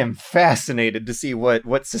am fascinated to see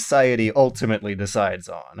what society ultimately decides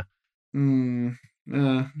on.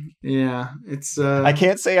 It's I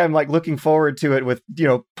can't say I'm like looking forward to it with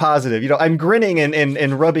positive. I'm grinning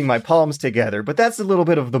and rubbing my palms together, but that's a little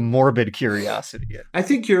bit of the morbid curiosity. I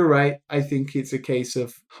think you're right. I think it's a case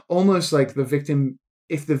of almost like the victim.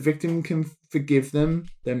 If the victim can forgive them,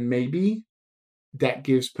 then maybe that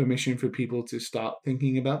gives permission for people to start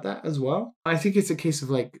thinking about that as well. I think it's a case of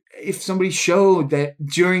like, if somebody showed that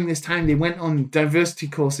during this time they went on diversity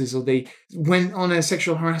courses or they went on a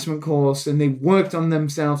sexual harassment course and they worked on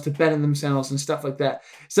themselves to better themselves and stuff like that.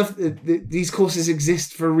 These courses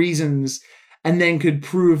exist for reasons, and then could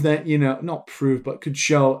prove that, not prove, but could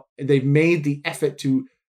show they've made the effort to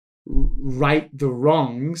right the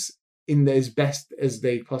wrongs in as best as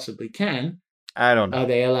they possibly can. I don't know. Are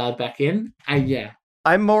they allowed back in?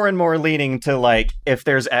 I'm more and more leaning to like, if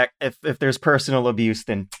there's personal abuse,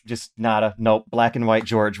 then just black and white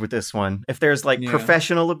George with this one. If there's like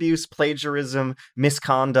professional abuse, plagiarism,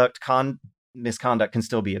 misconduct can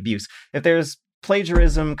still be abuse. If there's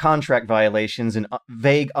plagiarism, contract violations, and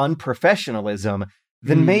vague unprofessionalism,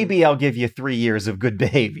 then maybe I'll give you 3 years of good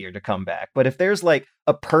behavior to come back. But if there's like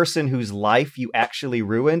a person whose life you actually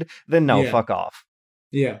ruined, then no, fuck off.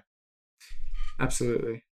 Yeah,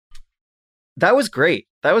 absolutely. That was great.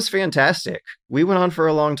 That was fantastic. We went on for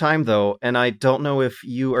a long time, though, and I don't know if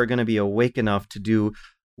you are going to be awake enough to do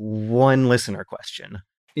one listener question.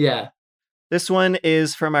 Yeah. This one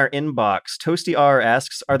is from our inbox. Toasty R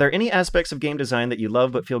asks, are there any aspects of game design that you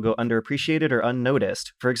love but feel go underappreciated or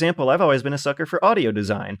unnoticed? For example, I've always been a sucker for audio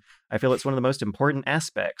design. I feel it's one of the most important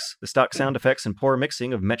aspects. The stock sound effects and poor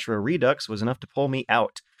mixing of Metro Redux was enough to pull me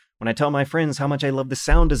out. When I tell my friends how much I love the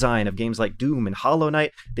sound design of games like Doom and Hollow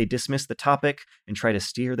Knight, they dismiss the topic and try to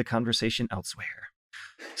steer the conversation elsewhere.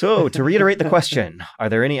 So, to reiterate the question, are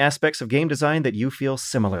there any aspects of game design that you feel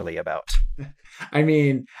similarly about? I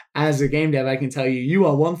mean, as a game dev, I can tell you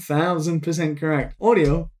are 1000% correct.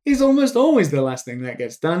 Audio is almost always the last thing that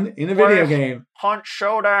gets done in a video game. Hunt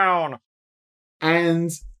Showdown!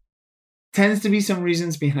 And tends to be some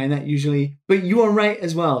reasons behind that usually, but you are right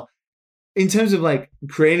as well. In terms of like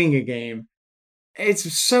creating a game,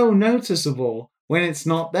 it's so noticeable when it's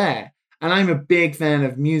not there. And I'm a big fan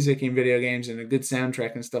of music in video games and a good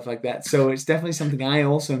soundtrack and stuff like that. So it's definitely something I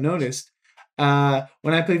also noticed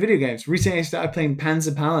when I play video games. Recently, I started playing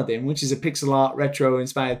Panzer Paladin, which is a pixel art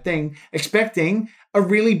retro-inspired thing, expecting a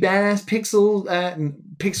really badass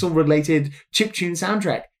pixel-related chiptune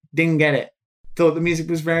soundtrack. Didn't get it. Thought the music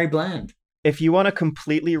was very bland. If you want to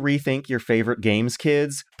completely rethink your favorite games,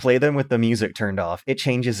 kids, play them with the music turned off. It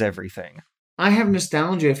changes everything. I have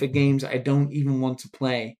nostalgia for games I don't even want to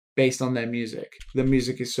play based on their music. The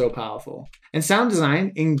music is so powerful. And sound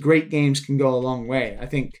design in great games can go a long way. I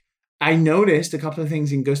think I noticed a couple of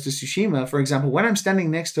things in Ghost of Tsushima. For example, when I'm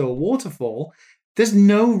standing next to a waterfall, there's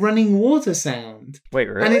no running water sound. Wait,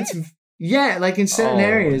 really? And it's, yeah, like in certain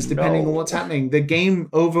areas, depending on what's happening, the game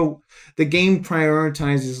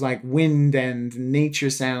prioritizes like wind and nature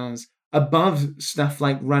sounds above stuff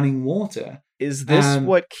like running water. Is this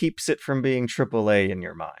what keeps it from being AAA in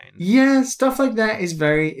your mind? Yeah, stuff like that is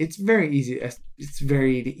very easy. It's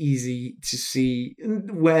very easy to see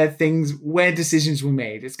where decisions were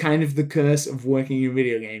made. It's kind of the curse of working in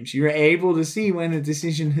video games. You're able to see when a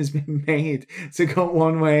decision has been made to go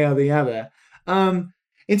one way or the other.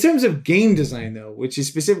 In terms of game design, though, which is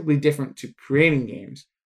specifically different to creating games,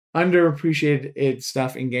 underappreciated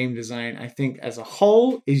stuff in game design, I think, as a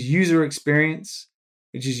whole, is user experience,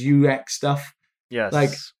 which is UX stuff. Yes. Like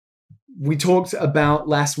we talked about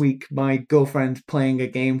last week, my girlfriend playing a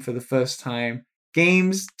game for the first time.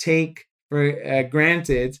 Games take for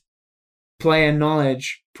granted player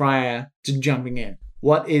knowledge prior to jumping in.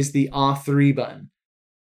 What is the R3 button?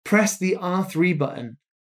 Press the R3 button.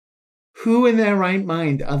 Who in their right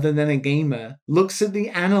mind, other than a gamer, looks at the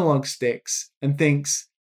analog sticks and thinks,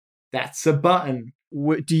 that's a button?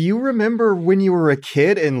 Do you remember when you were a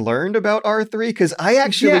kid and learned about R3? Because I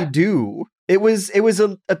actually do. It was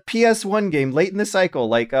a PS1 game late in the cycle,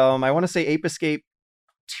 like I want to say Ape Escape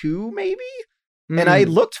 2, maybe? And I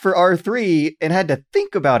looked for R3 and had to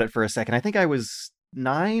think about it for a second. I think I was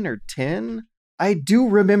 9 or 10. I do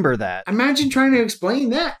remember that. Imagine trying to explain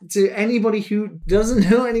that to anybody who doesn't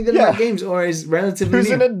know anything about games or is relatively Who's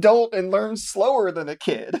new. an adult and learns slower than a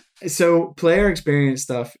kid. So player experience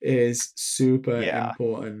stuff is super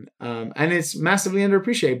important. And it's massively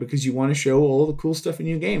underappreciated because you want to show all the cool stuff in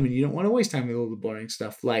your game and you don't want to waste time with all the boring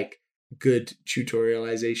stuff like good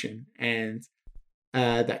tutorialization and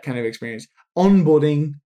that kind of experience.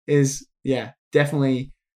 Onboarding is,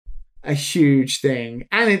 definitely a huge thing.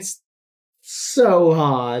 And it's so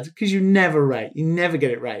hard because you never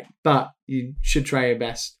get it right, but you should try your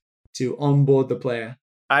best to onboard the player.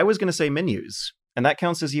 I was going to say menus, and that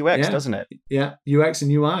counts as UX, doesn't it? Yeah, UX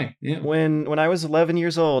and UI. Yeah. When I was 11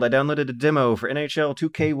 years old, I downloaded a demo for NHL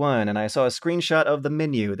 2K1, and I saw a screenshot of the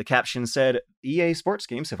menu. The caption said, EA sports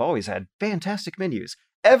games have always had fantastic menus.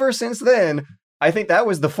 Ever since then, I think that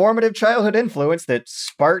was the formative childhood influence that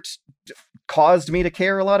caused me to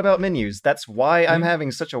care a lot about menus. That's why I'm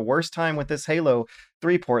having such a worse time with this Halo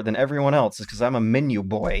 3 port than everyone else, is because I'm a menu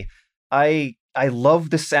boy. I love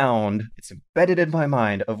the sound. It's embedded in my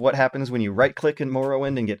mind of what happens when you right-click in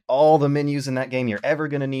Morrowind and get all the menus in that game you're ever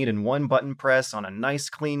going to need in one button press on a nice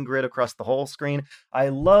clean grid across the whole screen. I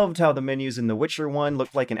loved how the menus in The Witcher 1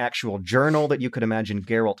 looked like an actual journal that you could imagine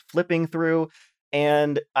Geralt flipping through.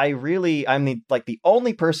 And I'm the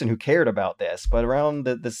only person who cared about this, but around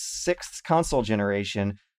the 6th console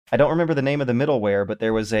generation, I don't remember the name of the middleware, but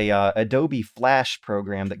there was a Adobe Flash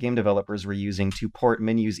program that game developers were using to port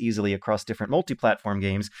menus easily across different multi-platform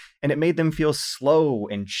games, and it made them feel slow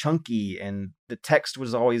and chunky, and the text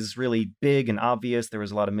was always really big and obvious. There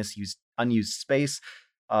was a lot of unused space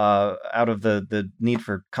out of the need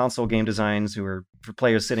for console game designs for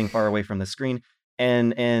players sitting far away from the screen,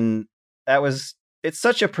 and it's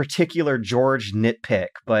such a particular George nitpick,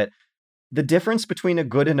 but the difference between a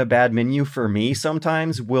good and a bad menu for me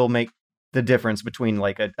sometimes will make the difference between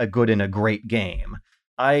like a good and a great game.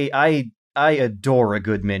 I I adore a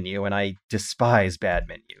good menu, and I despise bad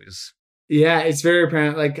menus. Yeah, it's very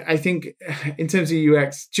apparent. Like, I think in terms of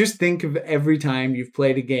UX, just think of every time you've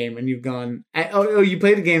played a game and you've gone, you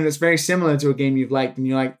played a game that's very similar to a game you've liked, and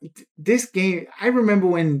you're like, this game, I remember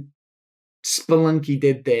when Spelunky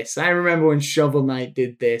did this. I remember when Shovel Knight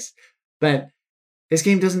did this. But this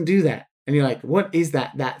game doesn't do that. And you're like, what is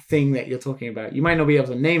that thing that you're talking about? You might not be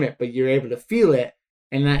able to name it, but you're able to feel it.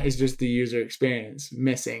 And that is just the user experience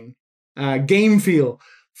missing. Game feel.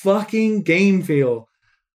 Fucking game feel.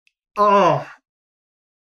 Oh,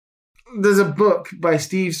 there's a book by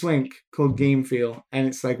Steve Swink called Game Feel, and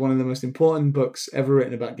it's like one of the most important books ever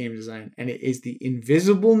written about game design, and it is the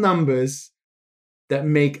invisible numbers that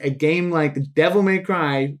make a game like Devil May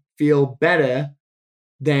Cry feel better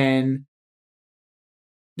than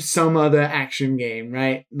some other action game,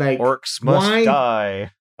 right? Like, Orcs must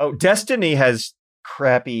die. Oh, Destiny has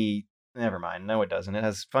crappy... Never mind. No, it doesn't. It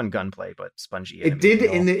has fun gunplay, but spongy. It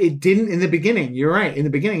didn't in the beginning. You're right. In the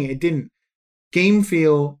beginning, it didn't. Game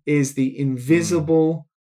feel is the invisible,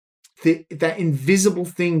 that invisible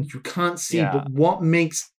thing you can't see. Yeah. But what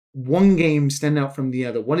makes one game stand out from the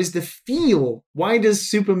other? What is the feel? Why does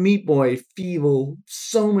Super Meat Boy feel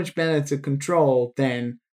so much better to control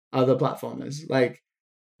than other platformers? Like,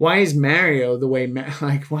 why is Mario the way,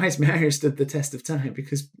 why has Mario stood the test of time?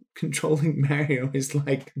 Because controlling Mario is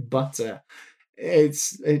like butter.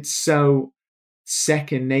 It's so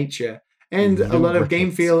second nature. And a lot of game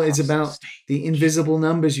feel is about the invisible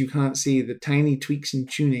numbers you can't see, the tiny tweaks and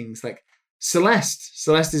tunings. Like Celeste.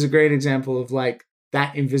 Celeste is a great example of like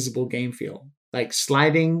that invisible game feel. Like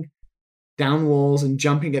sliding down walls and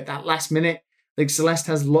jumping at that last minute. Like Celeste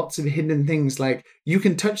has lots of hidden things. Like you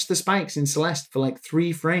can touch the spikes in Celeste for like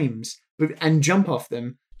 3 frames and jump off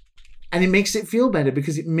them. And it makes it feel better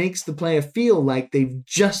because it makes the player feel like they've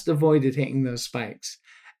just avoided hitting those spikes.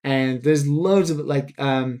 And there's loads of it. Like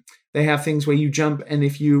they have things where you jump and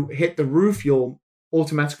if you hit the roof, you'll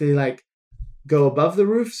automatically like go above the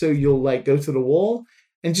roof. So you'll like go to the wall.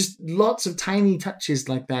 And just lots of tiny touches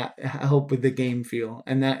like that help with the game feel.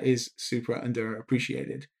 And that is super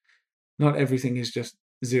underappreciated. Not everything is just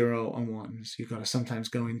 0 and 1s. You've got to sometimes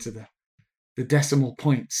go into the decimal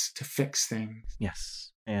points to fix things.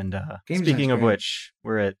 Yes. And speaking of which,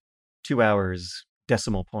 we're at 2 hours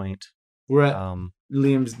decimal point. We're at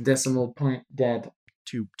Liam's decimal point dead.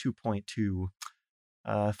 2.2.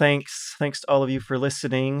 Thanks to all of you for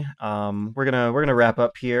listening. We're gonna wrap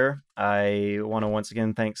up here. I want to once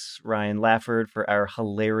again thanks Ryan Lafford for our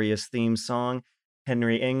hilarious theme song.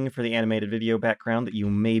 Henry Ng for the animated video background that you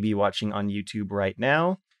may be watching on YouTube right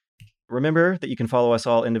now. Remember that you can follow us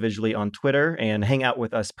all individually on Twitter and hang out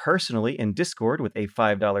with us personally in Discord with a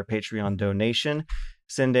 $5 Patreon donation.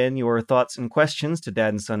 Send in your thoughts and questions to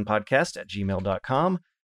dadandsonpodcast@gmail.com.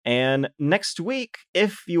 And next week,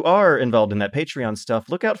 if you are involved in that Patreon stuff,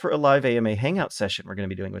 look out for a live AMA Hangout session we're going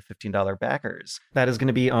to be doing with $15 backers. That is going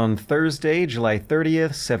to be on Thursday, July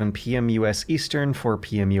 30th, 7 p.m. U.S. Eastern, 4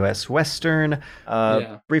 p.m. U.S. Western.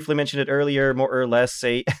 Briefly mentioned it earlier, more or less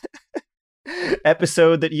a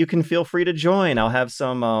episode that you can feel free to join. I'll have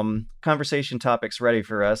some conversation topics ready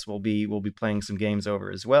for us. We'll be playing some games over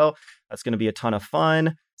as well. That's going to be a ton of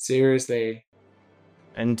fun. Seriously.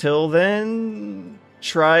 Until then...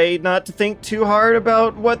 try not to think too hard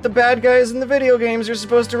about what the bad guys in the video games are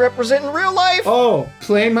supposed to represent in real life. Oh,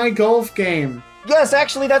 play my golf game. Yes,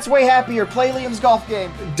 actually, that's way happier. Play Liam's golf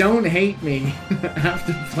game. Don't hate me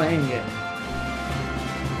after playing it.